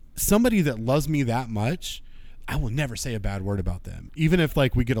somebody that loves me that much, I will never say a bad word about them, even if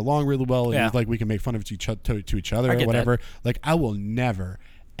like we get along really well and like we can make fun of each other or whatever. That. Like I will never.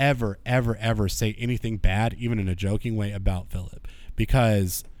 Ever say anything bad, even in a joking way, about Philip,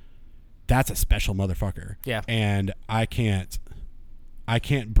 because that's a special motherfucker. Yeah. And I can't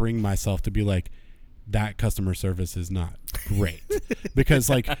bring myself to be like, that customer service is not great.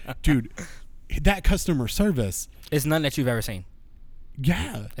 Because like, dude, that customer service is none that you've ever seen.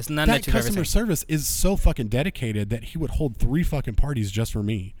 Yeah. It's none that you've ever seen. That customer service is so fucking dedicated that he would hold 3 fucking parties just for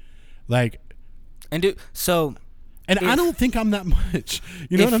me. Like, and dude, so... And I don't think I'm that much.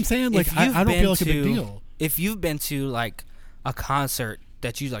 You know what I'm saying? Like, I don't feel like a big deal. If you've been to, like, a concert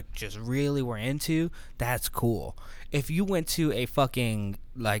that you, like, just really were into, that's cool. If you went to a fucking,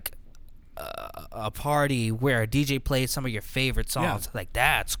 like, a party where a DJ played some of your favorite songs, like,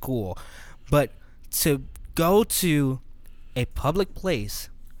 that's cool. But to go to a public place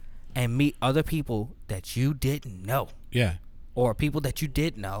and meet other people that you didn't know. Yeah. Or people that you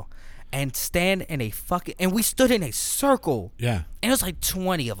did know. And stand in a fucking... And we stood in a circle. Yeah. And it was like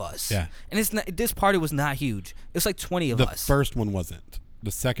 20 of us. Yeah. And it's not, this party was not huge. It was like 20 of us. The first one wasn't.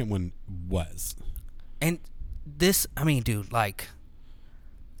 The second one was. And this... I mean, dude, like...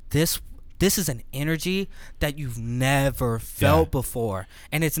 This is an energy that you've never felt before.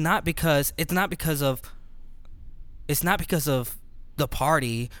 And it's not because of the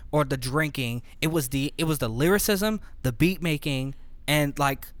party or the drinking. It was the lyricism, the beat making, and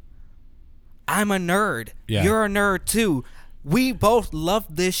like... I'm a nerd. Yeah. You're a nerd too. We both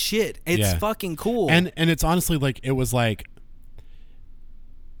love this shit. It's fucking cool. And it's honestly like it was like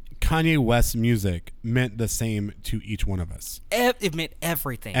Kanye West's music meant the same to each one of us. It meant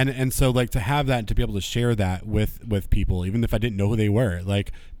everything. And so like to have that and to be able to share that with people, even if I didn't know who they were,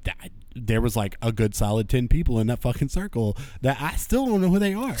 like there was like a good solid 10 people in that fucking circle that I still don't know who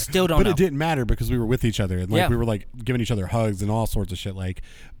they are. Still don't know. But it didn't matter because we were with each other and like we were like giving each other hugs and all sorts of shit. Like,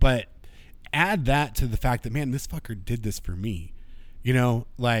 but add that to the fact that, man, this fucker did this for me, you know,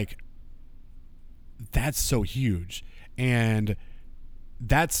 like that's so huge. And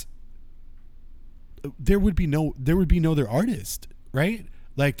that's, there would be no other artist, right?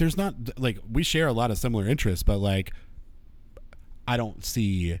 Like there's not, like we share a lot of similar interests, but like I don't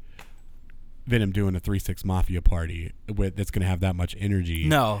see Venom doing a 3-6 Mafia party that's going to have that much energy.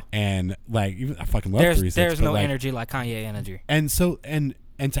 No. And like, even, I fucking love 3-6. There's no like, energy like Kanye energy. And so, and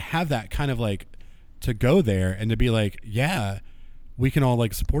to have that kind of like, to go there and to be like, yeah, we can all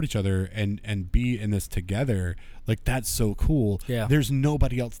like support each other and be in this together. Like, that's so cool. Yeah. There's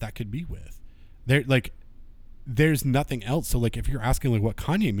nobody else that could be with. There's nothing else. So like, if you're asking like what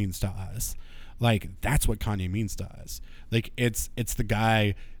Kanye means to us, like that's what Kanye means to us. Like it's the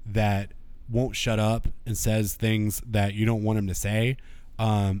guy that won't shut up and says things that you don't want him to say,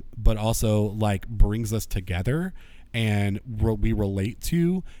 but also like brings us together and we relate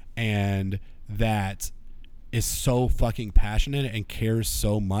to, and that is so fucking passionate and cares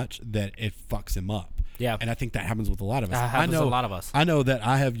so much that it fucks him up. Yeah. And I think that happens with a lot of us. I know a lot of us. I know that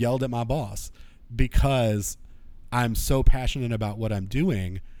I have yelled at my boss because I'm so passionate about what I'm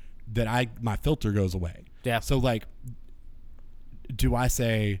doing that my filter goes away. Yeah. So like, do I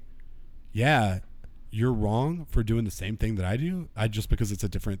say, yeah, you're wrong for doing the same thing that I do? Just because it's a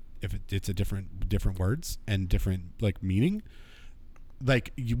different, it's a different words and different like meaning.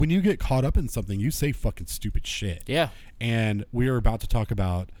 Like when you get caught up in something, you say fucking stupid shit. Yeah. And we are about to talk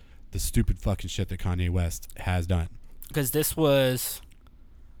about the stupid fucking shit that Kanye West has done. Because this was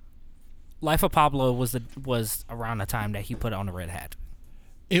Life of Pablo was around the time that he put on the red hat.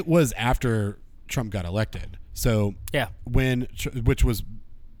 It was after Trump got elected. So yeah, which was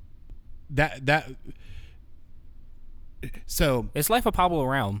that. So it's Life of Pablo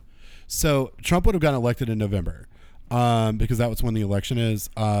around. So Trump would have gotten elected in November, because that was when the election is.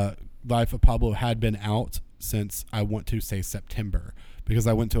 Life of Pablo had been out since, I want to say, September, because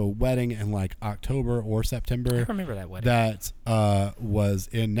I went to a wedding in like October or September. I remember that wedding. That was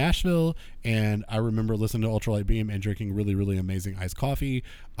in Nashville, and I remember listening to Ultralight Beam and drinking really, really amazing iced coffee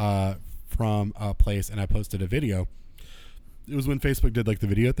from a place, and I posted a video. It was when Facebook did like the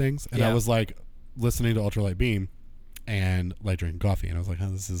video things, and I was like listening to Ultralight Beam and like drinking coffee, and I was like, oh,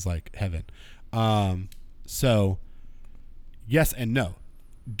 this is like heaven. So yes and no.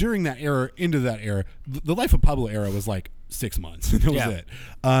 During that era, into that era, the Life of Pablo era was like 6 months. That was it.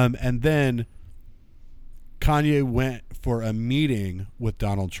 And then Kanye went for a meeting with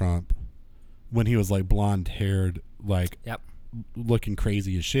Donald Trump when he was like blonde haired, like looking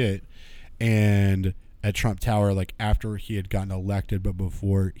crazy as shit. And at Trump Tower, like after he had gotten elected, but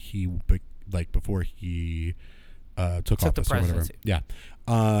before he took office or whatever. Yeah.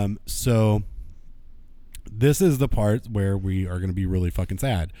 So this is the part where we are going to be really fucking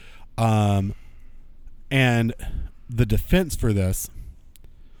sad. And the defense for this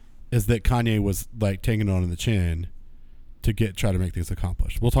is that Kanye was like taking it on the chin to try to make things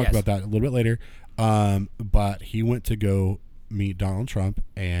accomplished. We'll talk about that a little bit later. But he went to go meet Donald Trump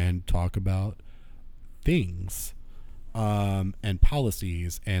and talk about things, and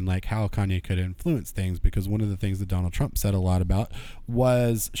policies, and like how Kanye could influence things, because one of the things that Donald Trump said a lot about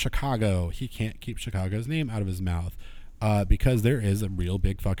was Chicago. He can't keep Chicago's name out of his mouth, because there is a real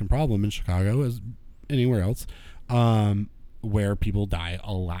big fucking problem in Chicago as anywhere else, where people die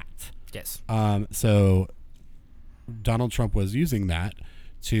a lot. Yes. So Donald Trump was using that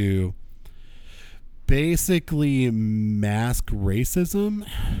to basically mask racism.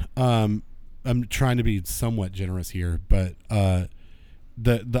 I'm trying to be somewhat generous here, but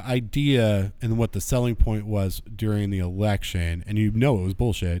the idea and what the selling point was during the election, and it was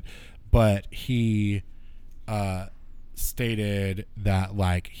bullshit, but he stated that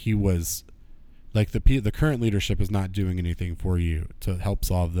like he was like the current leadership is not doing anything for you to help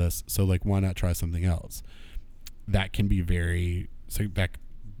solve this, so like why not try something else? That can be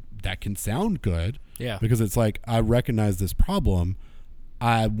that can sound good, because it's like, I recognize this problem,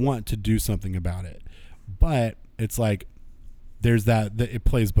 I want to do something about it, but it's like there's that it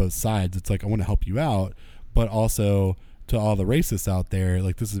plays both sides. It's like, I want to help you out, but also to all the racists out there,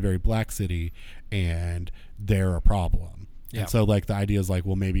 like, this is a very black city and they're a problem. And so like the idea is like,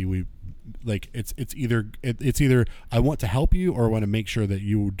 well, maybe we like it's either I want to help you or I want to make sure that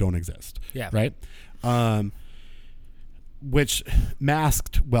you don't exist. Right. Which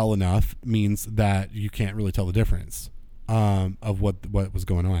masked well enough means that you can't really tell the difference of what was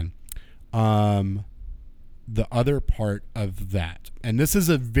going on. The other part of that, and this is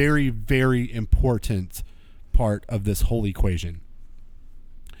a very, very important part of this whole equation,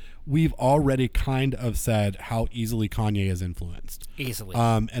 we've already kind of said how easily Kanye is influenced. Easily.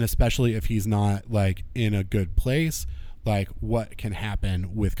 And especially if he's not like in a good place, like what can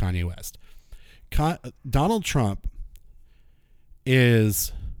happen with Kanye West. Donald Trump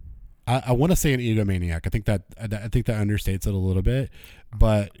is, I want to say, an egomaniac. I think that understates it a little bit,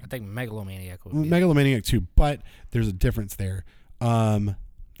 but I think megalomaniac would be megalomaniac too. But there's a difference there. He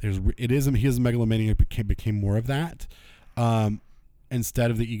is a megalomaniac, became more of that,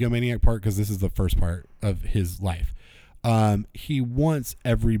 instead of the egomaniac part, because this is the first part of his life. He wants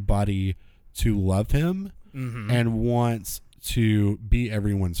everybody to love him, and wants to be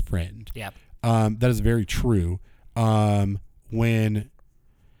everyone's friend. That is very true. When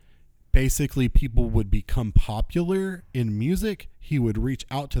basically people would become popular in music, he would reach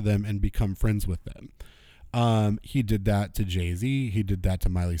out to them and become friends with them. He did that to Jay-Z. He did that to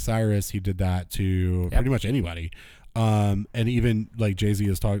Miley Cyrus. He did that to pretty much anybody. And even like Jay-Z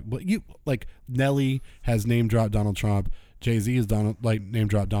is talking, like Nelly has name dropped Donald Trump. Jay-Z has name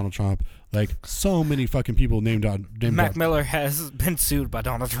dropped Donald Trump. Like so many fucking people named Mac Miller has been sued by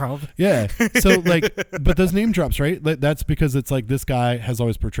Donald Trump. Yeah. So like, but those name drops, right? That's because it's like this guy has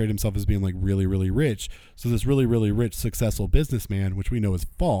always portrayed himself as being like really, really rich. So this really, really rich, successful businessman, which we know is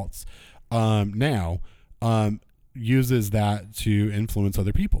false, uses that to influence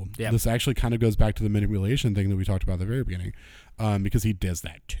other people. Yep. This actually kind of goes back to the manipulation thing that we talked about at the very beginning, because he does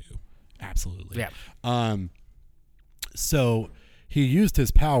that too. Absolutely. Yeah. So he used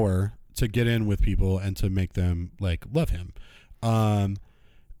his power to get in with people and to make them like love him.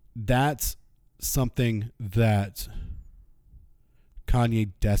 That's something that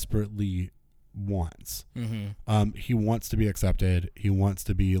Kanye desperately wants. Mm-hmm. He wants to be accepted. He wants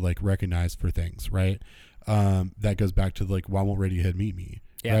to be like recognized for things, right? That goes back to like, why won't Radiohead meet me?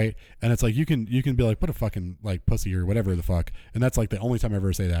 Yeah. Right. And it's like, you can be like, what a fucking like pussy or whatever the fuck. And that's like the only time I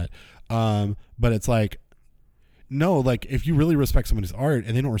ever say that. But it's like, no, like if you really respect somebody's art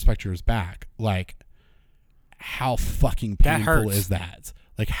and they don't respect yours back, like how fucking painful is that?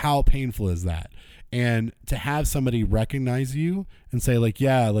 Like how painful is that? And to have somebody recognize you and say like,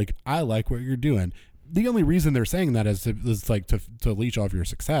 yeah, like I like what you're doing. The only reason they're saying that is to leech off your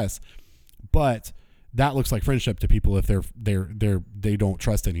success. But that looks like friendship to people if they don't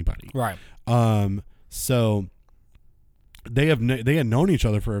trust anybody. Right. So they had known each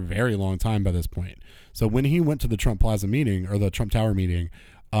other for a very long time by this point. So when he went to the Trump Plaza meeting or the Trump Tower meeting,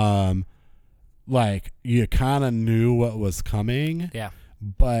 like you kind of knew what was coming. Yeah.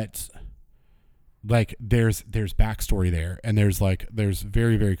 But like there's backstory there, and there's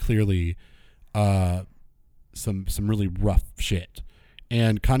very, very clearly some really rough shit.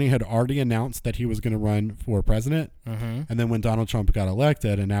 And Kanye had already announced that he was going to run for president. Mm-hmm. And then when Donald Trump got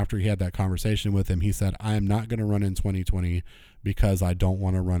elected, and after he had that conversation with him, he said, I am not going to run in 2020 because I don't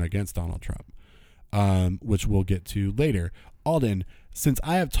want to run against Donald Trump, which we'll get to later. Alden, since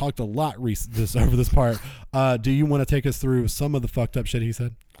I have talked a lot over this part, do you want to take us through some of the fucked up shit he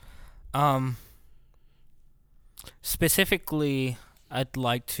said? Specifically, I'd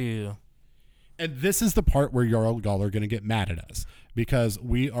like to... And this is the part where y'all are going to get mad at us, because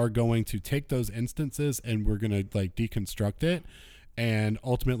we are going to take those instances and we're going to like deconstruct it and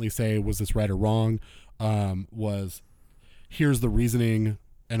ultimately say, was this right or wrong? Here's the reasoning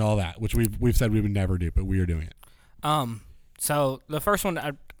and all that, which we've said we would never do, but we are doing it. So the first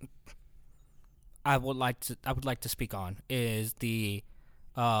one I would like to speak on is the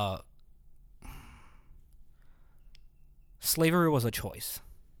slavery was a choice.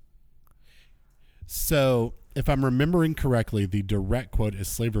 So, if I'm remembering correctly, the direct quote is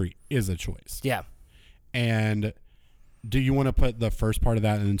slavery is a choice. Yeah. And do you want to put the first part of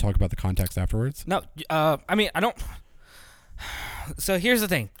that and then talk about the context afterwards? No, I mean, I don't. So here's the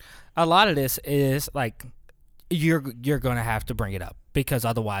thing. A lot of this is like, you're going to have to bring it up because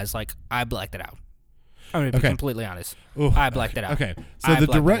otherwise, like, I blacked it out. I'm going to be completely honest. Ooh, I blacked it out. Okay. So the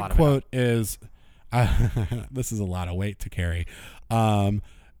direct quote is, this is a lot of weight to carry.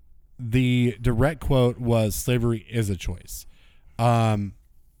 The direct quote was, slavery is a choice. I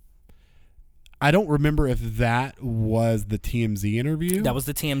don't remember if that was the TMZ interview. That was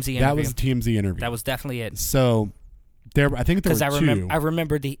the TMZ interview. That was the TMZ interview. That was definitely it. So I think there were two. I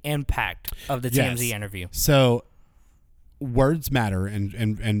remember the impact of the TMZ interview. So words matter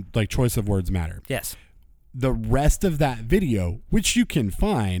and like choice of words matter. Yes. The rest of that video, which you can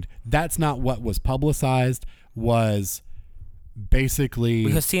find, that's not what was publicized, was basically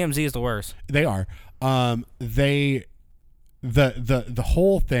because TMZ is the worst. They are. The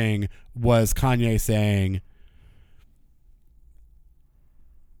whole thing was Kanye saying,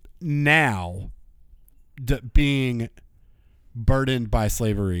 now being burdened by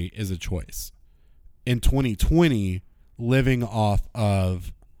slavery is a choice. In 2020, living off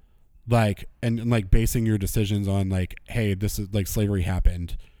of like and like basing your decisions on like, hey, this is like slavery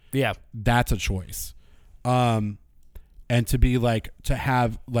happened. Yeah, that's a choice. And to be like, to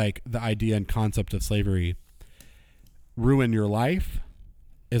have like the idea and concept of slavery ruin your life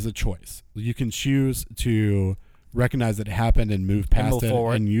is a choice. You can choose to recognize that it happened and move past it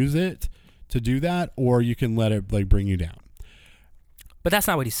forward and use it to do that, or you can let it like bring you down. But that's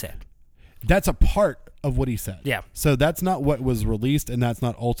not what he said. That's a part of what he said. Yeah. So that's not what was released, and that's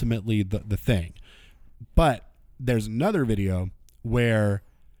not ultimately the thing. But there's another video where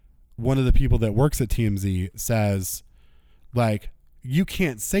one of the people that works at TMZ says, like, you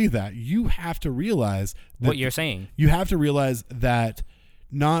can't say that. You have to realize that what you're saying. You have to realize that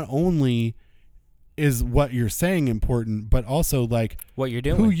not only is what you're saying important, but also like what you're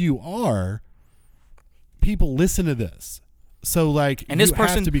doing, who you are. People listen to this, so like, and this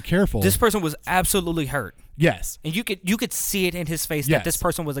person have to be careful. This person was absolutely hurt. Yes, and you could see it in his face that this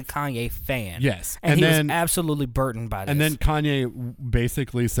person was a Kanye fan. Yes, and he was absolutely burdened by this. And then Kanye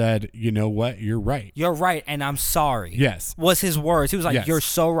basically said, "You know what? You're right. You're right, and I'm sorry." Yes, was his words. He was like, "You're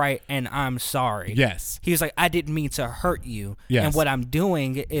so right, and I'm sorry." Yes, he was like, "I didn't mean to hurt you." Yes, and what I'm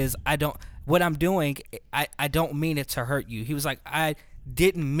doing is I don't mean it to hurt you. He was like, "I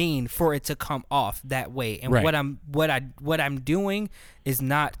didn't mean for it to come off that way, and what I'm doing is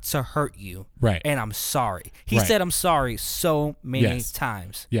not to hurt you, right? And I'm sorry." He said, "I'm sorry" so many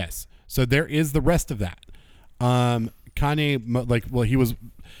times. Yes. So there is the rest of that. Kanye, like, well, he was.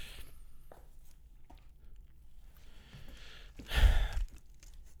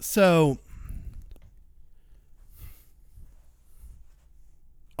 So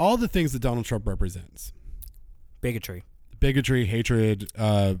all the things that Donald Trump represents: bigotry, hatred,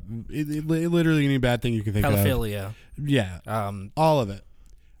 literally any bad thing you can think pedophilia. of. Yeah. All of it.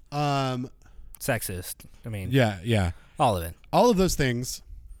 Sexist. I mean. Yeah. All of it. All of those things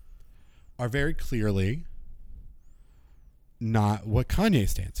are very clearly not what Kanye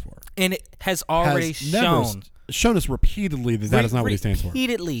stands for. And it has already shown us repeatedly that is not what he stands for.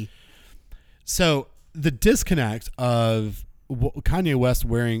 Repeatedly. So the disconnect of Kanye West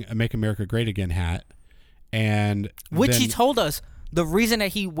wearing a "Make America Great Again" hat, and which he told us the reason that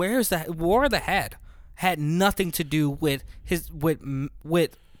he wore the hat had nothing to do with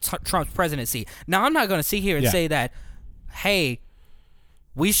Trump's presidency. Now, I'm not going to sit here and say that, hey,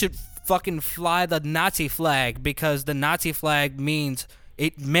 we should fucking fly the Nazi flag because the Nazi flag meant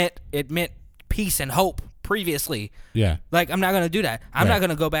peace and hope previously. Yeah. Like, I'm not going to do that. I'm not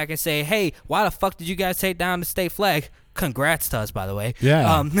going to go back and say, hey, why the fuck did you guys take down the state flag? Congrats to us, by the way.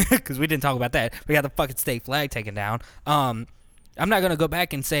 Yeah. Because we didn't talk about that. We got the fucking state flag taken down. I'm not going to go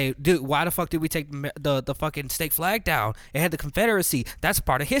back and say, dude, why the fuck did we take the fucking state flag down? It had the Confederacy. That's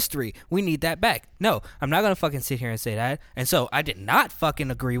part of history. We need that back. No, I'm not going to fucking sit here and say that. And so I did not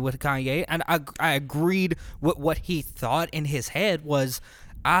fucking agree with Kanye. And I agreed with what he thought in his head was,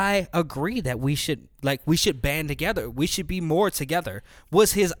 I agree that we should band together. We should be more together,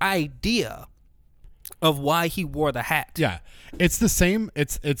 was his idea of why he wore the hat. Yeah. It's the same.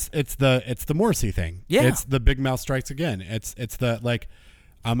 It's the Morrissey thing. Yeah. It's the big mouth strikes again. It's the, like,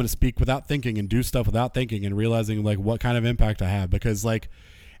 I'm going to speak without thinking and do stuff without thinking and realizing, like, what kind of impact I have. Because, like,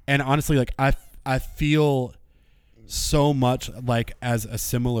 and honestly, like, I feel so much like as a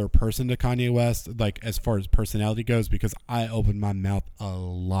similar person to Kanye West, like, as far as personality goes, because I open my mouth a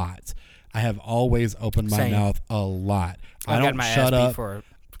lot. I have always opened my mouth a lot. I don't shut up for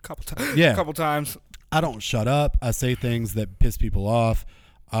a couple times. I don't shut up. I say things that piss people off.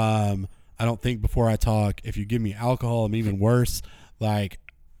 I don't think before I talk. If you give me alcohol, I'm even worse. Like,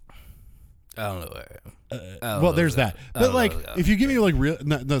 I don't know. Well, there's that. But, like, if you give me, like, real,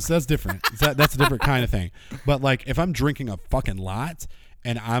 no, so that's different. That's a different kind of thing. But, like, if I'm drinking a fucking lot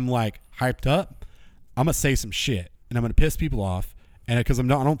and I'm, like, hyped up, I'm gonna say some shit and I'm gonna piss people off. And because I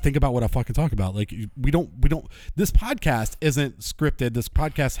don't think about what I fucking talk about. Like, we don't. This podcast isn't scripted. This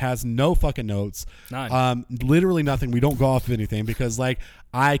podcast has no fucking notes. None. Literally nothing. We don't go off of anything because, like,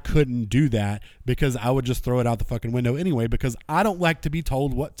 I couldn't do that because I would just throw it out the fucking window anyway because I don't like to be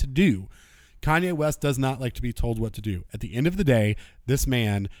told what to do. Kanye West does not like to be told what to do. At the end of the day, this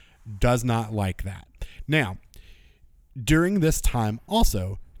man does not like that. Now, during this time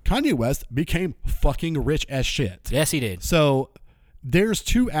also, Kanye West became fucking rich as shit. Yes, he did. So there's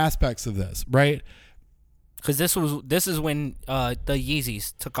two aspects of this, right? Because this is when the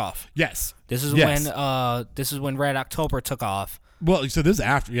Yeezys took off. Yes. This is when Red October took off. Well, so this is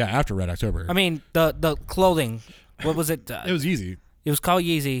after Red October. I mean, the clothing. What was it? It was Yeezy. It was called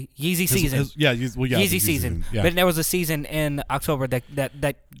Yeezy season. Yeezy season. Yeah. But there was a season in October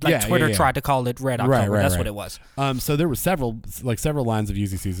that Twitter tried to call it Red October. That's what it was. So there were several lines of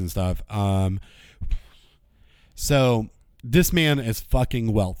Yeezy season stuff. So this man is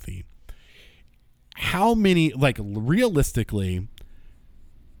fucking wealthy. How many, like, realistically,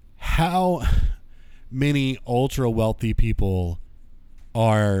 how many ultra wealthy people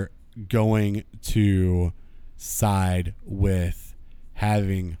are going to side with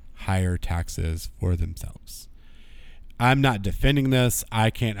having higher taxes for themselves? I'm not defending this.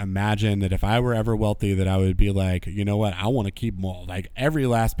 I can't imagine that if I were ever wealthy that I would be like, you know what, I want to keep more, like, every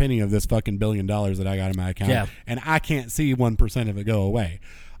last penny of this fucking $1 billion that I got in my account, and I can't see 1% of it go away.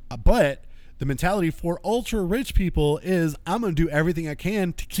 But the mentality for ultra rich people is, I'm going to do everything I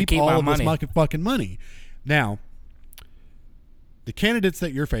can to keep all of this fucking money. Now, the candidates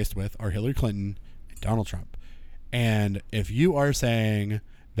that you're faced with are Hillary Clinton Donald Trump. And if you are saying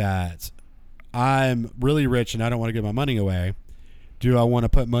that I'm really rich and I don't want to give my money away, do I want to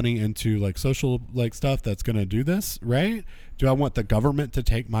put money into like social like stuff that's going to do this, right? Do I want the government to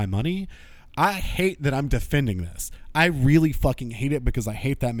take my money? I hate that I'm defending this. I really fucking hate it because I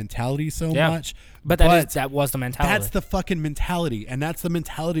hate that mentality so much. But that was the mentality. That's the fucking mentality. And that's the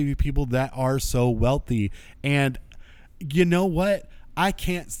mentality of people that are so wealthy. And you know what? I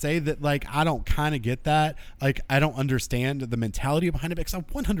can't say that, like, I don't kind of get that. Like, I don't understand the mentality behind it because I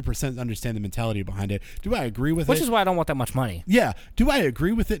 100% understand the mentality behind it. Do I agree with it? Which is why I don't want that much money. Yeah. Do I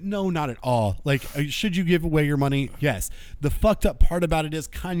agree with it? No, not at all. Like, should you give away your money? Yes. The fucked up part about it is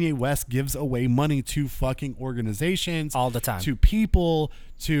Kanye West gives away money to fucking organizations. All the time. To people,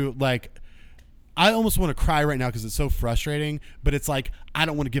 to, like... I almost want to cry right now because it's so frustrating, but it's like, I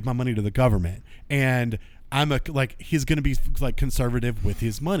don't want to give my money to the government. And he's going to be like conservative with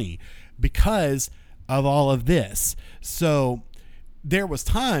his money because of all of this. So there was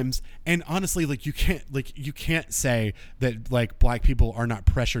times, and honestly, like you can't say that like black people are not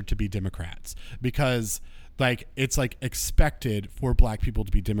pressured to be Democrats because like it's like expected for black people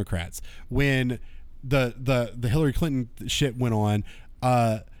to be Democrats. When the Hillary Clinton shit went on,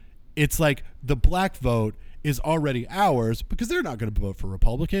 it's like the black vote is already ours because they're not going to vote for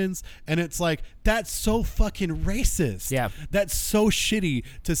Republicans. And it's like, that's so fucking racist. Yeah. That's so shitty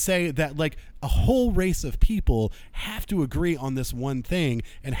to say that like a whole race of people have to agree on this one thing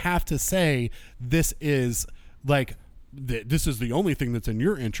and have to say this is like, this is the only thing that's in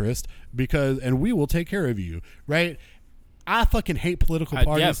your interest and we will take care of you. Right. I fucking hate political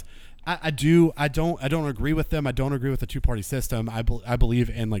parties. Yeah. I don't agree with them. I don't agree with the two-party system. I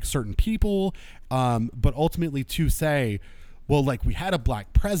believe in like certain people. But ultimately to say, well, like we had a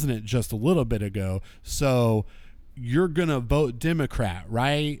black president just a little bit ago, so you're going to vote Democrat,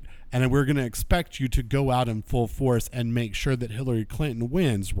 right? And then we're going to expect you to go out in full force and make sure that Hillary Clinton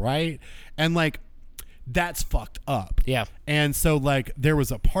wins, right? And like, that's fucked up. Yeah. And so like there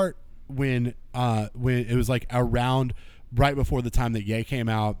was a part when it was like around right before the time that Ye came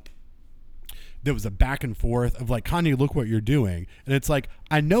out, there was a back and forth of like, Kanye, look what you're doing. And it's like,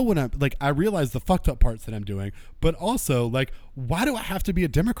 I know when I'm like, I realize the fucked up parts that I'm doing, but also like, why do I have to be a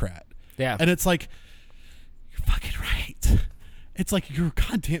Democrat? Yeah. And it's like, you're fucking right. It's like, you're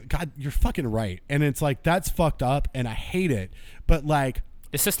you're fucking right. And it's like, that's fucked up and I hate it. But like,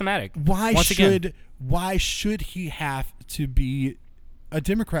 it's systematic. Why should he have to be a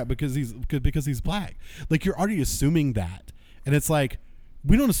Democrat because he's black? Like, you're already assuming that. And it's like,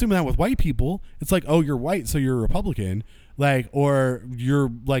 we don't assume that with white people. It's like, oh, you're white, so you're a Republican, like, or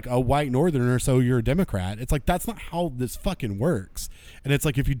you're like a white Northerner, so you're a Democrat. It's like, that's not how this fucking works. And it's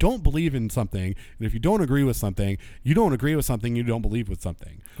like, if you don't believe in something, and if you don't agree with something, you don't agree with something, you don't believe with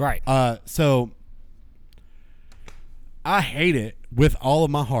something. Right. So I hate it with all of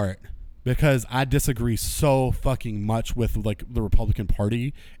my heart because I disagree so fucking much with like the Republican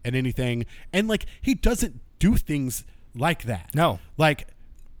Party and anything. And like, he doesn't do things like that. No. Like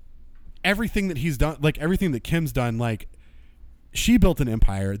everything that he's done, like everything that Kim's done, like she built an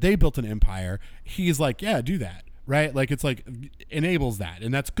empire, they built an empire. He's like, yeah, do that. Right. Like it's like enables that.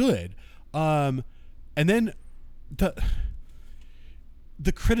 And that's good. And then the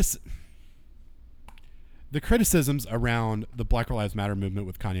criticisms around the Black Lives Matter movement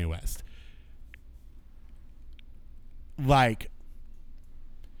with Kanye West. Like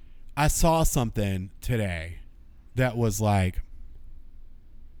I saw something today that was like,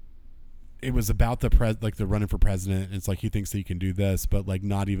 it was about the running for president. It's like he thinks that he can do this, but like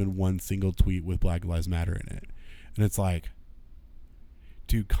not even one single tweet with Black Lives Matter in it. And it's like,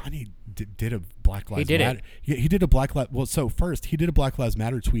 dude, Kanye did a Black Lives Matter. He did a Black Lives. Well, so first he did a Black Lives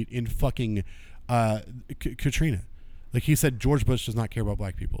Matter tweet in fucking Katrina. Like he said, George Bush does not care about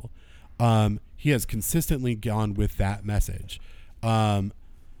black people. He has consistently gone with that message. And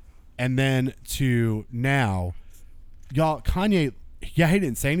then to now, y'all, Kanye, yeah, he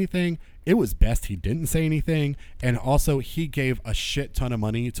didn't say anything. It was best he didn't say anything. And also he gave a shit ton of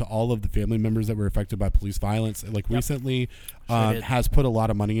money to all of the family members that were affected by police violence. Like recently, has put a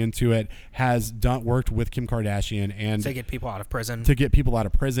lot of money into it, has worked with Kim Kardashian and to get people out of prison,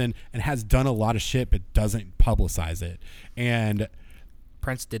 and has done a lot of shit, but doesn't publicize it. And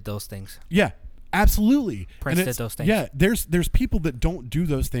Prince did those things. Yeah, absolutely. Prince did those things. Yeah. There's people that don't do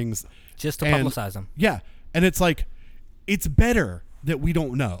those things just to publicize them. Yeah. And it's like, it's better that we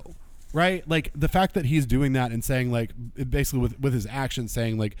don't know, right? Like the fact that he's doing that and saying like, basically with his actions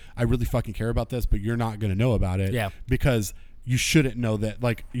saying like, I really fucking care about this, but you're not going to know about it. Yeah. Because you shouldn't know that.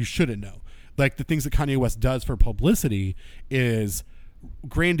 Like you shouldn't know. Like the things that Kanye West does for publicity is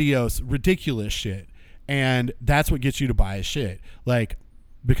grandiose, ridiculous shit. And that's what gets you to buy his shit. Like,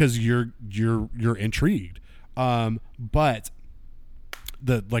 because you're intrigued. But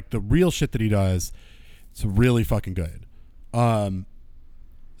the real shit that he does, it's really fucking good.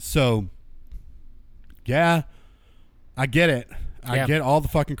 So yeah, I get it. I get all the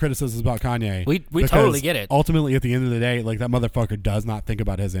fucking criticisms about Kanye. We totally get it. Ultimately, at the end of the day, like, that motherfucker does not think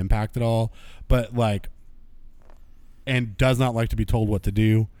about his impact at all, but like, and does not like to be told what to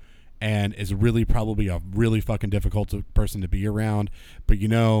do, and is really probably a really fucking difficult person to be around. But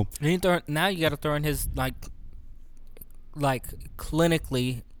now you got to throw in his like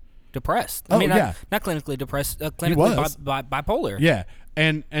clinically depressed. Not clinically depressed. Clinically bipolar. Yeah,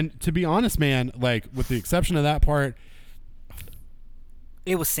 and to be honest, man, like, with the exception of that part,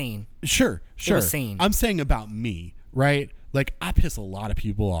 it was seen. Sure. It was seen. I'm saying about me, right? Like, I piss a lot of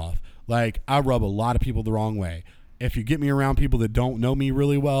people off. Like, I rub a lot of people the wrong way. If you get me around people that don't know me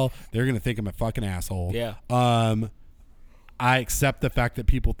really well, they're going to think I'm a fucking asshole. Yeah. I accept the fact that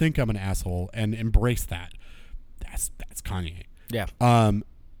people think I'm an asshole and embrace that. That's Kanye. Yeah.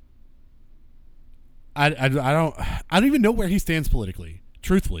 I don't even know where he stands politically,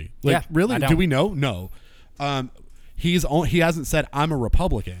 truthfully. Like, really? Do we know? No. He hasn't said I'm a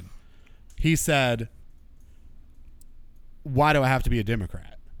Republican. He said, why do I have to be a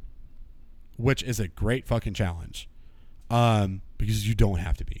Democrat? Which is a great fucking challenge. Because you don't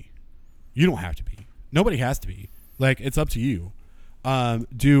have to be. You don't have to be. Nobody has to be. Like, it's up to you.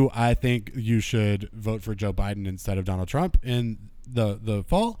 Do I think you should vote for Joe Biden instead of Donald Trump in the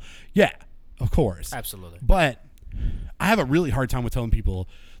fall? Yeah, of course. Absolutely. But I have a really hard time with telling people,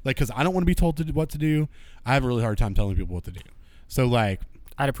 like, because I don't want to be told what to do. I have a really hard time telling people what to do. So, like,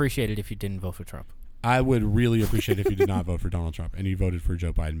 I'd appreciate it if you didn't vote for Trump. I would really appreciate if you did not vote for Donald Trump and you voted for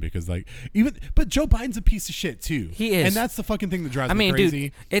Joe Biden, because, like, but Joe Biden's a piece of shit too. He is, and that's the fucking thing that drives me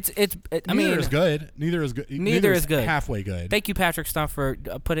crazy. Dude, neither is good. Neither is good. Halfway good. Thank you, Patrick Stump, for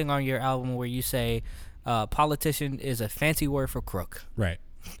putting on your album where you say, "Politician is a fancy word for crook." Right.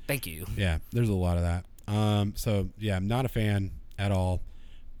 Thank you. Yeah, there's a lot of that. So yeah, I'm not a fan at all.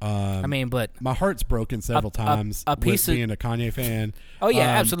 But my heart's broken several times with being a Kanye fan. Oh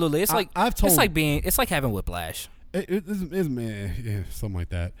yeah, absolutely. It's like it's like having whiplash. Something like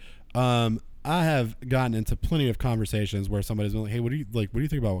that. I have gotten into plenty of conversations where somebody's been like, "Hey, what do you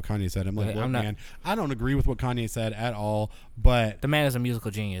think about what Kanye said?" I'm like, "Look, man, I don't agree with what Kanye said at all, but the man is a musical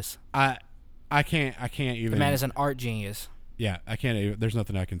genius. I can't even. The man is an art genius. Yeah, I can't even. There's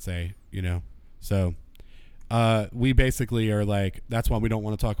nothing I can say, So. We basically are like, that's why we don't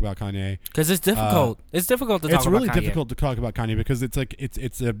want to talk about Kanye, because it's difficult. It's difficult to talk about Kanye. It's really difficult to talk about Kanye because it's like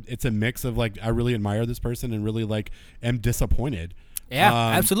it's a mix of, like, I really admire this person and really, like, am disappointed. Yeah,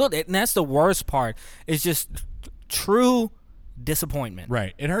 absolutely, and that's the worst part. It's just true disappointment.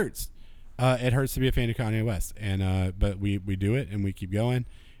 Right. It hurts. It hurts to be a fan of Kanye West, and but we do it and we keep going,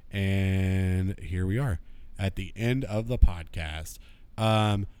 and here we are at the end of the podcast.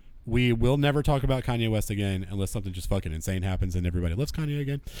 We will never talk about Kanye West again unless something just fucking insane happens and everybody loves Kanye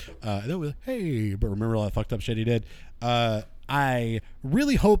again. Then we're like, hey, but remember all that fucked up shit he did? I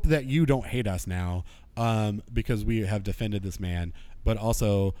really hope that you don't hate us now, because we have defended this man. But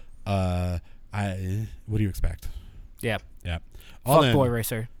also, what do you expect? Yeah. Yeah. Fuck Boy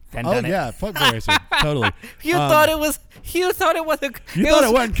Racer. Oh yeah, fuck Boy Racer. Totally. You thought it was. You thought it wasn't. You thought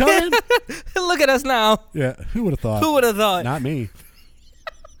it wasn't coming. Look at us now. Yeah. Who would have thought? Who would have thought? Not me.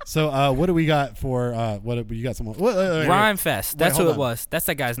 So, what do we got for, you got someone? Rhyme Fest. That's who it was. That's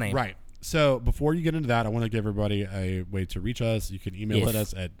that guy's name. Right. So, before you get into that, I want to give everybody a way to reach us. You can email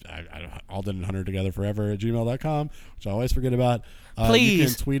us at Alden and Hunter Together Forever @gmail.com, which I always forget about. Please. You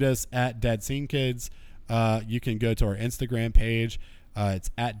can tweet us at Dead Scene Kids. You can go to our Instagram page. It's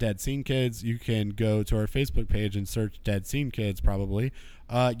at Dead Scene Kids. You can go to our Facebook page and search Dead Scene Kids, probably.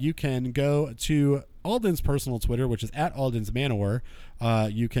 You can go to Alden's personal Twitter, which is at Alden's Manowar.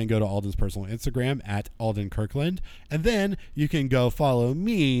 You can go to Alden's personal Instagram at Alden Kirkland. And then you can go follow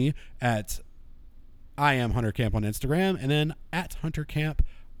me at I am Hunter Camp on Instagram, and then at Hunter Camp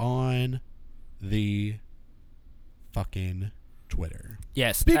on the fucking Twitter.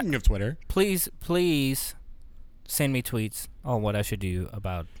 Yes. Speaking of Twitter. Please send me tweets on what I should do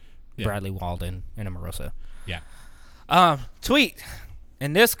about Bradley Walden and Omarosa. Yeah. Tweet.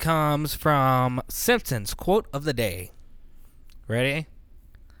 And this comes from Simpsons quote of the day. Ready?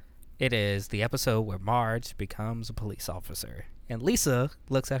 It is the episode where Marge becomes a police officer. And Lisa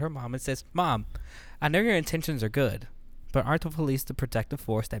looks at her mom and says, "Mom, I know your intentions are good, but aren't the police the protective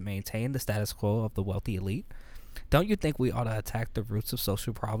force that maintain the status quo of the wealthy elite? Don't you think we ought to attack the roots of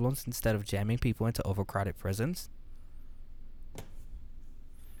social problems instead of jamming people into overcrowded prisons?"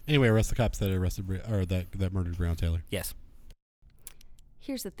 Anyway, arrest the cops that arrested or that murdered Breonna Taylor. Yes.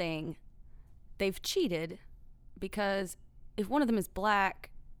 Here's the thing. They've cheated because if one of them is black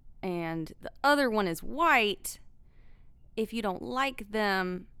and the other one is white, if you don't like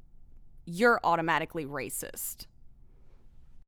them, you're automatically racist.